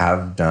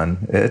have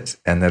done it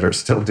and that are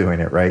still doing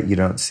it, right? You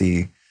don't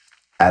see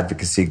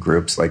advocacy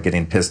groups like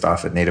getting pissed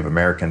off at Native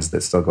Americans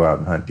that still go out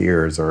and hunt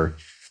deers, or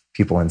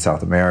people in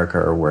South America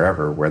or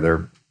wherever,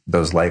 where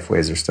those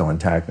lifeways are still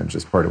intact and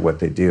just part of what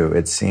they do.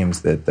 It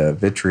seems that the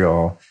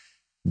vitriol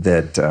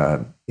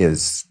that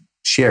is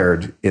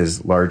shared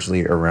is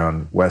largely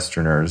around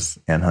Westerners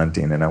and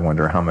hunting. And I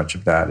wonder how much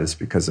of that is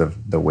because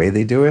of the way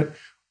they do it,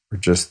 or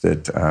just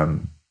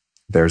that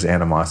there's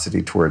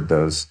animosity toward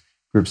those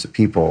groups of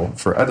people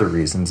for other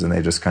reasons, and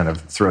they just kind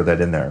of throw that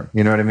in there.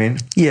 You know what I mean?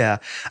 Yeah.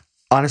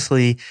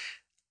 Honestly,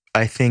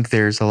 I think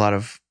there's a lot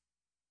of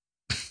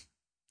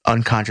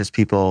unconscious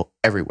people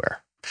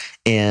everywhere,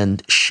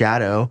 and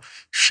shadow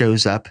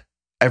shows up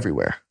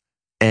everywhere,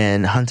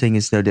 and hunting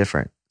is no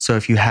different. So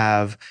if you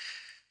have,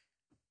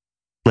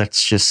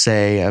 let's just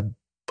say,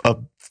 a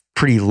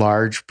pretty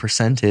large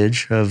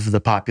percentage of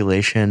the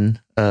population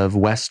of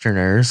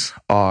Westerners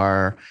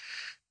are,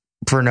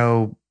 for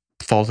no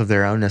fault of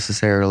their own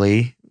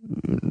necessarily,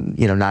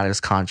 not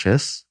as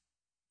conscious,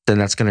 then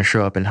that's going to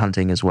show up in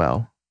hunting as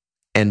well.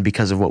 And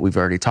because of what we've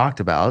already talked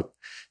about,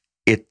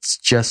 it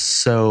just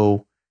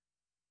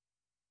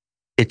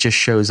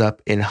shows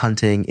up in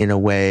hunting in a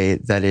way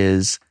that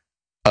is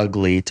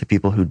ugly to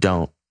people who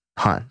don't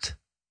hunt,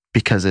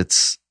 because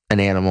it's an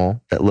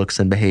animal that looks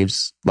and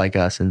behaves like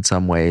us in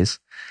some ways,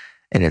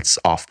 and it's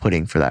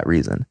off-putting for that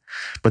reason.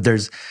 But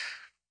there's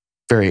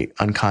very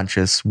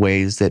unconscious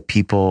ways that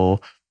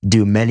people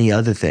do many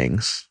other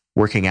things,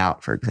 working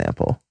out, for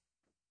example.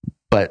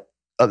 But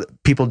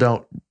people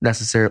don't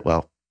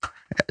necessarily,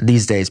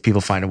 these days people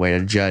find a way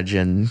to judge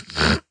and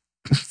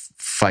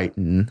fight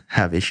and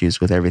have issues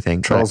with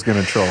everything. Troll's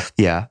going to troll.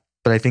 Yeah.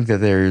 But I think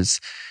that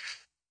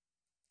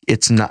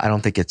I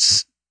don't think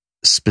it's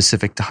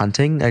specific to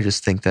hunting. I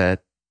just think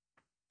that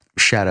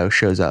shadow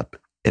shows up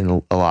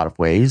in a lot of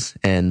ways,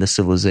 and the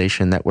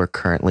civilization that we're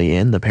currently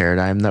in, the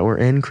paradigm that we're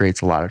in,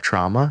 creates a lot of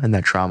trauma, and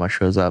that trauma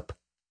shows up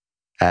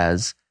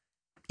as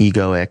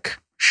egoic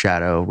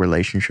shadow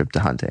relationship to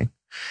hunting.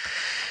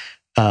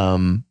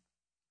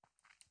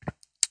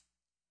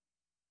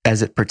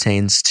 As it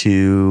pertains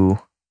to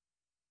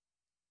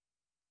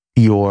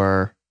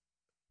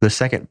the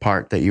second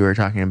part that you were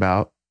talking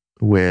about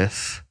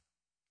with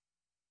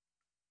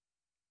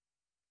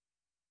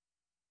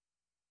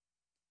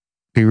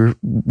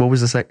what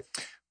was the second?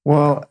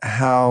 Well,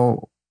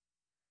 how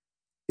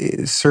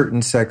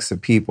certain sects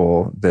of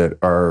people that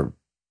are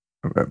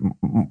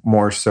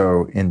more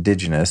so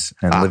indigenous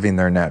and living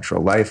their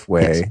natural life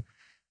way, yes,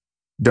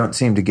 don't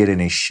seem to get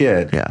any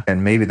shit. Yeah.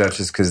 And maybe that's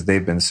just because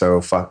they've been so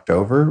fucked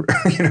over,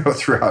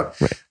 throughout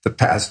the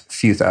past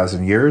few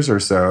thousand years or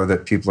so,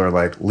 that people are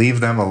like, leave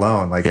them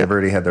alone. Like, they've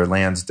already had their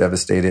lands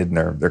devastated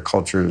and their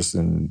cultures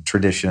and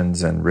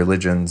traditions and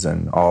religions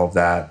and all of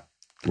that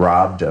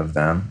robbed of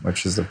them,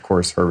 which is, of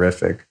course,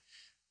 horrific.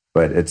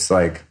 But it's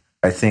like,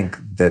 I think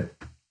that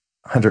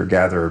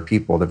hunter-gatherer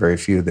people, the very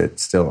few that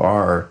still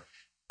are,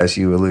 as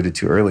you alluded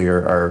to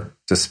earlier, are,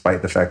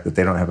 despite the fact that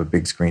they don't have a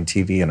big screen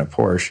TV and a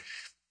Porsche,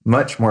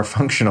 much more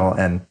functional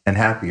and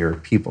happier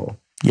people.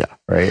 Yeah.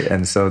 Right.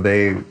 And so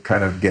they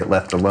kind of get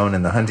left alone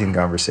in the hunting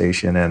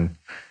conversation, and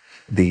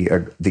the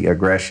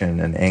aggression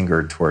and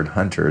anger toward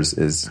hunters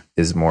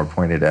is more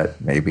pointed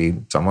at maybe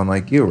someone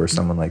like you or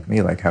someone like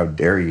me. Like, how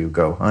dare you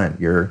go hunt?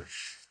 You're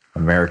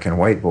American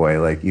white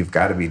boy. Like, you've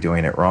got to be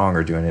doing it wrong,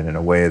 or doing it in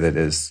a way that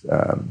is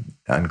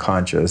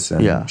unconscious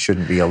and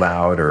shouldn't be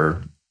allowed,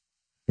 or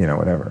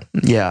whatever.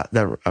 Yeah,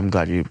 I'm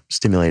glad you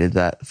stimulated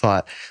that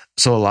thought.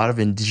 So a lot of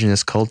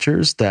indigenous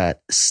cultures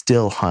that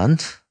still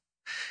hunt,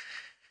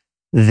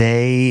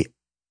 they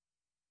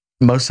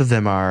most of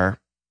them are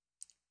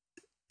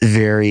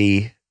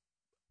very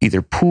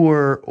either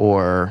poor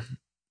or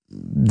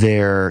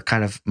they're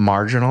kind of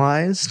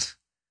marginalized.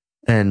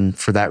 And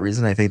for that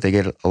reason, I think they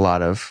get a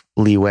lot of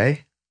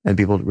leeway and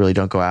people really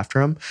don't go after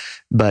them.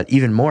 But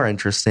even more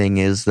interesting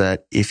is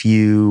that if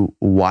you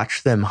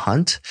watch them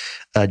hunt,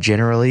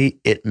 generally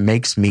it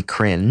makes me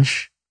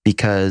cringe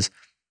because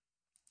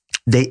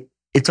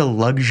it's a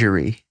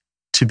luxury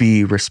to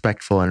be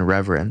respectful and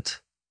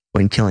reverent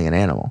when killing an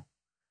animal.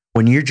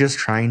 When you're just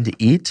trying to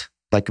eat,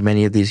 like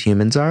many of these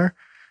humans are,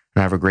 and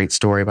I have a great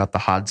story about the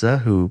Hadza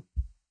who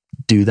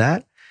do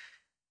that,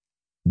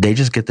 they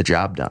just get the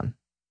job done.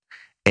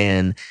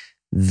 And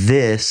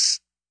this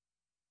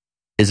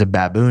is a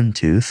baboon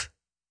tooth.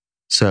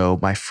 So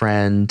my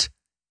friend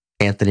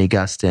Anthony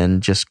Gustin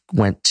just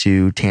went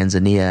to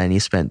Tanzania and he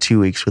spent 2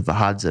 weeks with the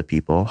Hadza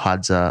people.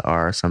 Hadza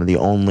are some of the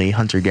only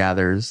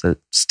hunter-gatherers that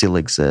still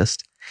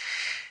exist.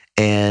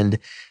 And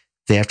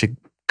they have to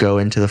go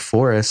into the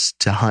forest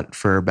to hunt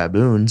for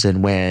baboons.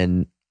 And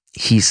when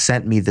he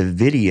sent me the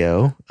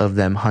video of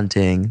them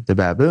hunting the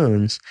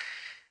baboons,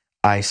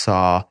 I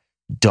saw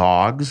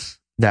dogs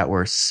that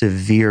were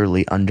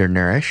severely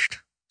undernourished.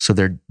 So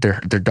their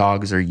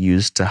dogs are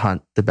used to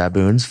hunt the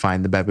baboons,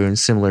 find the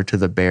baboons, similar to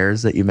the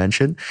bears that you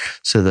mentioned.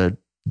 So the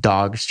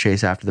dogs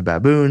chase after the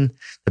baboon.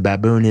 The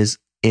baboon is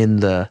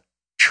in the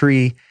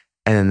tree,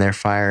 and then they're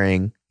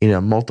firing,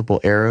 multiple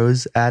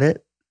arrows at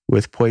it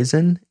with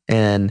poison.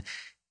 And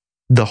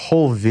the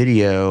whole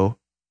video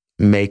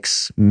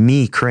makes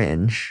me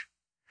cringe.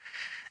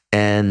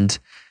 But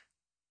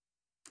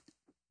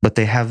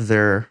they have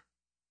their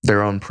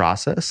own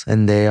process,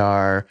 and they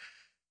are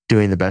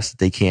doing the best that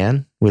they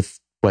can with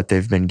what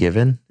they've been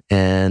given.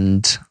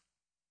 And,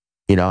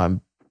 like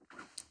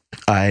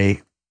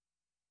I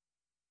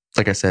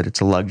said,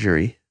 it's a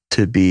luxury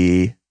to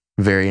be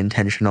very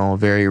intentional,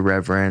 very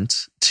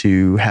reverent,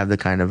 to have the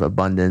kind of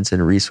abundance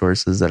and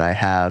resources that I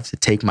have, to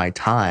take my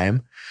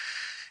time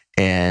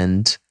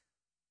and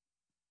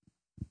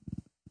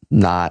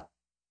not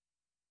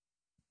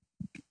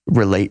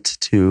relate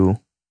to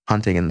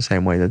hunting in the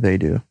same way that they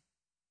do.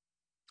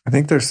 I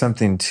think there's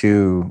something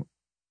to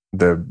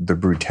the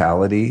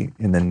brutality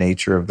in the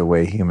nature of the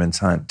way humans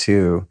hunt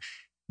too,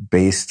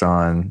 based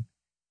on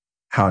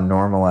how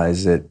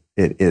normalized it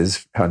is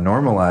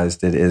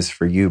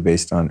for you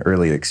based on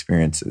early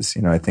experiences.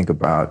 I think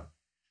about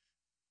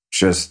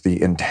just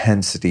the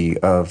intensity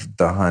of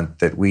the hunt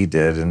that we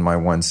did and my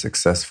one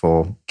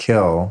successful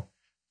kill,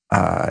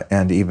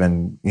 and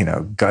even,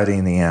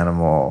 gutting the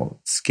animal,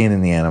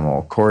 skinning the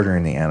animal,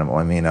 quartering the animal.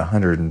 I mean,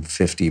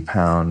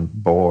 150-pound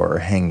boar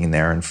hanging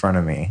there in front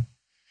of me.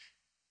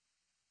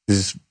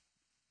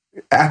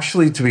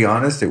 Actually, to be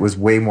honest, it was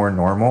way more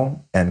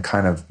normal and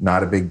kind of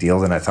not a big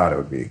deal than I thought it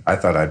would be. I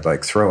thought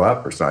I'd throw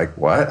up or something.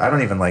 What? I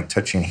don't even like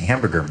touching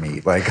hamburger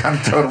meat.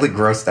 I'm totally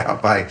grossed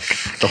out by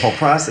the whole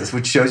process,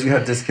 which shows you how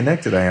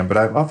disconnected I am. But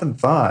I've often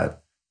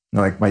thought,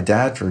 my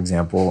dad, for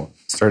example,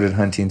 started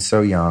hunting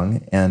so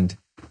young, and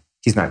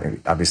he's not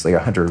obviously a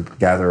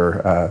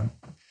hunter-gatherer,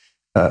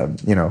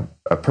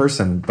 a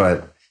person,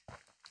 but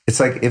it's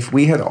like if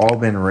we had all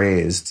been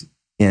raised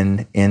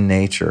in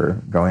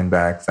nature, going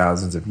back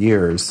thousands of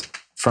years,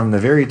 from the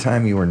very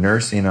time you were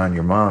nursing on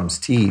your mom's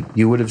teat,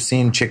 you would have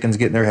seen chickens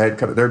getting their head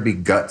cut. There'd be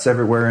guts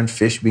everywhere and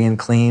fish being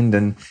cleaned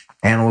and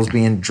animals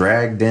being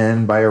dragged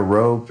in by a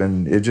rope,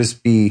 and it'd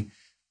just be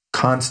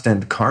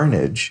constant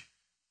carnage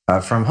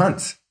from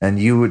hunts. And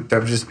that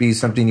would just be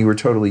something you were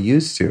totally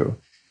used to.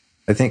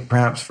 I think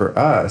perhaps for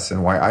us,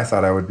 and why I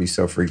thought I would be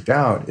so freaked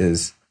out,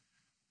 is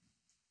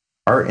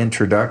our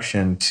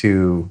introduction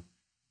to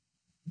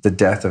the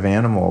death of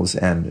animals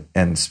and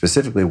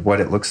specifically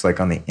what it looks like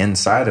on the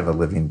inside of a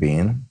living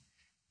being.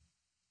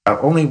 The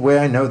only way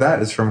I know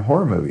that is from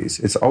horror movies.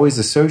 It's always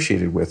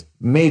associated with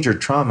major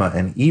trauma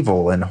and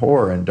evil and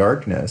horror and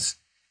darkness.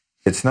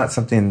 It's not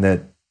something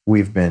that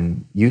we've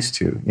been used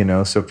to,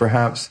 So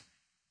perhaps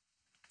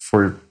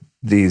for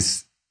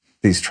these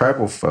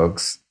tribal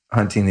folks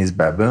hunting these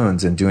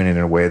baboons and doing it in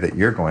a way that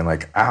you're going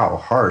ow,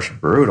 harsh,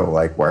 brutal.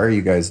 Why are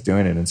you guys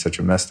doing it in such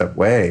a messed up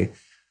way?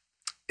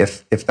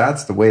 If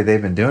that's the way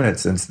they've been doing it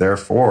since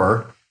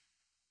therefore,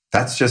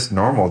 that's just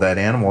normal. That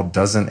animal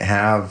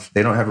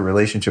they don't have a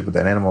relationship with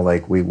that animal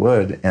like we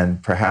would.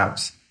 And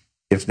perhaps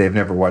if they've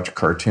never watched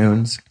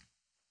cartoons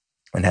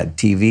and had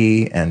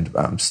TV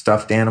and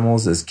stuffed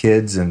animals as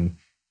kids and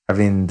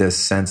having this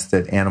sense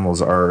that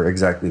animals are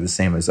exactly the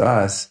same as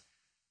us,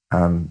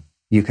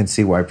 you can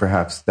see why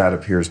perhaps that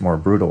appears more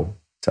brutal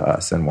to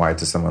us, and why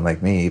to someone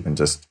like me, even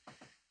just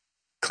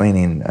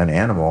cleaning an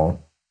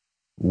animal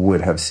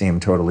would have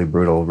seemed totally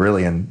brutal,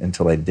 really,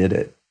 until I did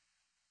it.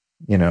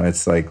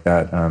 It's like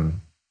that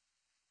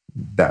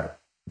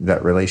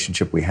that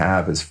relationship we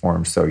have is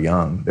formed so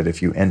young that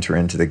if you enter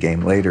into the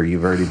game later,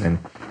 you've already been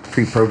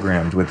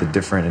pre-programmed with a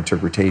different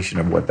interpretation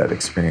of what that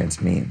experience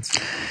means.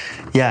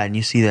 Yeah, and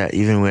you see that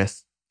even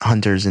with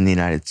hunters in the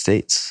United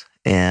States.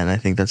 And I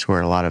think that's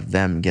where a lot of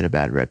them get a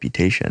bad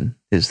reputation,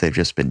 is they've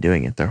just been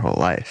doing it their whole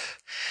life.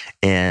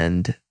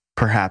 And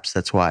perhaps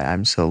that's why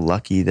I'm so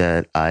lucky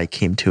that I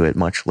came to it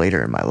much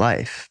later in my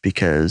life,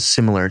 because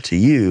similar to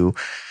you,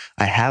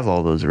 I have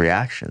all those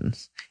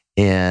reactions,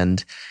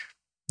 and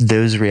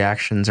those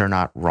reactions are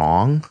not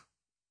wrong,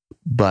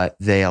 but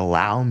they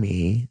allow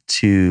me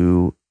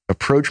to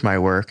approach my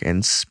work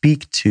and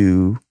speak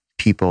to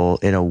people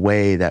in a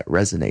way that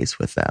resonates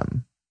with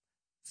them,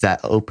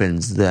 that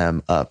opens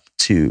them up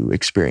to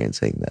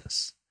experiencing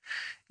this.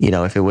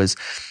 If it was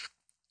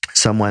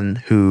someone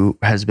who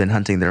has been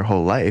hunting their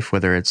whole life,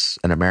 whether it's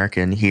an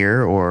American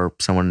here or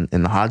someone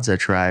in the Hadza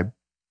tribe,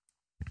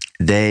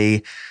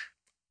 they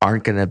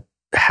aren't going to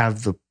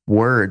have the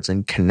words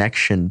and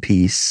connection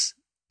piece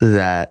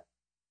that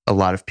a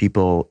lot of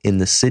people in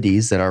the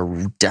cities that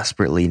are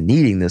desperately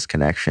needing this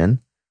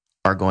connection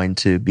are going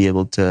to be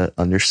able to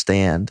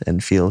understand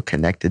and feel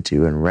connected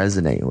to and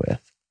resonate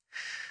with.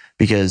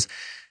 Because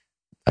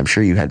I'm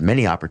sure you had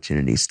many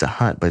opportunities to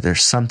hunt, but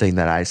there's something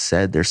that I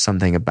said, there's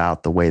something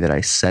about the way that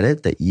I said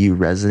it that you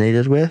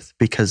resonated with,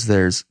 because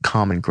there's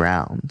common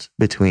ground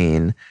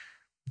between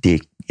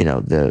the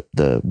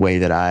way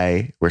that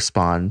I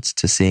respond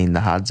to seeing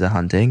the Hadza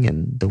hunting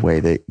and the way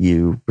that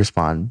you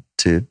respond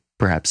to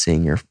perhaps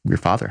seeing your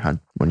father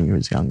hunt when he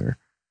was younger.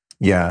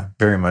 Yeah,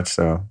 very much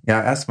so. Yeah,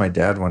 I asked my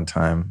dad one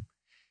time,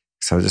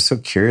 because I was just so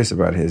curious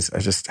about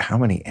how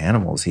many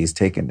animals he's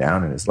taken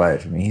down in his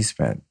life. I mean, he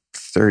spent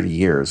 30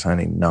 years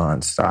hunting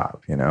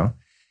nonstop,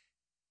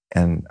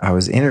 And I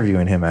was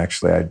interviewing him,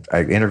 actually.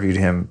 I interviewed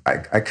him.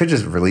 I could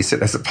just release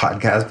it as a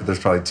podcast, but there's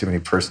probably too many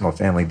personal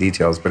family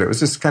details. But it was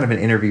just kind of an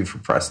interview for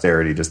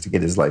posterity, just to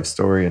get his life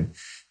story and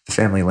the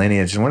family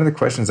lineage. And one of the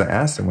questions I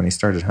asked him when he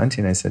started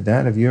hunting, I said,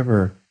 Dad,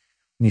 when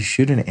you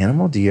shoot an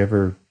animal, do you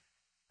ever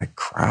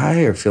cry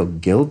or feel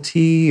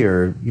guilty?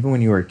 Or even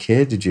when you were a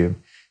kid, did you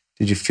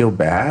feel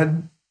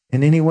bad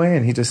in any way?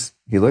 And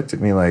he looked at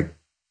me like,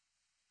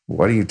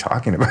 what are you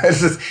talking about?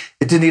 It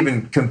didn't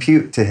even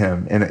compute to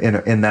him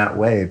in that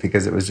way,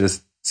 because it was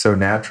just so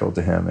natural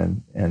to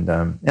him. And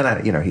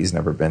I, he's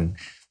never been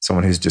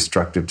someone who's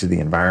destructive to the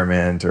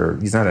environment, or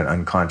he's not an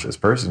unconscious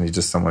person. He's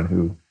just someone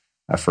who,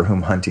 for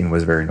whom hunting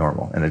was very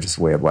normal and it's just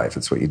a way of life.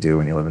 It's what you do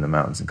when you live in the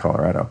mountains in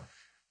Colorado.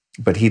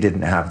 But he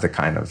didn't have the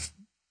kind of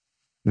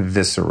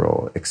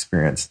visceral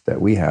experience that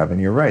we have.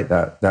 And you're right,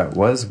 that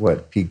was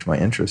what piqued my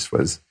interest,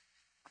 was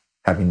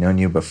having known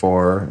you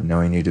before,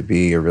 knowing you to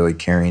be a really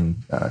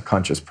caring,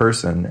 conscious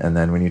person. And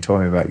then when you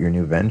told me about your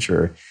new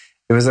venture,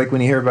 it was like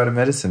when you hear about a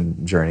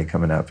medicine journey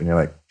coming up and you're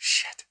like,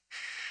 shit,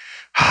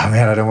 oh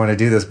man, I don't want to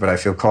do this, but I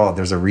feel called.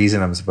 There's a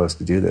reason I'm supposed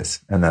to do this.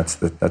 And that's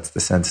the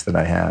sense that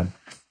I had.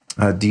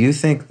 Do you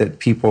think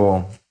that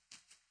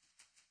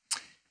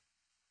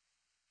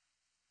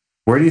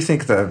where do you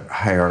think the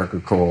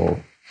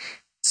hierarchical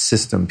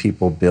system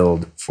people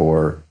build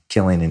for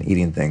killing and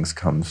eating things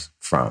comes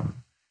from?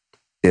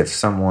 If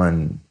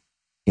someone,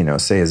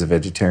 say is a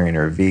vegetarian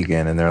or a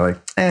vegan, and they're like,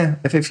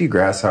 if a few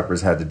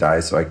grasshoppers had to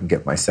die so I can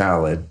get my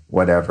salad,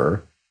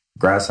 whatever,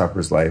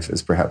 grasshopper's life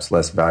is perhaps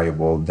less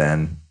valuable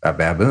than a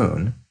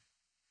baboon.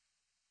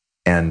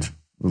 And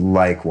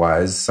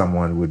likewise,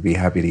 someone would be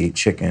happy to eat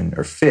chicken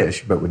or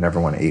fish, but would never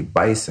want to eat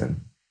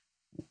bison.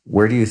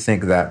 Where do you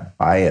think that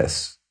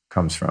bias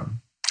comes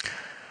from?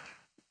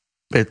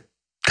 It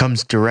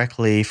comes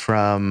directly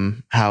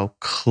from how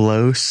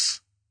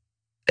close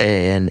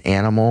an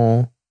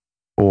animal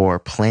or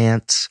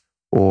plant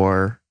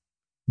or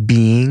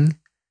being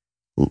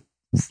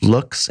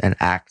looks and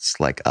acts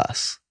like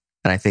us.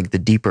 And I think the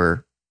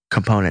deeper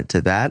component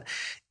to that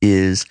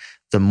is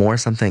the more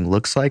something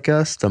looks like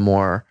us, the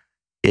more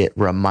it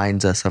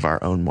reminds us of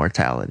our own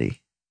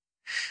mortality.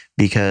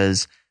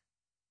 Because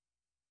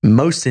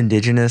most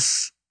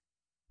indigenous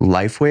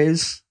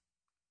lifeways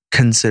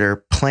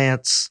consider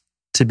plants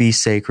to be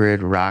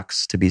sacred,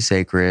 rocks to be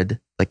sacred,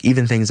 like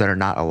even things that are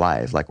not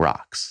alive, like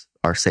rocks,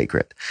 are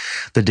sacred.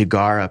 The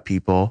Dagara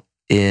people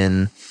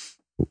in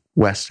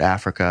West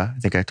Africa, I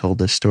think I told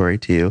this story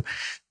to you,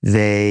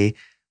 they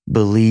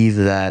believe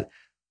that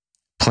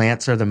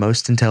plants are the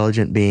most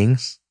intelligent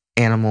beings,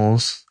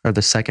 animals are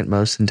the second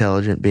most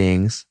intelligent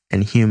beings,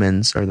 and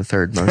humans are the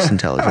third most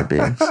intelligent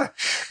beings.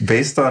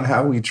 Based on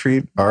how we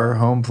treat our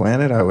home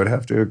planet, I would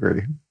have to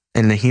agree.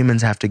 And the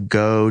humans have to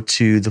go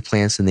to the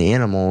plants and the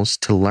animals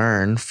to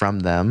learn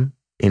from them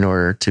in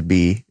order to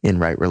be in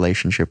right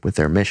relationship with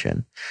their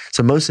mission.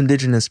 So most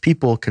indigenous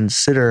people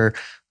consider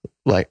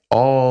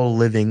all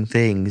living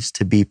things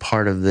to be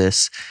part of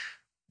this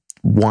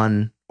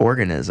one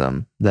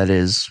organism that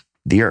is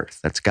the earth,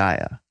 that's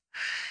Gaia.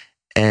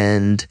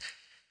 And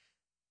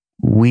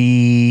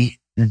we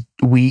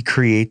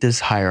create this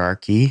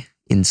hierarchy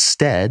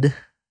instead.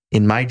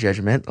 In my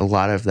judgment, a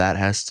lot of that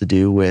has to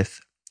do with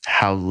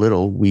how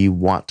little we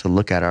want to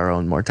look at our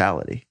own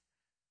mortality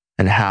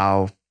and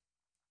how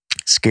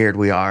scared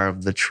we are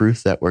of the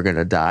truth that we're going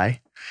to die,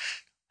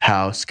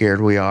 how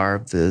scared we are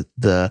of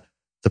the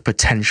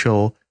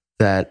potential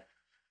that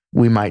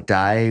we might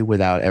die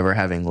without ever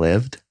having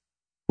lived,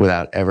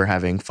 without ever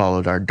having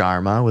followed our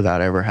dharma,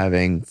 without ever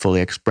having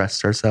fully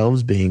expressed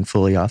ourselves, being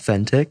fully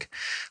authentic,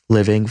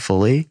 living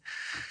fully.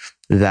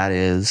 That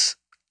is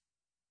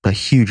a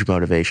huge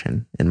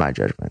motivation in my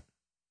judgment.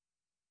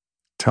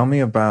 Tell me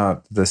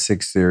about the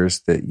 6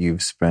 years that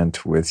you've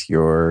spent with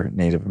your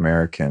Native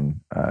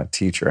American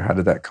teacher. How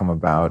did that come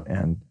about,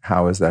 and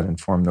how has that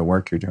informed the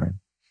work you're doing?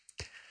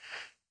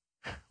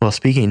 Well,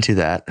 speaking to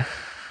that,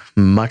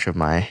 much of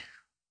my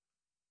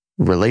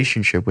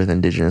relationship with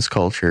Indigenous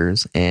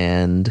cultures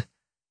and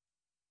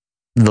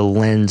the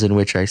lens in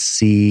which I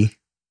see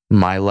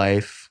my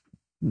life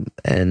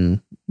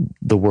and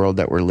the world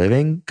that we're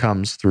living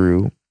comes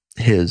through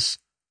his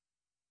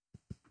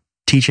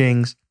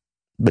teachings,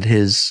 but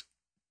his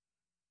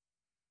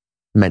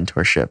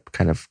mentorship,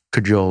 kind of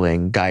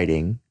cajoling,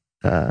 guiding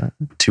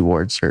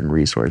towards certain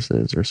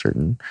resources or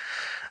certain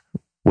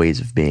ways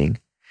of being.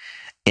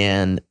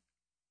 And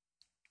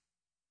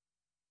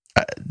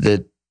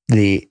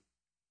the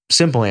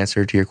simple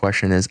answer to your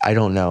question is I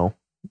don't know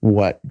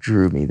what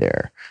drew me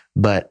there,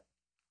 but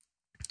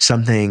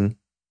something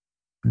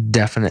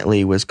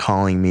definitely was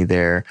calling me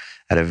there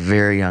at a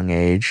very young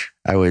age.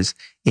 I was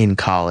in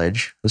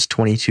college. I was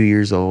 22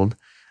 years old,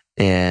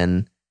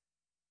 and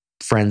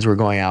friends were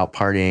going out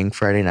partying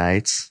Friday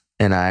nights,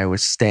 and I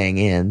was staying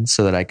in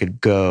so that I could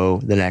go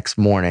the next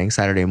morning,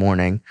 Saturday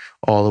morning,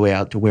 all the way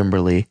out to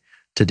Wimberley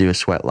to do a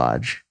sweat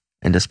lodge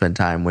and to spend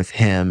time with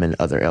him and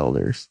other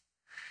elders.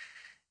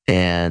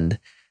 And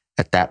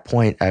at that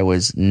point, I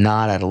was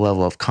not at a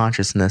level of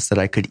consciousness that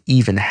I could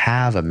even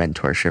have a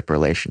mentorship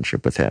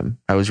relationship with him.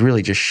 I was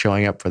really just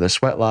showing up for the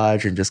sweat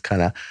lodge and just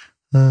kind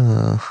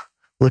of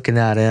looking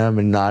at him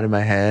and nodding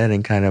my head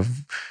and kind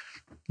of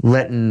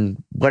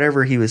letting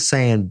whatever he was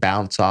saying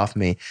bounce off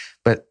me.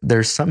 But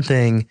there's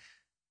something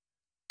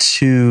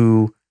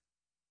to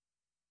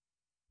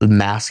the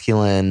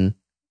masculine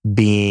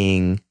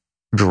being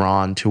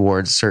drawn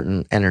towards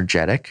certain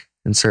energetic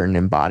and certain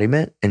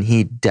embodiment. And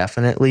he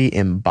definitely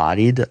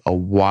embodied a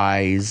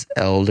wise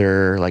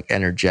elder, like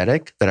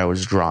energetic that I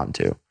was drawn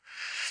to.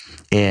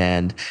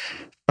 And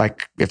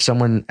like, if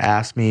someone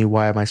asked me,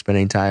 why am I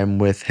spending time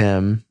with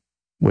him,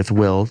 with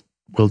Will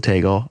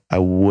Tagle, I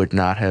would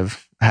not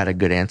have had a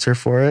good answer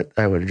for it.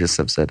 I would have just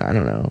have said, I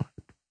don't know,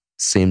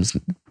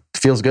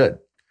 feels good.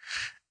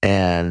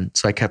 And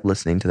so I kept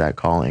listening to that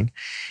calling.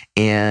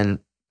 And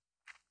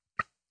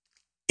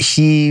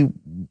he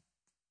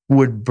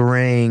would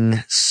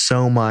bring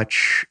so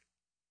much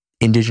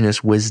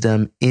Indigenous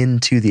wisdom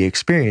into the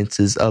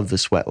experiences of the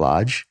sweat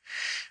lodge.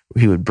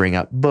 He would bring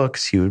up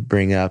books, he would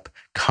bring up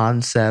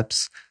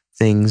concepts,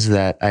 things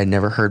that I'd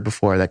never heard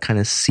before that kind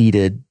of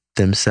seeded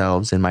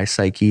themselves in my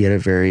psyche at a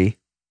very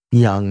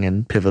young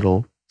and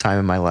pivotal time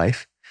in my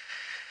life.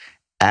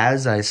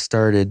 As I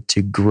started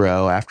to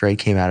grow, after I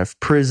came out of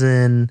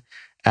prison,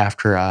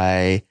 after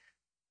I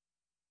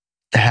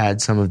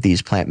had some of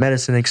these plant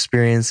medicine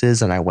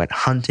experiences and I went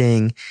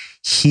hunting,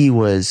 he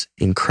was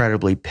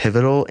incredibly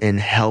pivotal in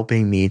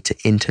helping me to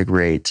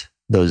integrate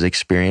those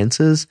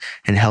experiences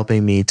and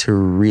helping me to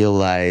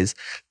realize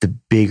the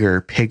bigger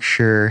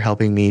picture,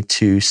 helping me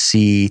to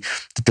see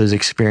that those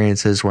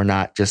experiences were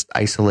not just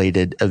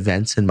isolated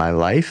events in my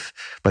life,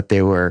 but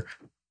they were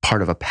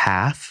part of a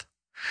path.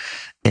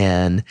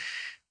 And,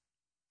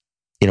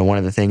 one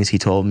of the things he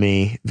told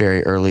me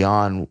very early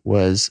on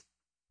was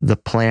the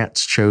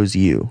plants chose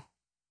you.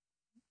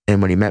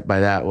 And what he meant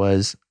by that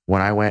was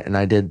when I went and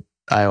I did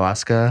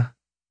ayahuasca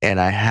and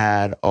I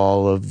had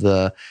all of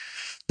the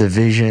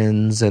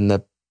visions and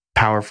the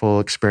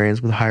powerful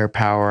experience with higher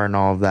power and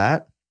all of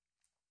that,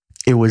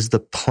 it was the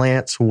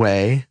plant's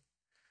way.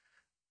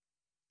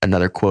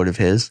 Another quote of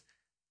his,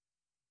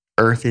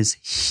 earth is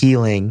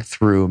healing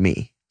through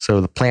me. So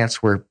the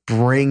plants were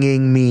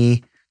bringing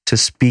me to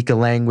speak a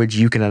language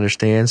you can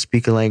understand,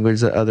 speak a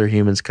language that other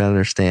humans can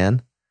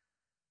understand,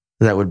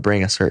 that would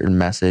bring a certain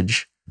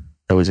message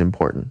that was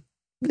important.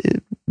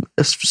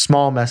 A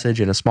small message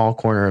in a small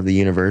corner of the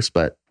universe,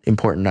 but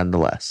important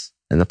nonetheless.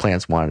 And the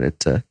plants wanted it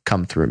to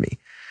come through me.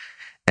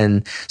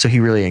 And so he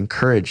really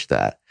encouraged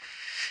that.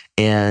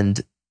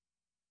 And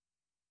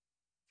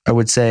I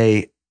would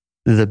say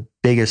the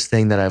biggest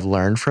thing that I've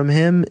learned from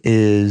him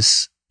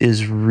is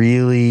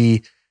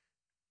really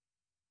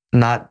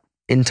not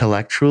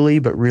intellectually,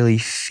 but really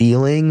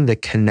feeling the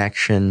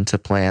connection to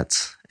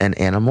plants and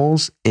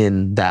animals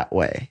in that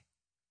way.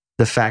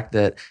 The fact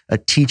that a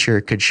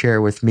teacher could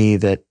share with me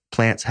that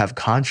plants have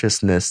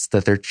consciousness,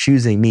 that they're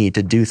choosing me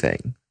to do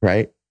thing,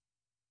 right?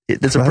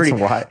 It's a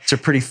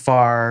pretty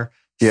far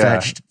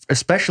fetched,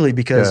 especially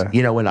because,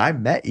 when I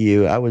met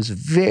you, I was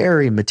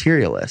very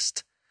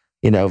materialist,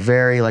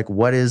 very like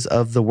what is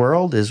of the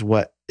world is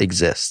what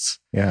exists.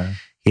 Yeah.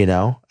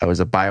 I was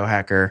a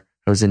biohacker.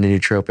 I was into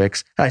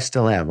nootropics. I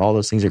still am. All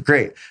those things are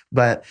great,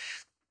 but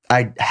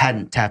I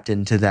hadn't tapped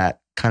into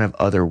that kind of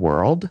other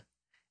world.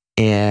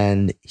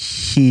 And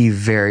he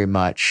very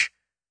much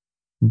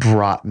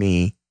brought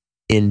me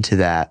into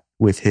that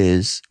with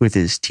his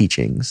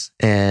teachings.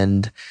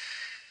 And,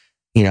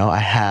 I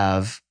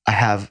have,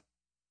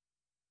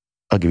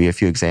 I'll give you a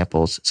few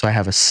examples. So I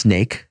have a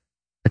snake,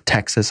 a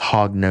Texas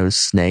hognose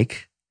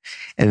snake,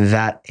 and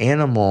that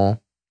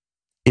animal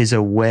is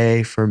a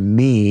way for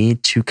me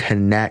to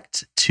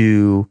connect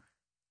to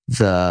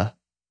the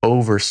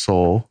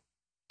oversoul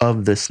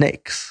of the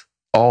snakes,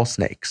 all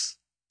snakes,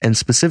 and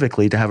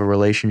specifically to have a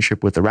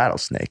relationship with the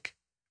rattlesnake,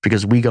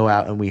 because we go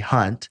out and we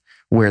hunt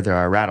where there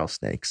are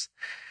rattlesnakes.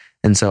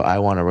 And so I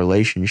want a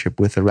relationship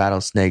with the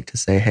rattlesnake to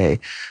say, hey,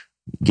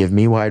 give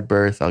me wide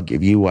berth, I'll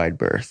give you wide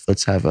berth.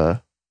 Let's have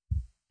a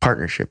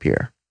partnership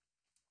here.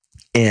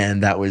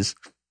 And that was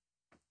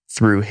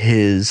through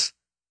his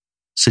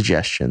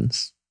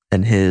suggestions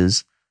and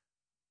his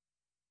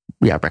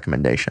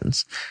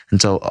recommendations.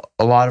 And so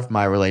a lot of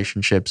my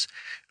relationships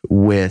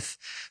with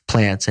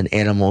plants and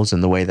animals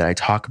and the way that I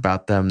talk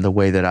about them, the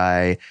way that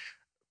I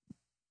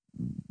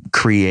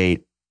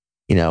create,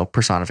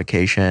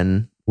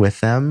 personification with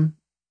them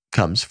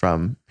comes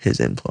from his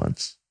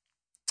influence.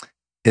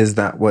 Is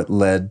that what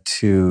led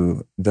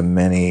to the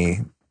many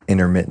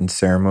intermittent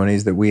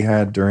ceremonies that we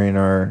had during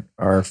our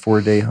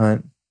 4-day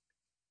hunt?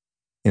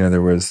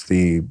 There was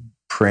the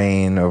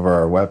praying over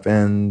our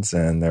weapons,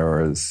 and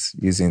there was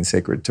using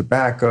sacred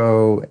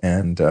tobacco,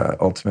 and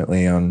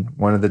ultimately on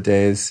one of the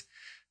days,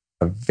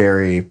 a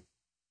very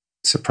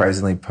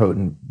surprisingly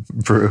potent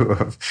brew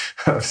of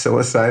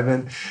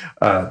psilocybin.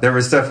 There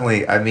was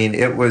definitely,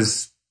 it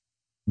was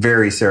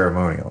very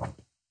ceremonial,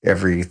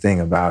 everything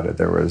about it.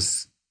 There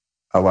was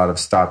a lot of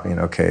stopping.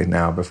 Okay,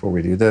 now before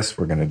we do this,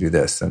 we're going to do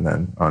this, and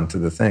then on to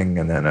the thing,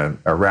 and then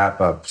a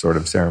wrap-up sort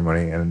of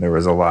ceremony. And there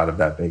was a lot of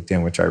that baked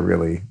in, which I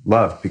really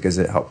loved because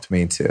it helped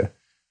me to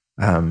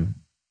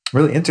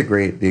really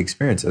integrate the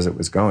experience as it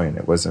was going.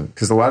 It wasn't,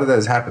 because a lot of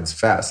that happens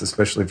fast,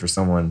 especially for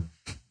someone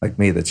like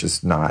me that's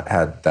just not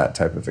had that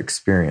type of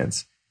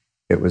experience.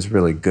 It was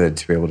really good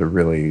to be able to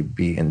really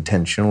be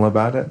intentional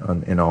about it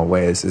in all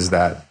ways. Is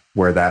that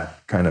where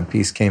that kind of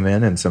piece came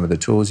in, and some of the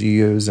tools you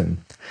use and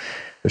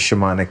the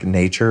shamanic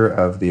nature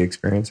of the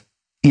experience?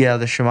 Yeah,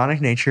 the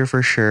shamanic nature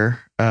for sure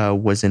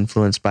was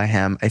influenced by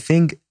him. I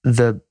think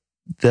the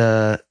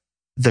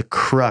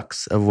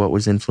crux of what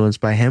was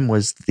influenced by him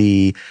was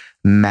the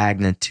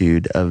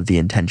magnitude of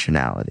the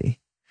intentionality.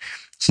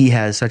 He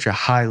has such a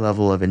high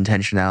level of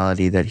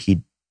intentionality that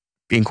he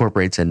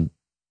incorporates in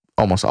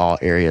almost all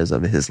areas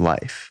of his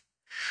life.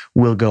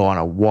 We'll go on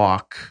a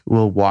walk.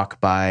 We'll walk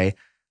by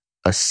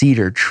a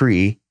cedar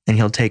tree, and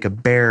he'll take a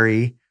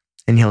berry,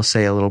 and he'll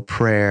say a little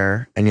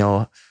prayer, and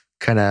he'll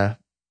kind of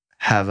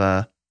have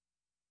a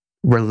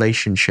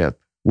relationship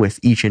with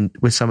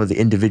with some of the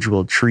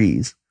individual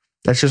trees.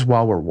 That's just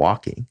while we're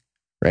walking,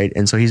 right?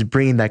 And so he's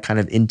bringing that kind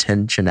of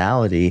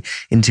intentionality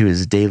into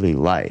his daily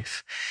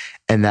life.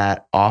 And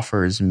that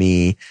offers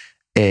me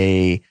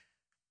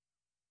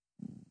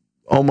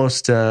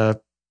almost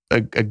a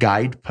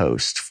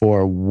guidepost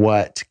for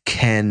what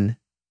can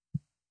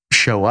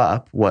show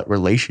up, what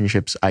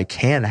relationships I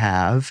can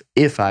have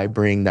if I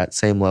bring that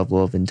same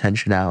level of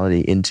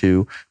intentionality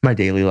into my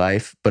daily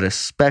life, but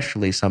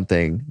especially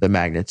something the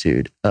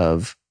magnitude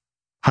of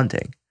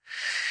hunting.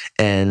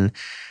 And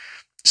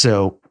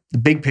so the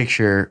big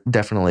picture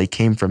definitely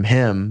came from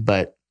him,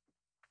 but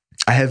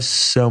I have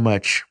so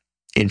much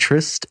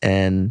interest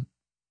and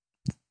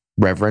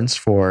reverence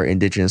for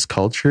Indigenous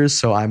cultures.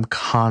 So I'm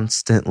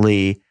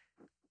constantly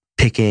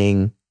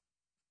picking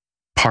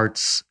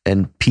parts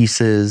and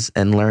pieces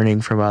and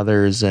learning from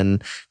others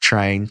and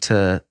trying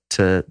to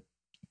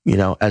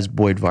as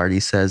Boyd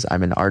Vardy says,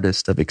 I'm an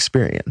artist of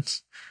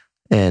experience.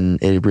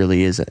 And it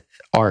really is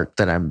art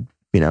that I'm,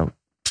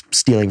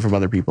 stealing from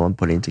other people and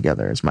putting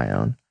together as my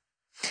own.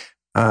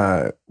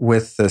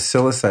 With the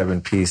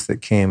psilocybin piece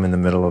that came in the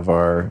middle of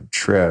our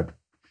trip,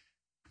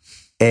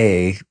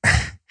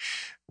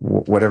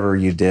 whatever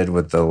you did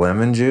with the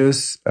lemon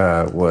juice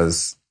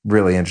was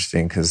really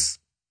interesting because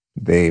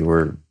they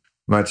were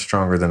much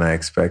stronger than I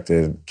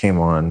expected, came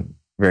on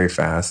very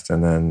fast.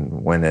 And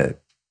then when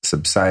it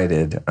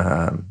subsided,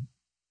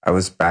 I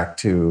was back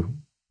to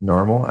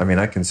normal.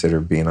 I consider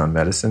being on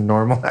medicine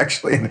normal,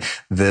 actually. And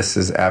this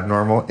is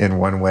abnormal in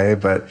one way,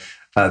 but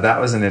that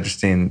was an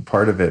interesting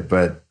part of it.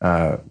 But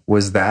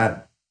was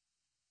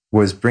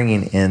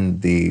bringing in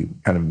the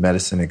kind of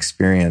medicine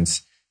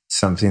experience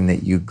something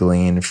that you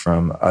gleaned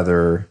from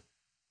other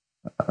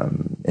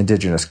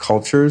Indigenous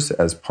cultures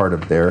as part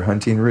of their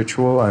hunting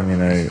ritual? I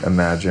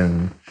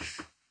imagine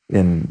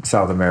in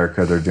South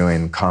America, they're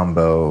doing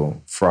combo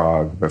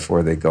frog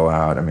before they go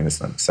out. It's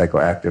not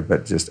psychoactive,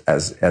 but just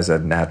as a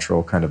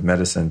natural kind of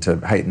medicine to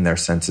heighten their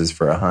senses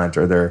for a hunt.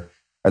 Are there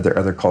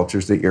other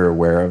cultures that you're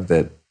aware of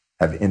that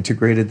have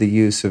integrated the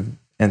use of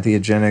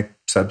entheogenic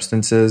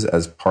substances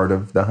as part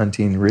of the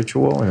hunting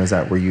ritual? And is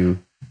that where you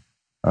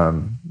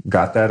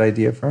got that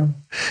idea from?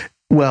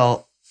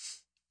 Well,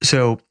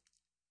 so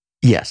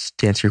yes,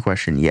 to answer your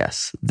question,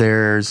 yes.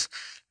 There's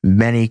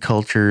many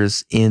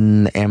cultures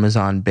in the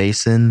Amazon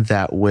basin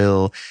that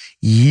will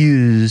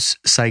use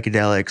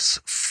psychedelics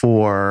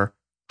for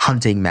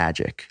hunting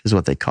magic, is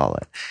what they call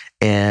it.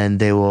 And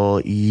they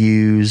will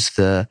use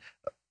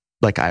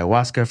like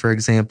ayahuasca, for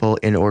example,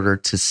 in order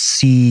to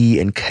see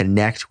and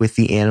connect with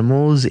the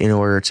animals in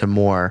order to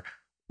more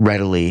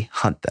readily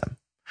hunt them.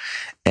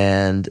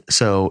 And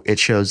so it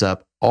shows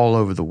up all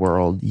over the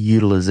world,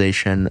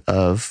 utilization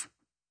of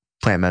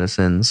plant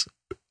medicines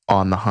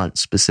on the hunt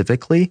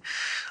specifically.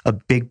 A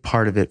big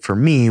part of it for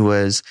me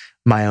was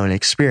my own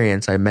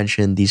experience. I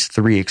mentioned these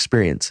 3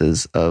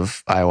 experiences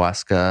of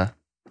ayahuasca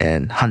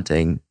and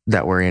hunting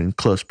that were in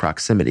close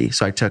proximity.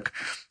 So I took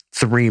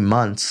 3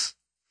 months,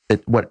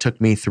 what took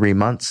me 3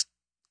 months,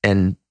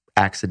 and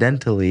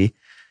accidentally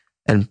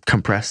and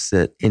compressed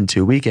it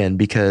into a weekend,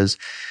 because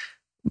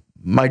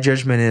my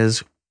judgment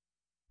is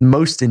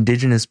most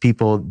indigenous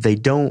people, they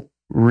don't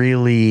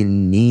really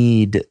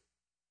need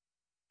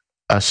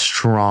a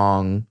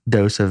strong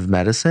dose of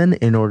medicine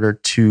in order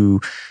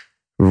to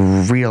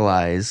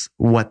realize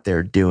what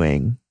they're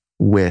doing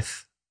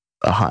with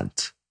a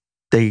hunt.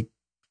 They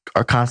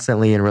are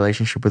constantly in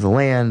relationship with the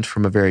land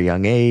from a very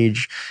young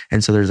age.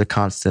 And so there's a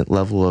constant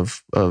level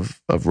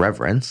of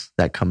reverence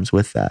that comes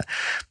with that.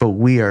 But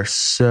we are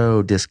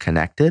so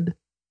disconnected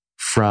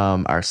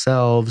from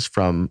ourselves,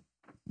 from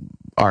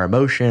our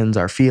emotions,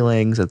 our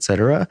feelings,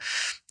 etc.,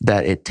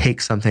 that it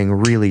takes something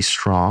really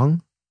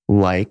strong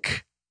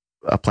like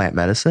a plant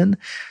medicine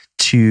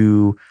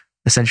to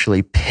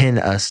essentially pin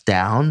us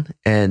down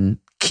and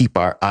keep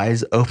our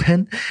eyes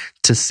open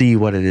to see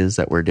what it is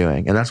that we're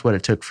doing. And that's what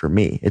it took for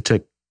me. It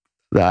took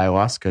the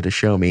ayahuasca to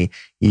show me,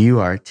 you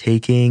are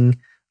taking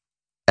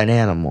an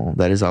animal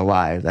that is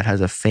alive, that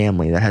has a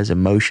family, that has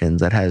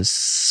emotions, that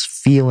has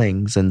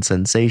feelings and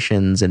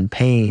sensations and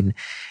pain,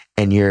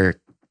 and you're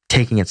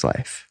taking its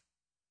life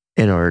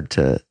in order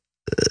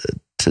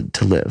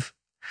to live.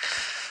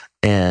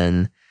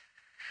 And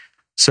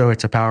so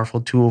it's a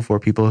powerful tool for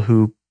people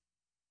who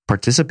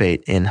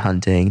participate in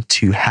hunting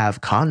to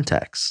have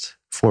context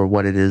for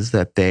what it is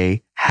that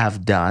they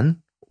have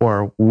done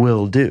or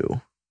will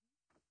do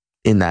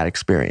in that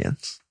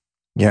experience.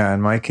 Yeah,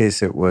 in my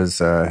case, it was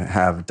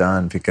have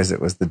done, because it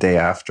was the day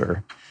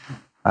after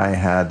I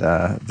had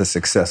the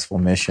successful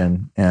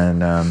mission.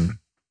 And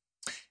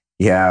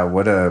yeah,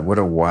 what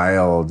a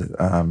wild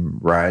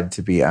ride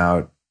to be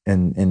out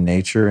in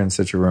nature in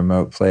such a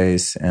remote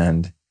place,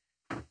 and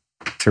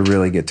to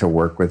really get to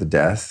work with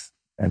death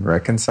and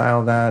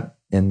reconcile that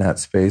in that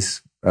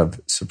space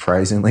of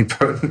surprisingly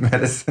potent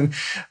medicine.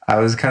 I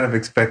was kind of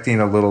expecting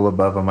a little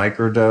above a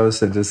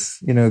microdose and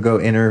just, go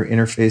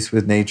interface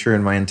with nature.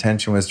 And my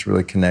intention was to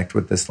really connect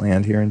with this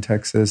land here in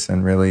Texas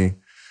and really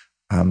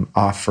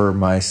offer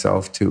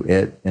myself to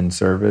it in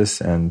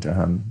service, and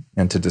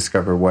to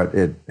discover what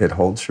it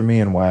holds for me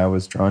and why I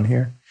was drawn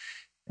here.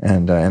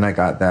 And I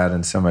got that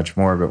and so much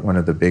more. But one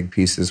of the big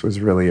pieces was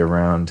really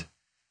around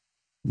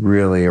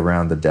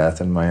the death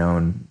and my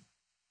own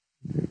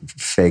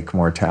fake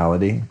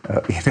mortality,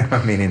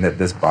 meaning that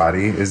this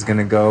body is going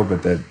to go,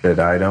 but that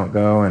I don't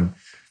go. And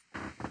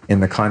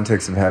in the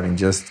context of having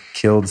just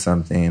killed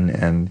something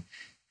and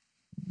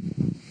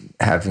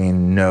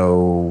having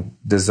no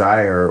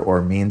desire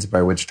or means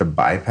by which to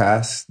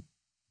bypass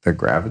the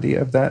gravity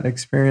of that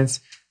experience,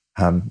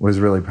 was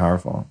really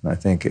powerful. And I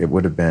think it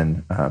would have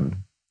been,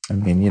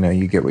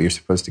 you get what you're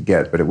supposed to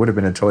get, but it would have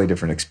been a totally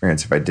different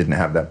experience if I didn't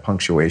have that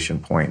punctuation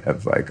point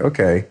of like,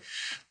 okay,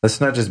 let's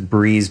not just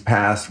breeze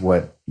past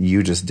what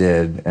you just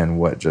did and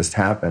what just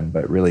happened,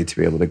 but really to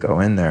be able to go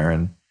in there.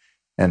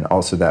 And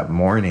also that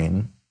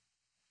morning,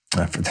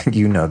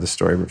 the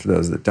story, but for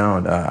those that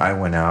don't, I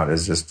went out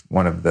as just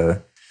one of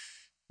the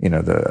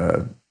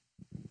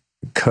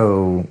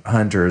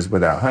co-hunters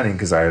without hunting,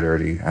 because I had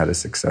already had a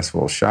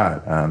successful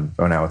shot,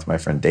 going out with my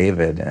friend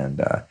David,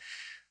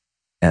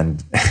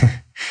 and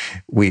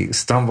we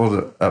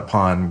stumbled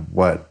upon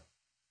what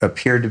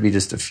appeared to be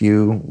just a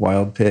few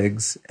wild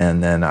pigs,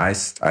 and then I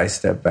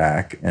stepped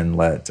back and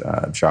let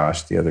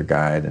Josh, the other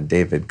guide, and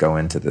David go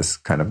into this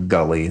kind of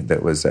gully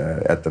that was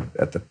at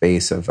the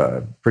base of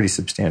a pretty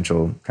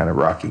substantial kind of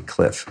rocky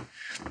cliff,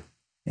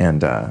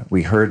 and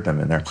we heard them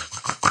in there,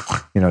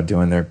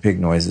 doing their pig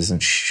noises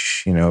and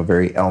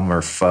very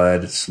Elmer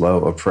Fudd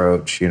slow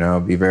approach,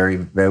 be very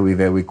very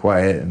very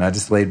quiet, and I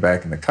just laid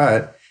back in the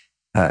cut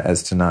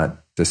as to not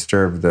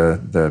disturb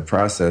the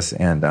process,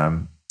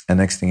 and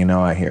next thing you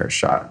know, I hear a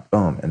shot,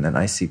 boom, and then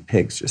I see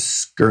pigs just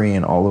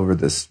scurrying all over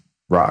this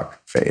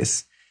rock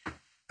face.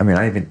 I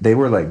mean, they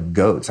were like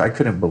goats. I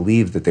couldn't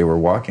believe that they were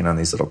walking on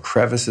these little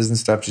crevices and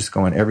stuff, just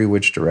going every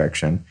which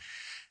direction.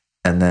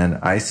 And then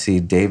I see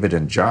David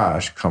and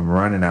Josh come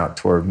running out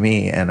toward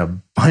me, and a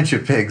bunch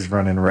of pigs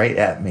running right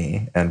at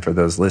me. And for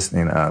those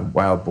listening,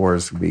 wild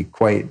boars can be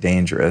quite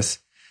dangerous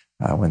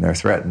when they're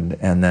threatened.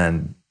 And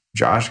then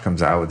Josh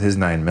comes out with his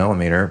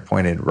 9mm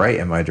pointed right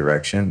in my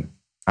direction.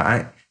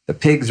 The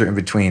pigs are in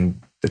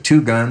between the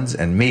two guns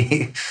and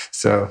me.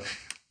 So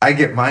I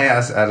get my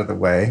ass out of the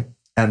way,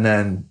 and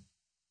then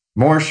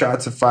more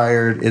shots are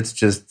fired. It's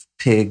just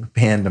pig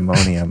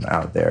pandemonium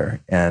out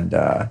there. And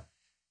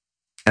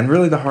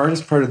really the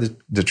hardest part of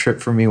the trip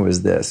for me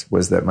was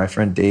that my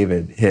friend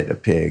David hit a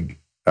pig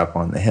up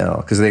on the hill,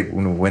 because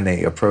when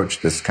they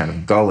approached this kind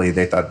of gully,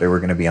 they thought they were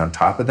going to be on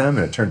top of them,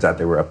 and it turns out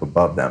they were up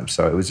above them.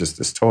 So it was just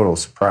this total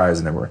surprise,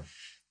 and there were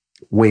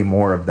way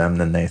more of them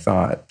than they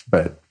thought.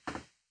 But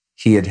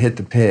he had hit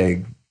the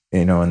pig,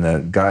 in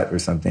the gut or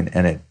something,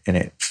 and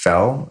it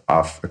fell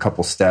off a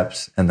couple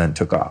steps and then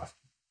took off.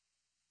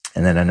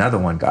 And then another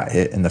one got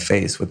hit in the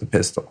face with a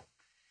pistol.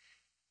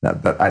 Now,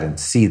 but I didn't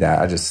see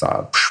that. I just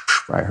saw,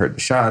 I heard the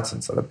shots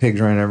and saw the pigs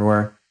running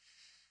everywhere.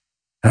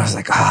 And I was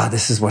like,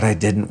 this is what I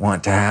didn't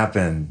want to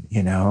happen,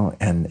 you know?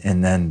 And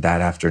then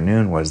that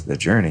afternoon was the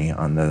journey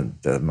on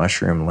the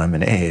mushroom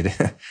lemonade.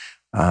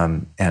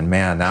 And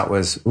man, that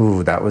was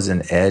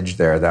an edge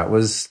there. That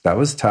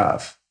was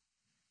tough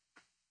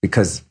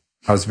because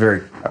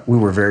we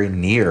were very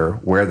near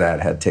where that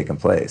had taken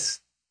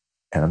place.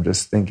 And I'm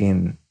just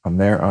thinking, I'm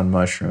there on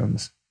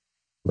mushrooms,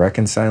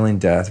 reconciling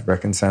death,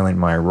 reconciling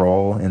my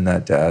role in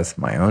that death,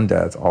 my own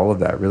death, all of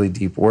that really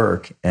deep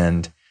work,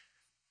 and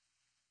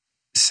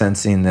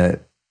sensing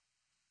that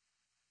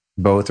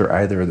both or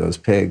either of those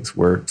pigs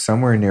were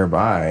somewhere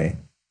nearby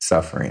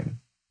suffering,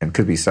 and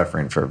could be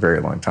suffering for a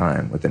very long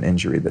time with an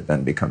injury that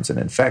then becomes an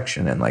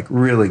infection, and like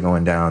really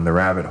going down the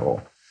rabbit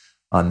hole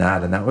on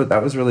that. And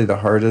that was really the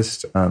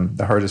hardest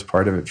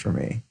part of it for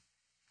me.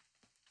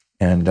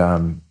 And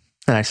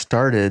I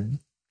started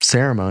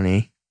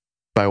ceremony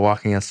by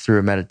walking us through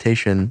a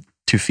meditation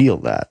to feel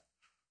that.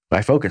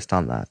 I focused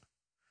on that.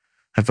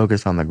 I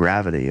focused on the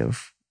gravity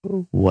of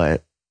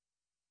what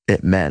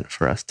it meant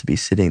for us to be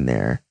sitting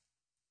there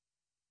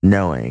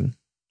knowing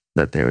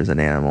that there was an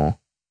animal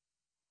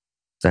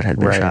that had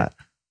been shot.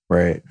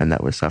 Right. And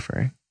that was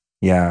suffering.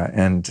 Yeah.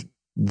 And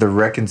the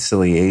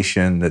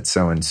reconciliation that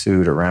so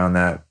ensued around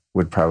that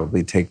would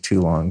probably take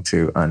too long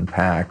to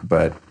unpack,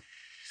 but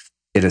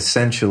it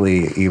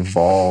essentially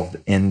evolved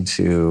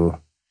into,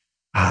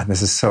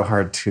 it's so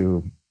hard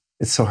to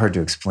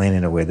explain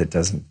in a way that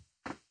doesn't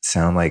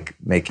sound like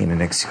making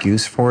an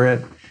excuse for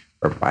it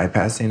or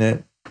bypassing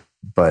it,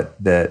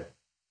 but that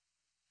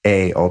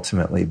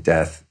ultimately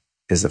death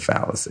is a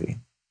fallacy,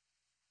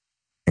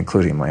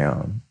 including my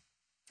own,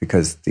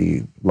 because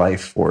the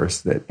life force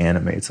that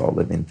animates all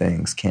living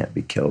things can't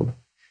be killed.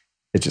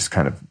 It just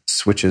kind of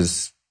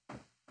switches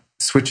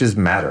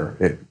matter.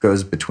 It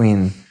goes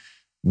between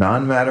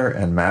non-matter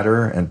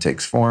and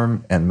takes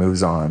form and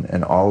moves on.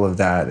 And all of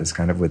that is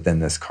kind of within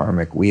this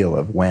karmic wheel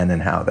of when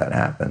and how that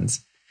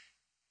happens.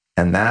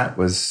 And that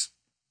was,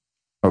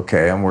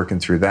 okay, I'm working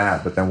through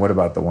that. But then what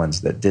about the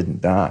ones that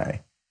didn't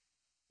die?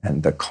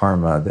 And the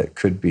karma that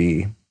could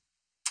be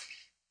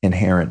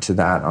inherent to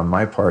that on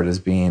my part as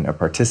being a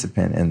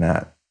participant in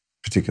that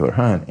particular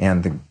hunt,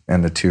 and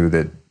the two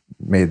that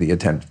made the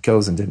attempted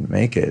kills and didn't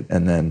make it.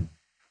 And then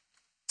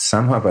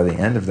somehow by the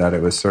end of that,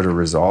 it was sort of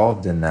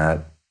resolved in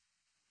that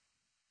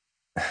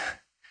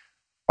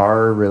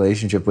our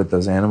relationship with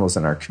those animals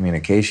and our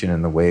communication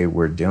and the way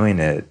we're doing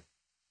it,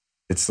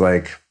 it's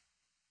like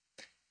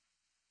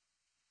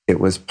it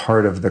was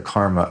part of the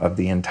karma of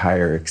the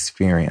entire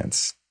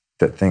experience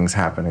that things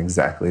happen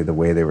exactly the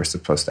way they were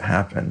supposed to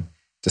happen,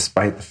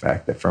 despite the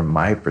fact that from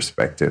my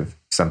perspective,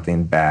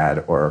 something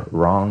bad or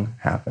wrong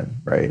happened,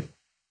 right?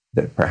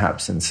 That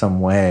perhaps in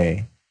some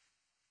way,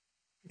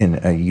 in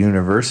a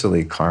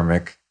universally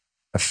karmic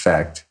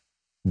effect,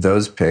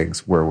 those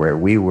pigs were where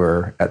we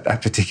were at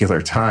that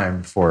particular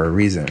time for a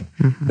reason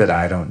that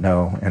I don't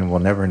know and will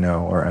never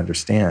know or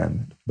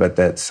understand, but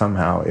that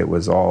somehow it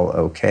was all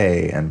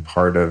okay and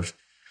part of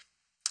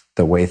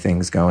the way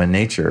things go in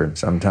nature.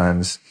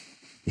 Sometimes,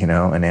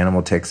 an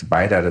animal takes a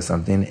bite out of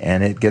something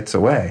and it gets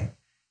away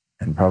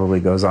and probably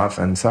goes off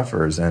and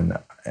suffers. And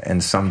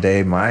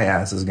someday my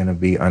ass is going to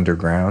be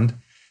underground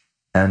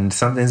and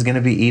something's going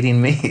to be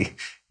eating me,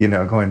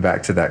 going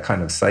back to that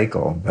kind of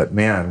cycle. But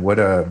man, what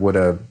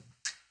a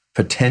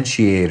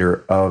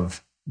potentiator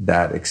of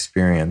that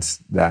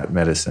experience that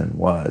medicine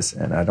was.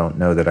 And I don't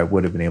know that I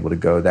would have been able to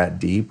go that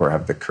deep or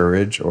have the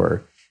courage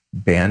or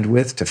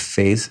bandwidth to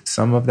face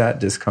some of that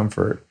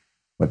discomfort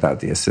without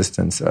the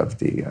assistance of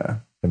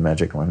the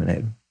magic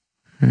lemonade.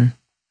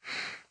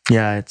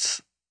 Yeah,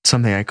 it's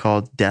something I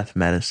call death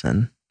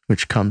medicine,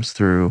 which comes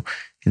through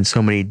in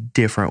so many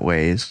different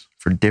ways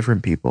for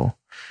different people,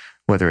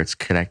 whether it's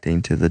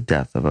connecting to the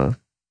death of a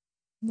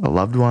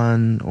loved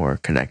one or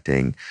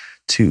connecting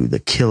to the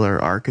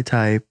killer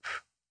archetype,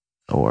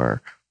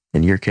 or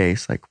in your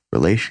case, like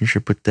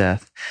relationship with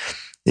death.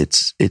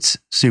 It's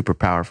super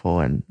powerful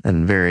and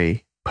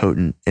very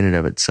potent in and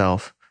of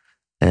itself.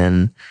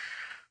 And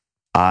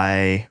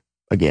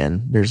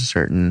there's a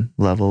certain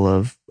level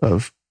of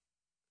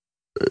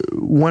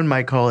one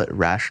might call it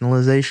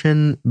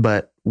rationalization,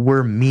 but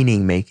we're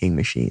meaning making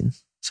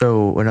machines.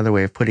 So another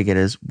way of putting it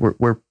is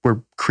we're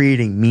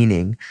creating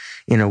meaning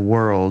in a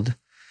world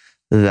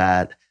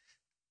that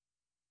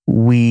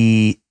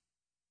we're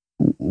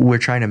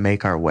trying to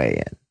make our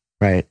way in,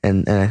 right?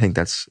 And I think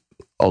that's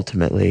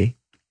ultimately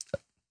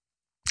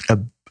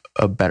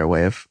a better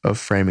way of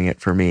framing it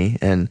for me.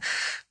 And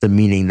the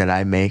meaning that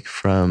I make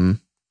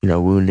from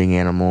wounding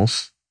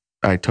animals,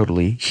 I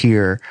totally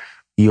hear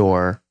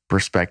your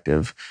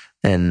perspective,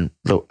 and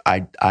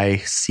I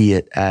see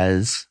it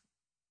as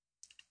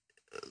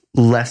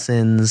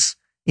lessons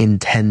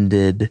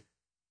intended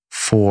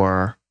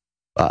for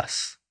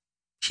us.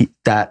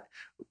 That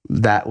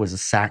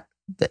was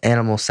the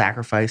animal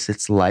sacrificed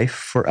its life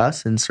for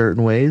us in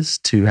certain ways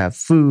to have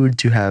food,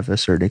 to have a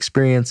certain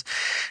experience.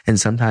 And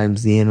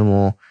sometimes the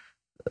animal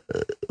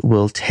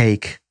will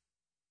take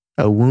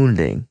a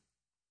wounding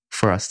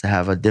for us to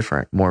have a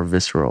different, more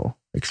visceral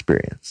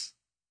experience.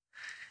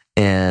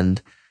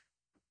 And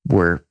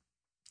we're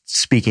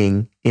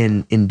speaking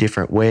in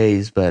different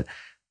ways, but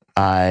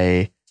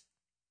I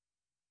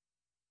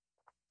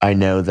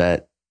know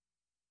that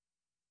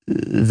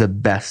the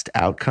best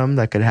outcome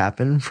that could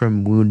happen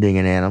from wounding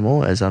an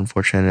animal, as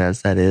unfortunate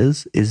as that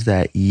is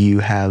that you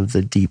have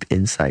the deep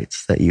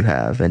insights that you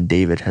have, and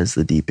David has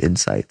the deep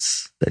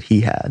insights that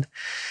he had,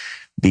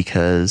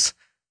 because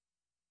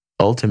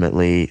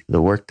ultimately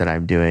the work that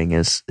I'm doing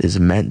is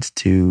meant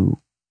to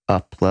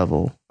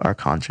up-level our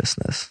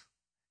consciousness.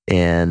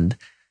 And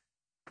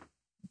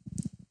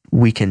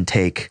we can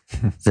take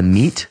the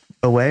meat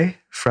away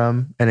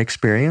from an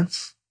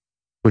experience,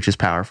 which is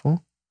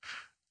powerful,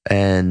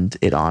 and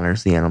it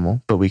honors the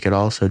animal, but we could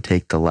also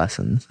take the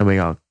lessons, and we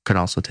can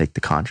also take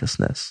the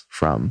consciousness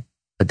from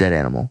a dead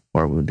animal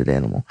or a wounded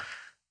animal.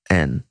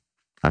 And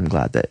I'm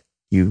glad that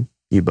you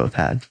both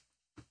had.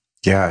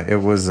 Yeah, it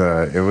was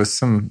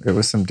some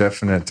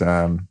definite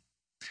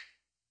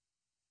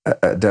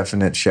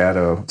definite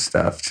shadow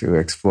stuff to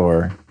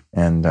explore,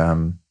 and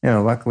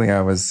luckily I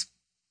was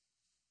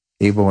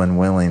able and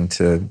willing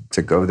to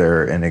go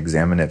there and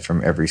examine it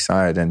from every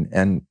side,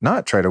 and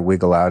not try to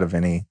wiggle out of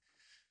any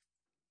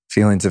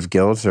feelings of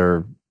guilt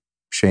or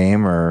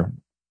shame or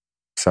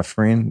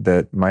suffering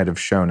that might have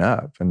shown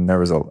up. And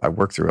I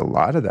worked through a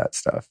lot of that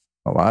stuff,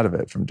 a lot of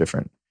it from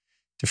different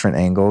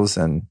angles.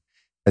 And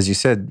as you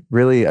said,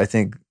 really, I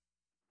think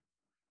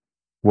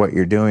what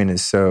you're doing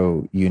is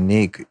so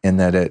unique in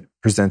that it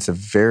presents a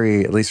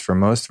very, at least for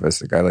most of us,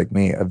 a guy like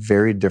me, a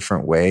very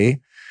different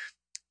way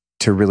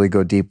to really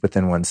go deep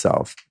within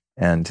oneself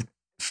and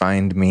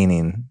find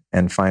meaning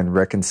and find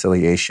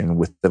reconciliation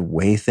with the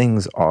way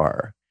things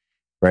are.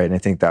 Right. And I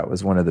think that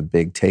was one of the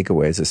big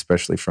takeaways,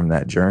 especially from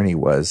that journey,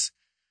 was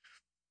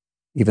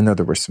even though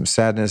there was some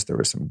sadness, there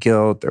was some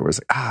guilt, there was,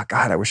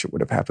 God, I wish it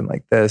would have happened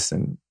like this.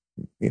 And,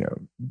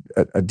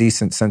 a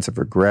decent sense of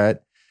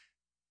regret.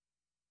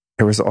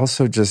 There was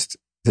also just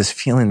this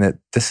feeling that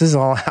this is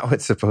all how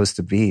it's supposed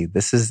to be.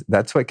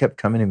 That's what kept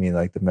coming to me.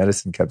 Like the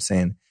medicine kept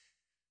saying,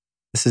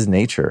 this is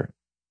nature.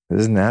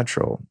 This is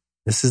natural.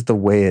 This is the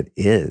way it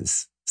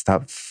is.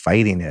 Stop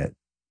fighting it.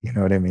 You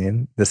know what I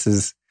mean? This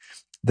is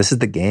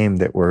the game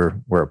that we're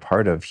a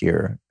part of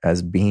here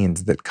as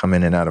beings that come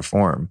in and out of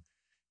form,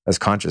 as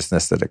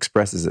consciousness that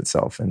expresses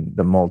itself in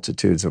the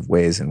multitudes of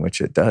ways in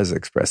which it does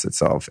express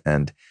itself.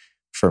 And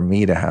for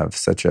me to have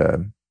such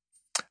a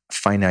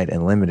finite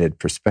and limited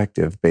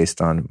perspective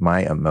based on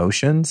my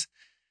emotions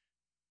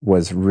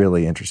was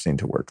really interesting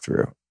to work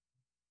through,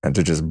 and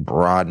to just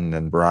broaden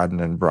and broaden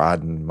and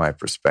broaden my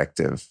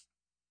perspective.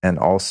 And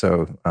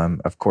also,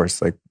 of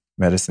course, like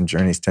medicine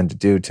journeys tend to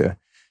do, to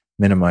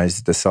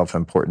minimize the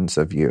self-importance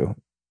of you,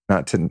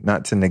 not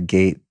to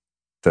negate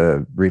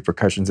the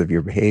repercussions of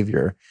your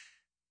behavior,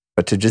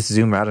 but to just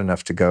zoom out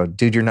enough to go,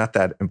 dude, you're not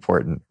that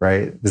important,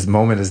 right? This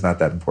moment is not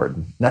that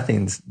important.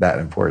 Nothing's that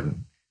important.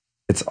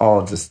 It's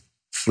all just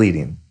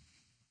fleeting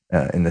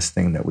in this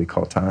thing that we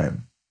call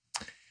time.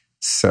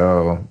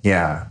 So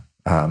yeah,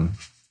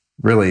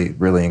 really,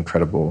 really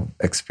incredible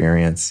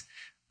experience.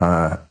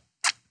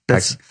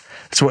 It's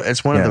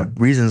one of the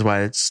reasons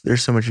why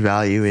there's so much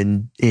value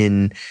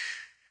in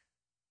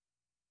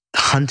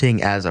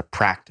hunting as a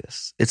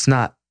practice. It's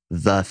not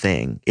the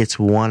thing. It's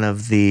one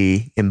of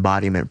the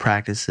embodiment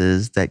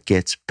practices that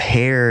gets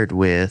paired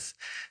with,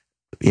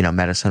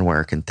 medicine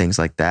work and things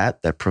like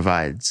that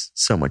provides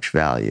so much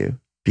value,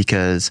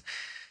 because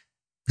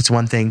it's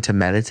one thing to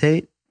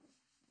meditate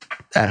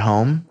at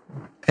home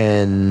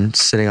and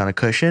sitting on a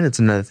cushion. It's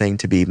another thing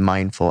to be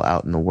mindful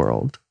out in the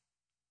world.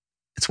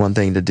 It's one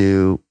thing to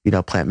do,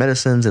 plant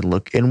medicines and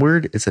look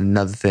inward. It's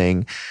another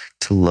thing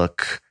to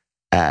look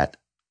at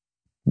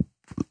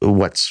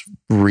what's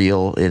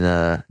real in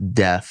a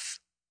death,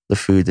 the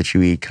food that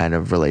you eat kind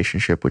of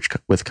relationship, which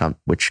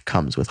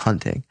comes with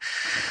hunting.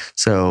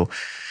 So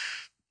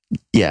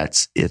yeah,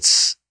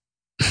 it's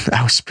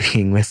I was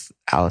speaking with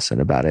Allison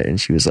about it, and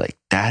she was like,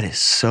 that is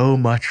so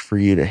much for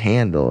you to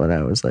handle. And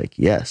I was like,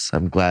 yes,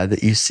 I'm glad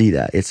that you see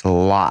that. It's a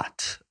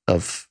lot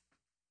of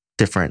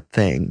different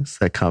things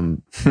that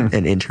come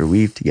and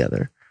interweave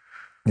together.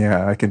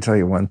 Yeah, I can tell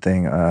you one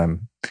thing.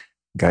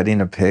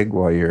 Guiding a pig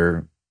while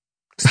you're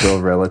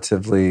still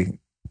relatively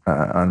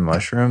on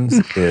mushrooms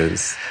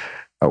is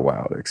a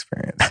wild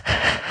experience,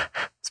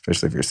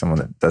 especially if you're someone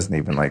that doesn't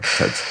even like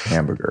touch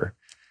hamburger.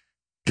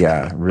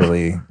 Yeah,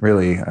 really,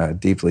 really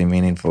deeply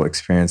meaningful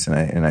experience,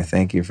 and I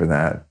thank you for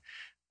that.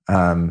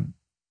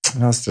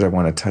 What else did I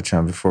want to touch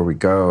on before we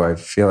go? I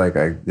feel like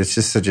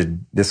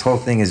this whole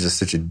thing is just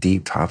such a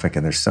deep topic,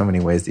 and there's so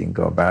many ways that you can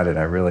go about it.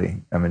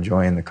 I'm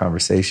enjoying the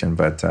conversation,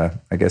 but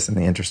I guess in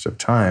the interest of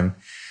time,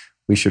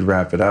 we should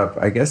wrap it up.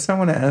 I guess I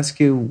want to ask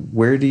you,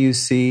 where do you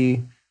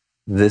see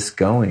this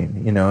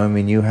going?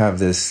 You have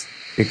this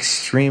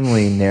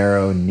extremely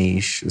narrow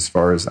niche, as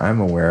far as I'm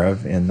aware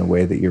of, in the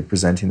way that you're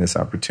presenting this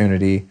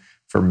opportunity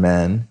for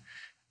men.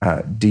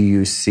 Do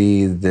you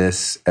see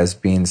this as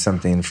being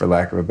something, for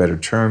lack of a better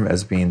term,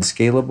 as being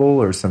scalable,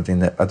 or something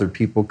that other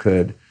people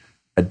could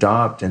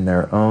adopt in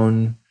their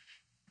own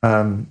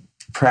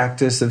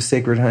practice of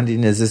sacred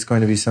hunting? Is this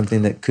going to be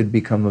something that could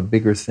become a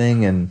bigger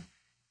thing? And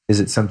is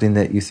it something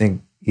that you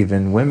think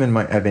even women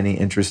might have any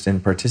interest in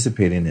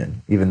participating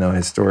in, even though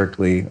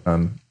historically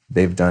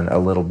they've done a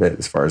little bit,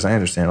 as far as I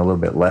understand, a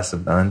little bit less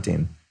of the hunting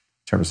in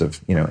terms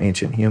of,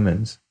 ancient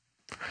humans?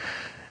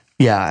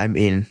 Yeah, I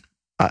mean,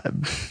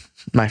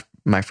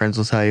 my friends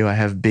will tell you I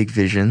have big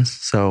visions,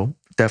 so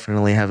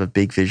definitely have a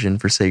big vision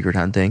for sacred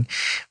hunting.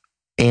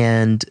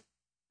 And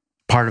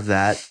part of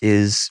that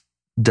is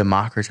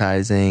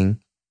democratizing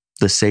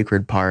the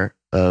sacred part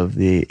of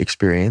the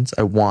experience.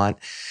 I want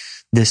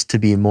this to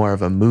be more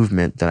of a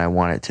movement than I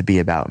want it to be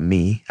about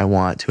me. I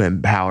want to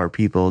empower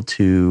people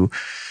to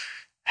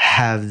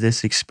have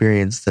this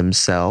experience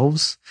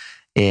themselves,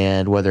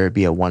 and whether it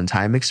be a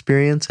one-time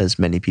experience, as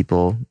many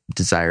people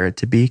desire it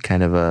to be,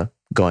 kind of a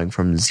going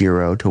from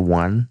 0 to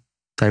 1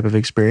 type of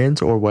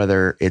experience, or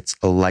whether it's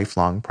a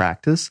lifelong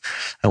practice.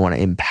 I want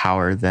to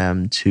empower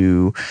them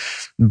to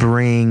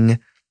bring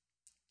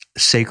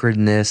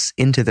sacredness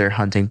into their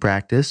hunting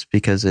practice,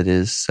 because it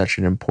is such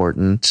an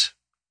important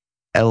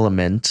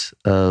element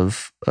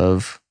of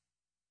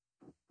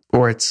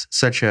or it's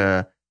such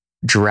a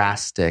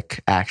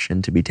drastic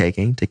action to be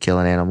taking to kill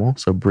an animal.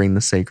 So bring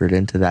the sacred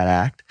into that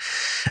act,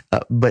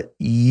 but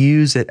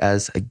use it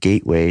as a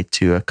gateway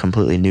to a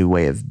completely new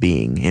way of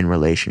being in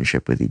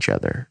relationship with each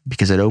other,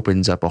 because it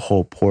opens up a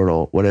whole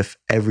portal. What if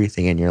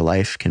everything in your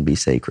life can be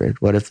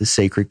sacred? What if the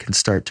sacred can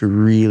start to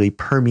really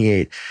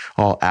permeate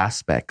all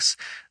aspects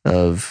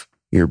of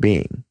your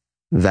being?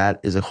 That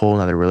is a whole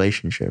other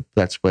relationship.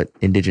 That's what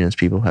Indigenous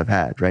people have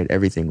had, right?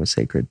 Everything was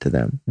sacred to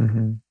them.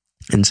 Mm-hmm.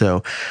 And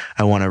so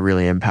I want to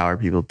really empower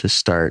people to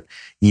start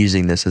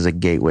using this as a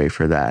gateway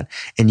for that,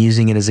 and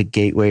using it as a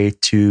gateway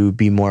to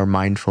be more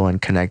mindful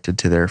and connected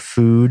to their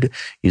food,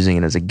 using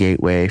it as a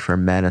gateway for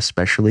men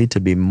especially to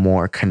be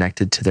more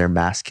connected to their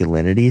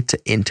masculinity, to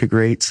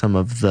integrate some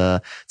of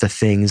the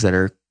things that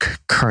are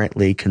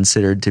currently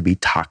considered to be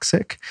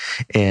toxic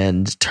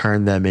and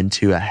turn them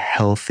into a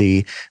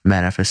healthy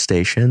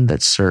manifestation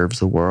that serves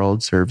the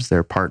world, serves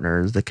their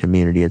partners, the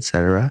community,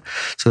 etc.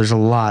 So there's a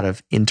lot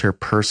of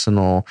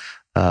interpersonal,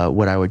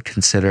 what I would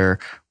consider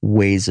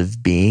ways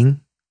of being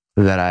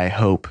that I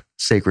hope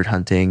sacred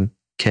hunting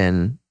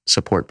can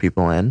support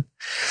people in.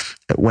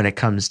 When it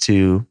comes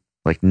to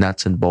like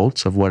nuts and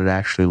bolts of what it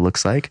actually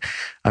looks like,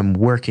 I'm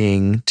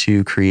working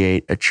to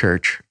create a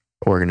church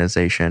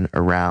organization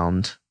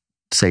around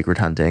sacred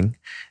hunting,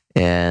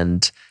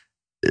 and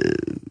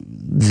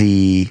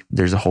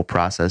there's a whole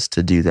process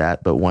to do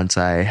that. But once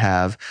I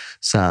have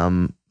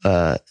some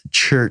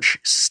church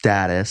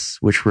status,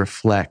 which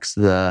reflects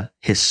the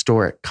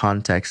historic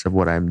context of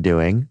what I'm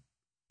doing,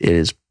 it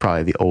is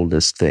probably the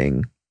oldest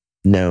thing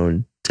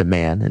known to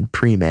man and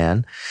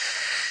pre-man,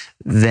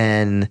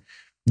 then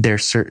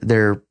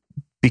there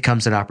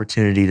becomes an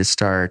opportunity to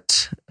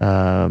start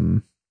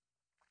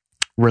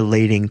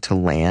relating to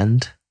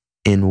land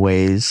in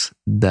ways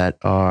that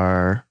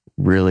are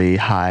really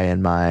high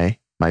in my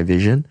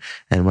vision.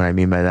 And what I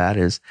mean by that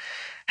is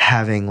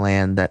having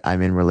land that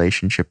I'm in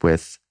relationship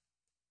with.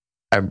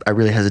 I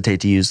really hesitate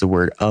to use the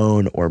word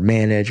own or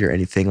manage or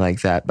anything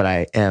like that, but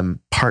I am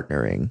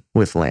partnering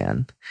with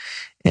land,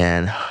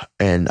 and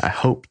I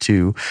hope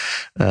to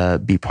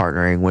be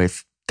partnering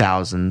with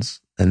thousands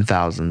and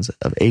thousands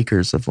of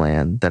acres of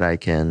land that I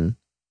can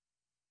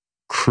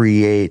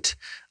create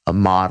a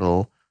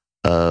model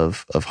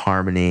of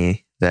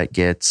harmony that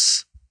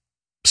gets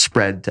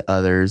spread to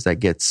others, that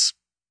gets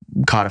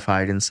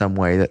codified in some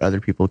way that other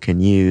people can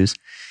use,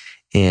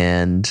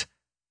 and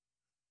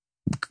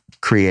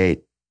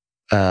create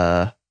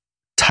a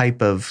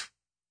type of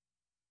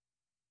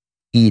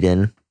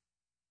Eden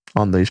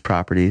on these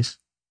properties,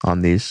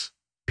 on these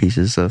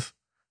pieces of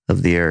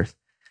the earth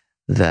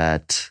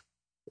that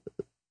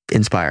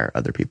inspire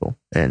other people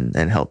and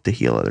help to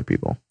heal other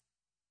people.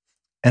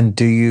 And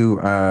do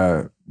you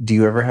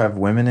ever have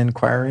women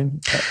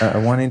inquiring,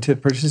 wanting to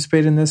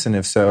participate in this? And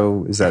if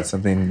so, is that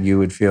something you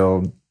would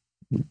feel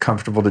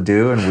comfortable to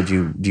do? And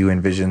do you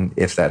envision,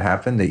 if that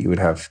happened, that you would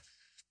have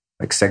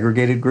like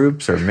segregated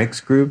groups or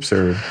mixed groups,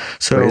 or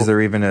is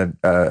there even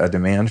a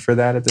demand for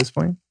that at this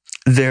point?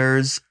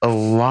 There's a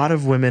lot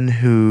of women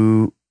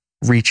who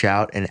reach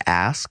out and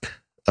ask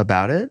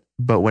about it,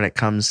 but when it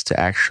comes to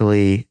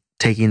actually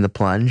taking the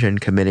plunge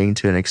and committing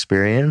to an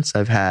experience,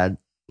 I've had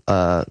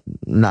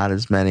not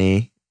as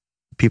many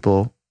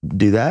people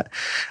do that.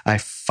 I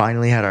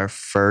finally had our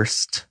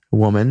first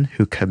woman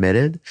who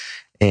committed.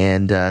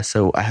 And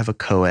so I have a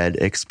co-ed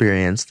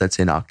experience that's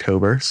in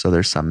October. So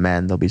there's some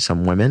men, there'll be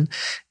some women,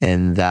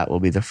 and that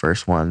will be the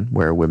first one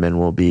where women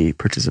will be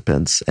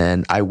participants.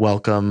 And I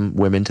welcome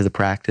women to the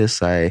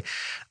practice. I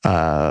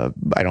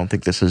don't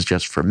think this is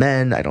just for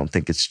men. I don't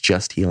think it's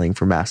just healing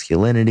for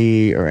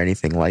masculinity or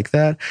anything like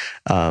that.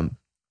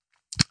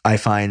 I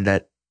find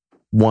that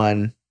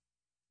one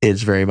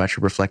is very much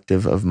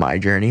reflective of my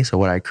journey. So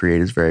what I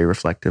create is very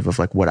reflective of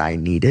like what I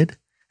needed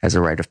as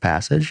a rite of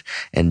passage.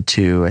 And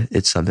two,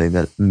 it's something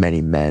that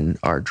many men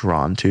are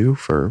drawn to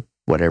for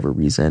whatever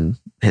reason,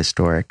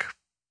 historic,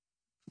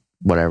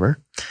 whatever.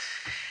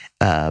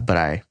 But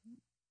I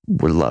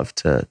would love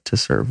to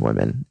serve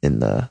women in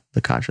the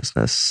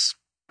consciousness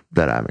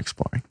that I'm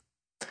exploring.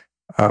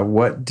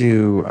 What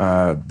do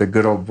the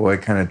good old boy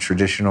kind of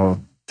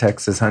traditional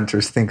Texas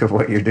hunters think of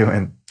what you're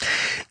doing?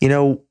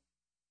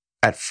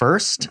 At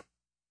first,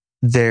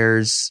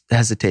 there's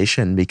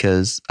hesitation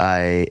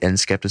and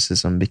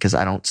skepticism because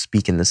I don't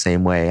speak in the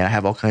same way. And I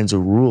have all kinds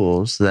of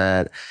rules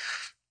that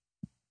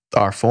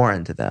are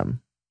foreign to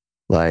them,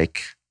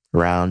 like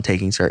around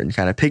taking certain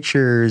kind of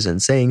pictures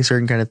and saying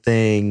certain kind of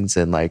things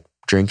and like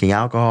drinking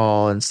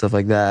alcohol and stuff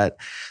like that.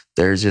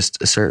 There's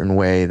just a certain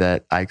way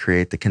that I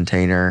create the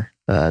container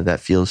that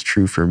feels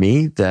true for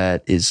me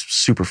that is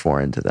super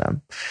foreign to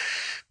them.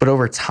 But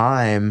over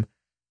time,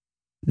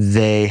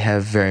 they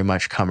have very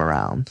much come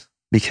around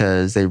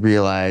because they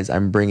realize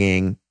I'm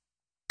bringing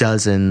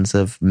dozens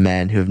of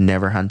men who have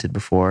never hunted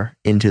before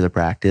into the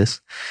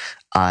practice.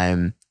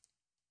 I'm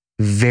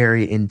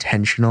very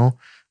intentional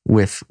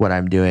with what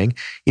I'm doing.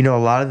 A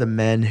lot of the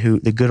men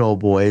the good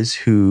old boys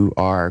who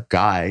are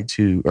guides,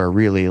 who are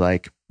really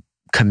like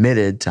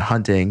committed to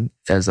hunting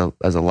as a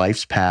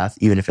life's path,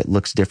 even if it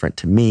looks different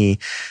to me,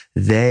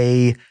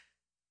 they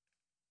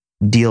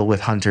deal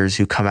with hunters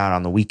who come out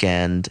on the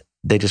weekend.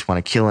 They just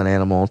want to kill an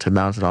animal to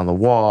mount it on the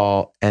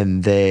wall,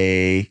 and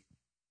they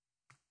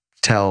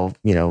tell,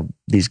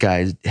 these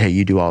guys, hey,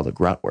 you do all the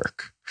grunt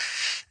work.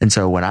 And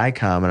so when I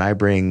come and I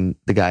bring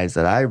the guys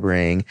that I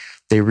bring,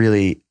 they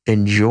really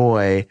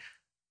enjoy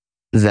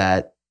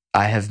that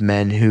I have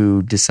men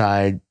who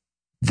decide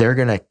they're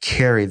going to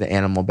carry the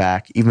animal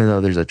back, even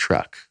though there's a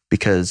truck,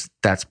 because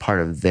that's part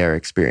of their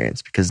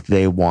experience, because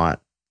they want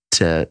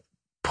to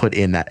put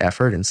in that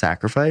effort and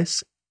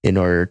sacrifice in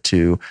order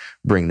to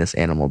bring this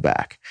animal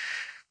back.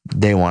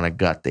 They want to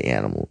gut the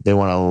animal. They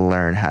want to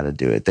learn how to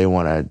do it. They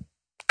want to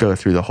go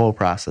through the whole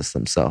process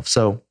themselves.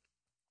 So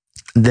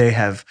they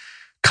have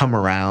come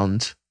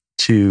around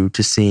to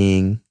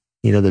seeing,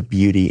 the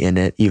beauty in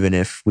it, even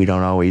if we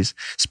don't always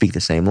speak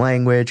the same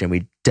language, and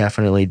we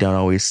definitely don't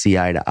always see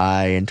eye to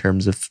eye in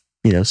terms of,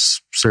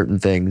 certain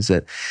things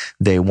that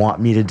they want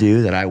me to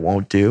do that I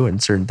won't do,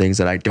 and certain things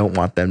that I don't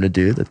want them to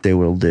do that they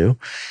will do.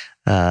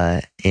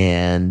 I'm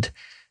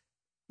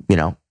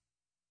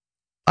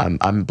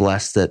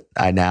blessed that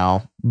I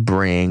now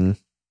bring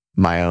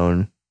my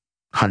own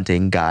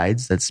hunting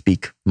guides that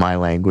speak my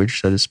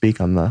language, so to speak,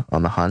 on the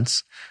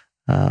hunts.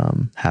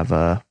 Have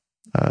a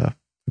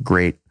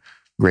great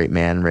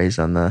man raised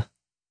on the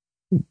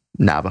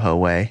Navajo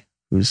way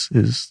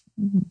who's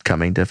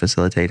coming to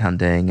facilitate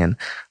hunting, and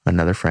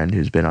another friend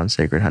who's been on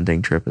sacred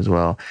hunting trip as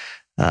well.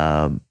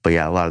 But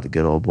yeah, a lot of the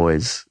good old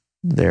boys,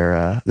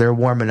 they're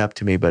warming up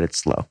to me, but it's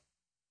slow.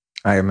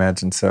 I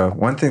imagine so.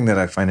 One thing that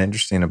I find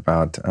interesting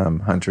about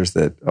hunters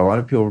that a lot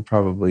of people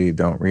probably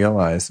don't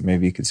realize,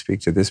 maybe you could speak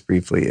to this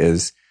briefly,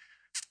 is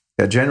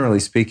that generally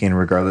speaking,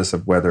 regardless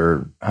of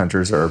whether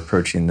hunters are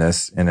approaching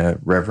this in a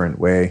reverent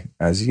way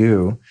as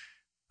you,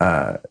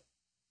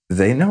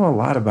 they know a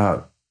lot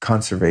about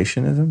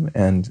conservationism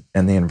and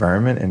the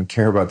environment, and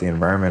care about the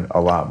environment a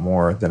lot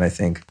more than I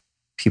think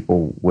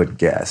people would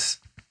guess.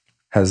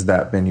 Has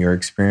that been your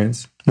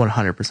experience?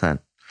 100%.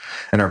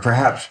 And are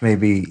perhaps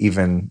maybe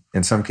even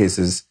in some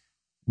cases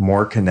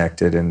more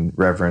connected and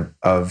reverent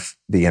of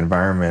the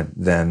environment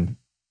than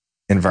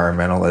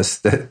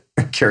environmentalists that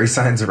carry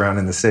signs around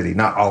in the city.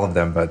 Not all of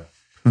them, but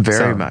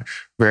very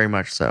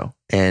much so.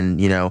 And,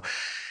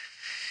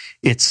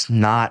 it's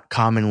not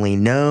commonly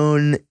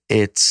known.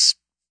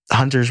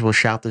 Hunters will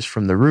shout this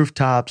from the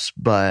rooftops,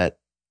 but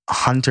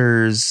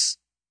hunters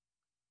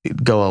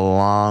go a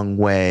long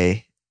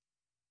way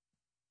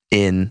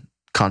in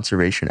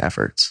conservation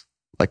efforts.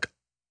 Like,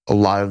 a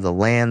lot of the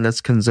land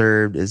that's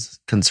conserved is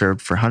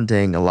conserved for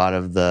hunting. A lot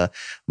of the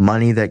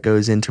money that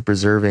goes into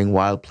preserving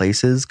wild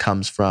places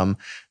comes from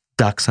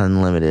Ducks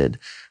Unlimited,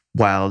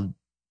 Wild,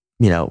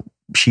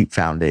 Sheep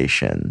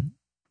Foundation,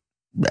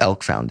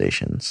 Elk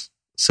Foundations.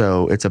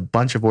 So it's a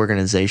bunch of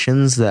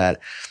organizations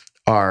that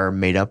are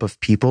made up of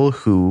people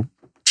who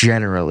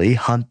generally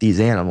hunt these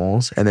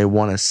animals, and they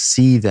want to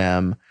see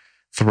them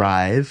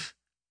thrive,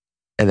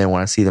 and they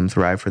want to see them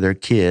thrive for their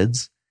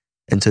kids.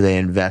 And so they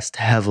invest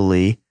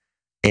heavily.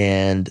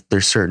 And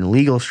there's certain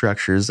legal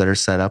structures that are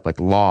set up, like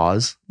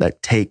laws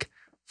that take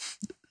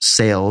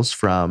sales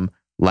from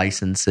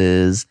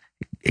licenses,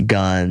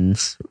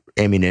 guns,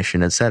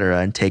 ammunition, etc.,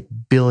 and take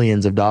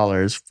billions of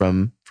dollars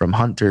from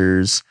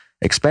hunters'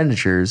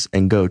 expenditures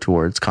and go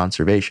towards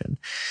conservation.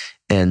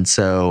 And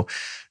so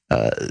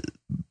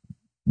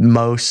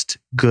most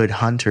good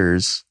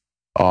hunters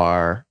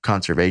are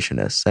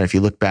conservationists. And if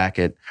you look back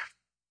at,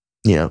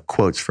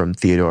 quotes from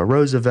Theodore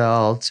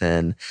Roosevelt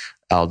and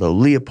Aldo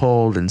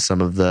Leopold and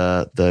some of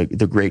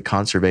the great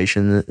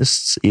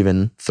conservationists,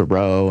 even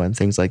Thoreau and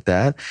things like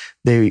that,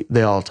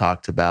 they all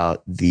talked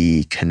about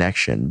the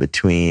connection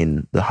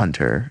between the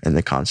hunter and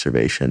the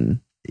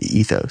conservation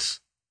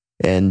ethos.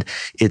 And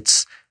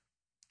it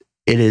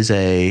is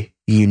a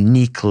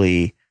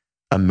uniquely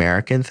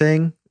American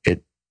thing.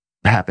 It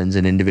happens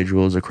in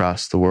individuals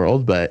across the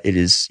world, but it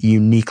is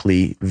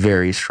uniquely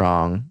very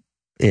strong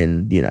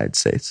in the United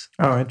States.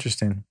 Oh,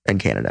 interesting. And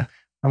Canada.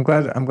 I'm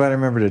glad I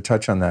remember to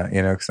touch on that,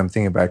 because I'm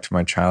thinking back to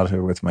my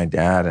childhood with my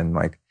dad, and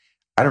like,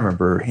 I don't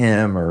remember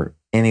him or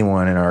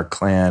anyone in our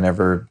clan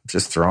ever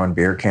just throwing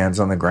beer cans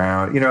on the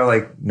ground.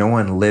 Like no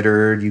one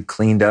littered. You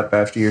cleaned up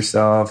after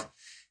yourself.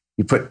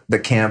 You put the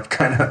camp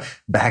kind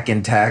of back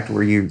intact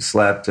where you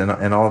slept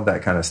and all of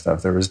that kind of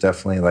stuff. There was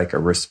definitely like a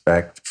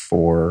respect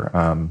for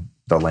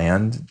the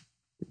land,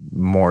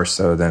 more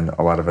so than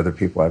a lot of other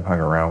people I've hung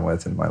around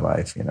with in my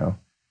life,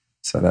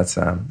 So that's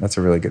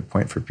a really good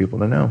point for people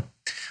to know.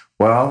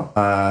 Well,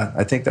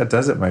 I think that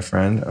does it, my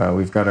friend.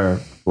 We've got our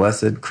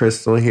blessed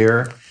Crystal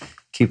here,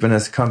 keeping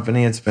us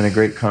company. It's been a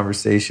great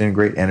conversation,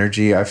 great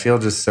energy. I feel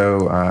just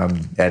so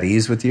at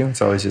ease with you.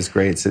 It's always just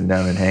great sitting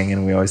down and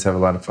hanging. We always have a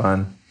lot of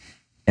fun.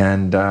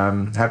 And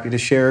happy to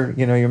share,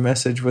 your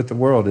message with the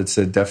world. It's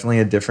definitely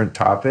a different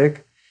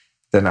topic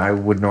than I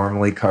would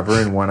normally cover,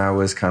 and one I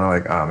was kind of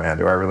like, oh man,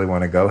 do I really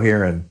want to go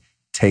here and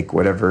take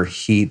whatever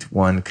heat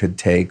one could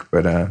take?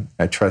 But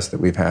I trust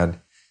that we've had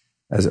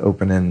as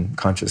open and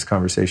conscious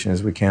conversation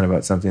as we can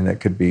about something that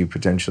could be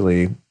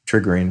potentially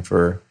triggering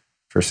for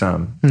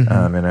some.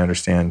 Mm-hmm. And I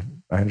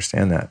understand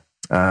that.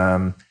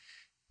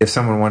 If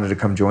someone wanted to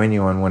come join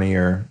you on one of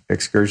your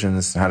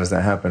excursions, how does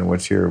that happen?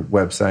 What's your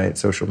website,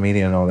 social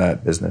media, and all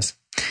that business?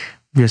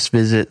 Just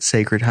visit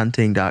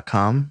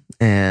sacredhunting.com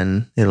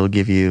and it'll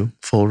give you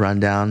full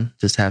rundown.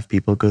 Just have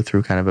people go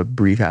through kind of a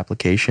brief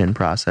application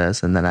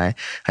process. And then I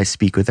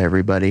speak with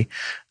everybody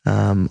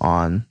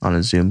on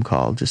a Zoom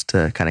call just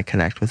to kind of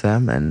connect with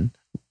them, and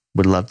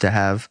would love to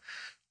have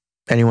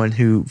anyone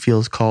who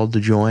feels called to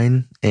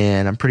join.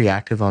 And I'm pretty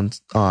active on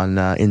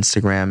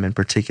Instagram in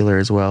particular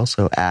as well.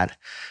 So at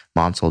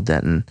Mansal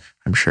Denton,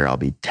 I'm sure I'll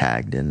be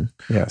tagged in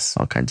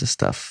all kinds of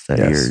stuff that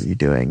you're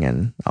doing,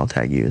 and I'll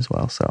tag you as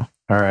well. So.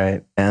 All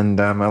right. And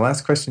my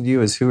last question to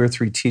you is, who are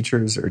 3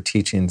 teachers or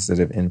teachings that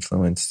have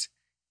influenced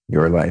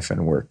your life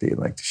and work that you'd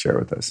like to share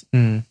with us?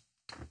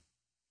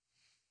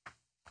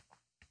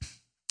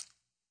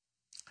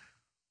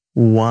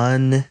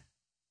 One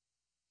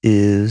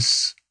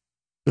is,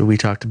 we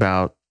talked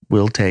about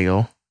Will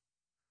Tagle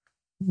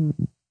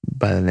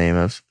by the name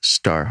of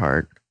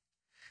Starheart.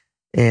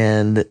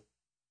 And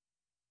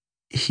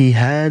he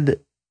had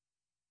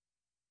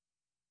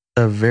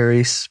a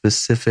very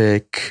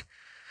specific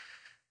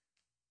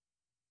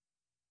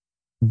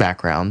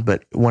background,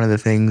 but one of the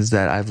things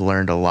that I've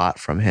learned a lot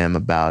from him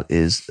about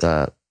is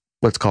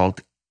what's called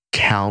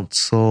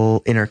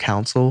inner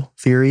council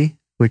theory,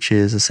 which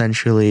is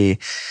essentially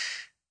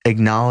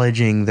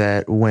acknowledging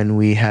that when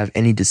we have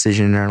any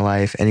decision in our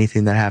life,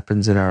 anything that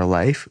happens in our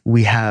life,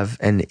 we have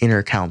an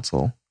inner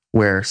council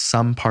where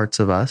some parts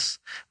of us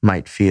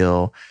might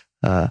feel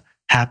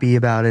happy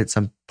about it,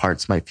 some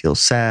parts might feel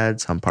sad,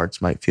 some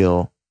parts might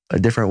feel a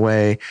different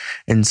way.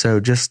 And so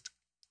just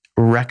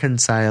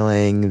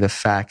reconciling the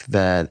fact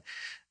that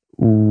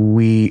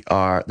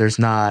there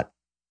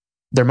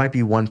might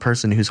be one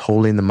person who's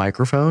holding the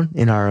microphone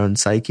in our own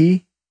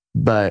psyche,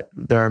 but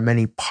there are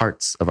many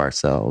parts of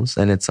ourselves,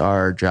 and it's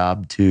our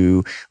job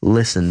to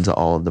listen to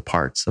all of the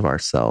parts of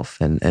ourselves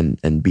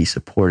and be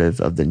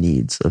supportive of the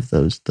needs of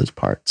those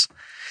parts.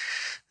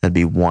 That'd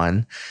be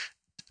one.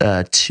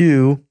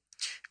 2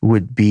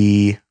 would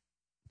be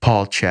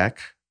Paul Chek,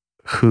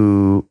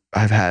 who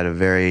I've had a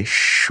very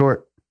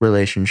short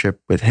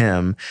relationship with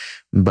him,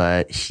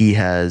 but he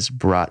has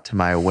brought to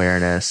my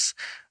awareness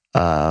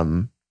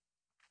a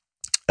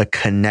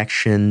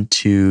connection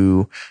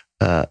to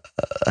a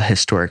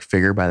historic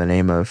figure by the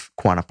name of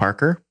Quanah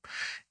Parker.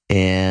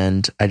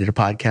 And I did a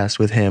podcast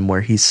with him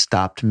where he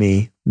stopped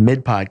me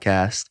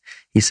mid-podcast.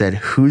 He said,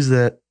 "Who's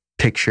the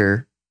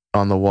picture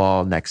on the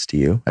wall next to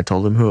you?" I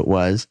told him who it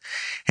was,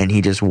 and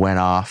he just went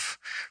off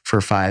for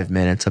 5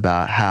 minutes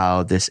about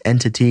how this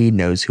entity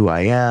knows who I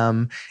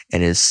am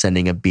and is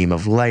sending a beam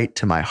of light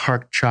to my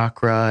heart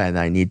chakra, and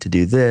I need to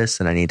do this,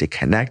 and I need to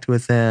connect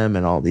with him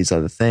and all these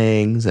other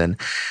things. And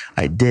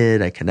I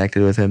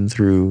connected with him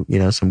through,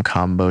 some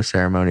combo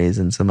ceremonies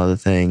and some other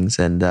things.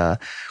 And,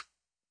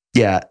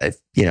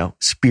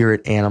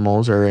 spirit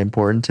animals are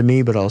important to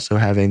me, but also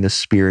having the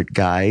spirit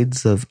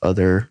guides of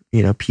other,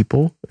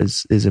 people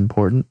is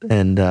important.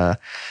 And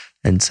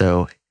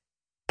so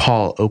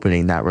Paul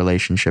opening that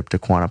relationship to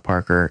Quanah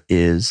Parker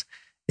was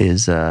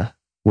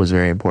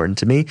very important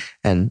to me.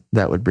 And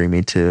that would bring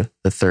me to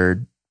the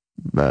third,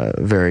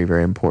 very,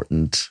 very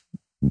important,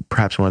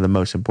 perhaps one of the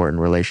most important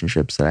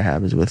relationships that I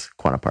have is with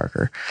Quanah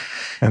Parker.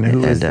 And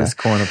who is this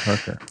Quanah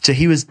Parker? So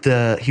he was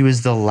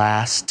the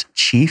last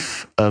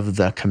chief of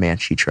the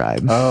Comanche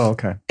tribe. Oh,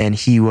 okay. And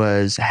he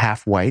was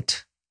half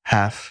white,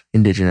 half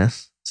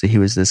indigenous. So he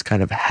was this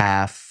kind of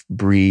half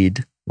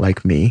breed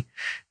like me,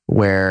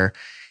 where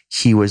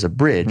he was a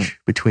bridge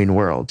between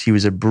worlds. He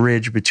was a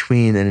bridge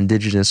between an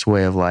indigenous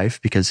way of life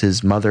because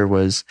his mother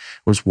was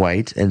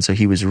white. And so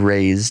he was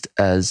raised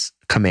as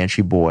a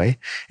Comanche boy,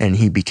 and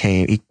he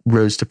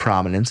rose to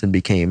prominence and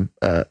became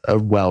a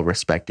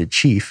well-respected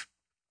chief.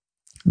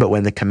 But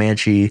when the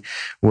Comanche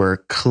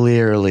were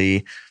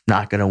clearly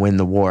not going to win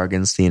the war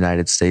against the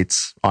United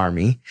States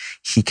Army,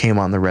 he came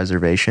on the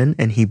reservation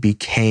and he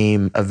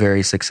became a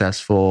very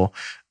successful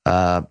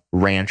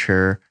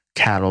rancher,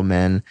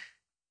 cattleman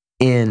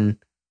in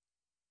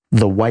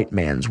the white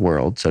man's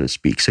world, so to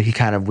speak. So he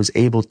kind of was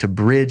able to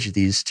bridge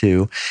these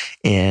two,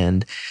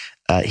 and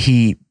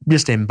he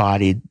just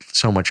embodied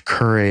so much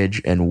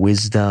courage and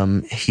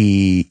wisdom.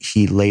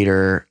 He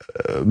later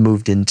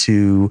moved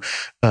into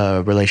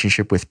a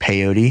relationship with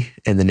peyote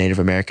in the Native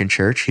American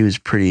church. He was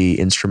pretty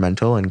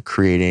instrumental in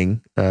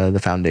creating the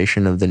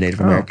foundation of the Native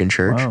American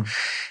church. Wow.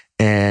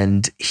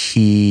 And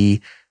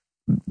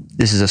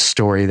this is a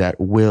story that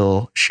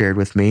Will shared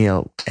with me.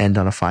 I'll end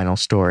on a final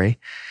story.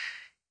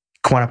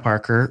 Quanah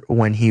Parker,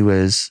 when he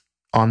was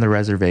on the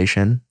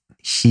reservation,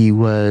 he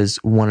was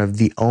one of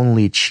the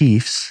only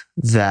chiefs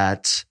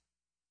that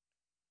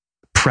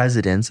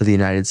presidents of the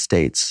United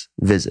States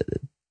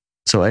visited.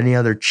 So any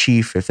other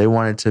chief, if they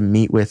wanted to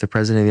meet with the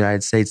president of the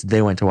United States,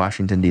 they went to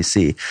Washington,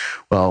 D.C.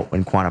 Well,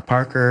 when Quanah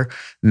Parker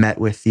met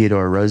with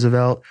Theodore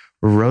Roosevelt,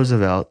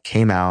 Roosevelt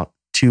came out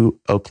to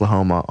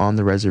Oklahoma on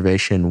the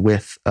reservation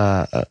with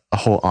a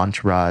whole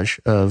entourage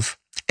of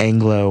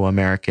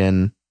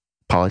Anglo-American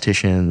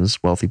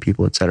politicians, wealthy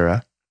people,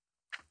 etc.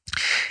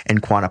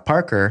 And Quanah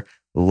Parker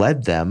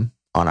led them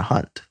on a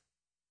hunt.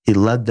 He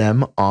led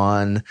them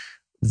on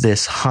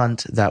this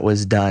hunt that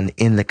was done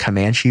in the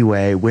Comanche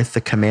way with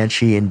the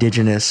Comanche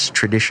indigenous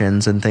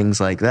traditions and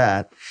things like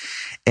that.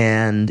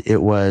 And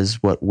it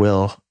was what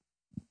Will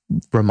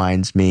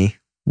reminds me,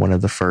 one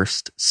of the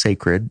first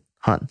sacred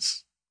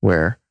hunts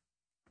where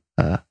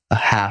a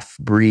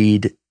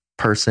half-breed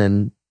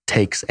person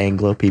takes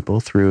Anglo people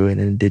through an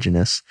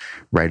indigenous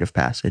rite of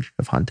passage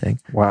of hunting.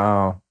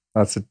 Wow.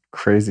 That's a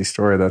crazy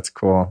story. That's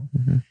cool.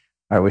 Mm-hmm.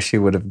 I wish he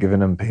would have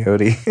given him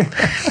peyote.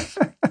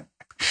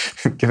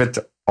 Give it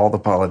to all the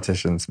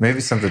politicians.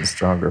 Maybe something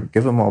stronger.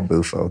 Give them all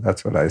bufo.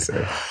 That's what I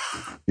say.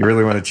 You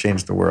really want to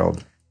change the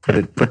world.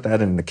 Put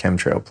that in the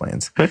chemtrail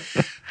planes.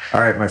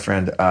 All right, my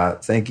friend.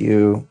 Thank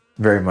you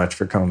very much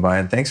for coming by.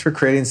 And thanks for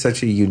creating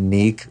such a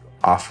unique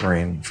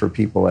offering for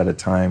people at a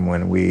time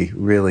when we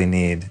really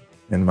need,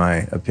 in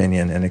my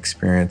opinion, and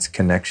experience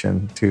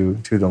connection to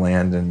the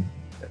land and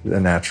the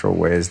natural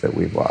ways that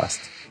we've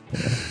lost.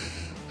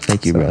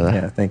 Thank you, brother.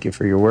 Yeah, thank you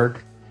for your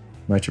work.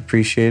 Much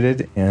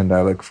appreciated. And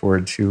I look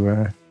forward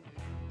to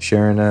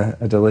sharing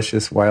a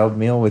delicious wild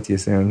meal with you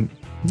soon.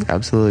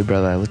 Absolutely,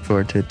 brother. I look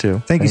forward to it too.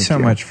 Thank you so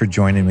much for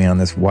joining me on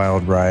this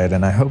wild ride,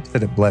 and I hope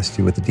that it blessed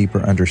you with a deeper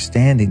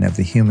understanding of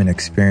the human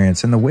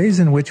experience and the ways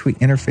in which we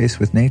interface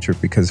with nature,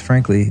 because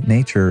frankly,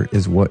 nature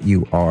is what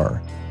you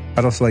are.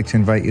 I'd also like to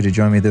invite you to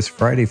join me this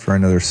Friday for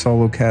another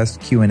SoloCast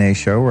Q&A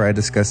show where I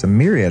discuss a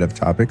myriad of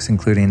topics,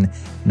 including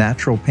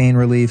natural pain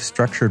relief,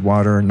 structured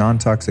water,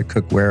 non-toxic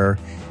cookware,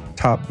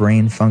 top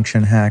brain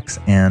function hacks,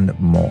 and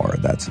more.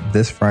 That's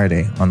this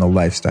Friday on the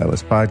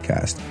Lifestylist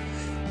Podcast.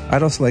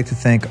 I'd also like to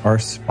thank our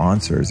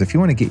sponsors. If you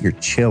want to get your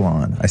chill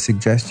on, I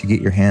suggest you get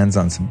your hands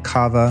on some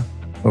kava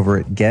over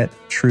at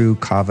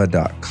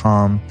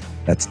gettruekava.com.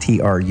 That's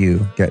TRU,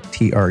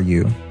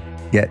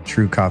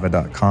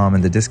 gettruekava.com,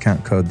 and the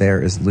discount code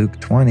there is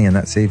Luke20, and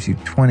that saves you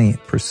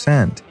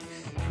 20%.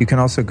 You can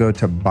also go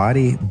to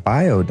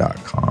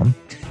bodybio.com,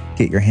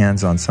 get your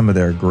hands on some of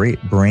their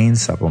great brain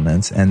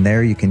supplements, and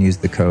there you can use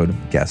the code,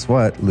 guess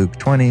what,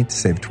 Luke20 to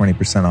save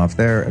 20% off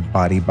there at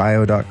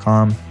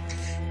bodybio.com.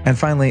 And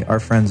finally,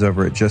 our friends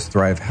over at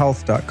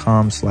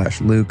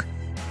justthrivehealth.com/Luke,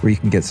 where you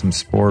can get some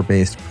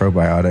spore-based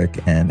probiotic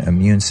and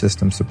immune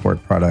system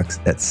support products,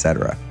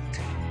 etc.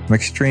 I'm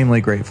extremely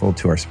grateful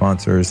to our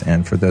sponsors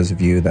and for those of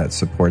you that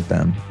support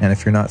them. And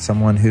if you're not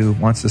someone who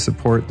wants to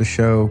support the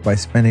show by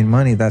spending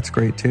money, that's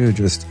great too.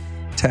 Just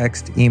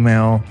text,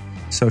 email,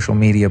 social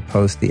media,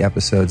 post the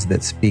episodes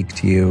that speak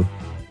to you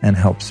and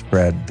help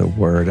spread the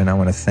word. And I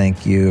want to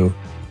thank you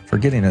for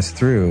getting us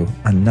through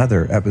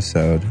another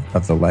episode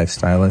of the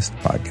Lifestylist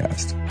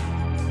Podcast.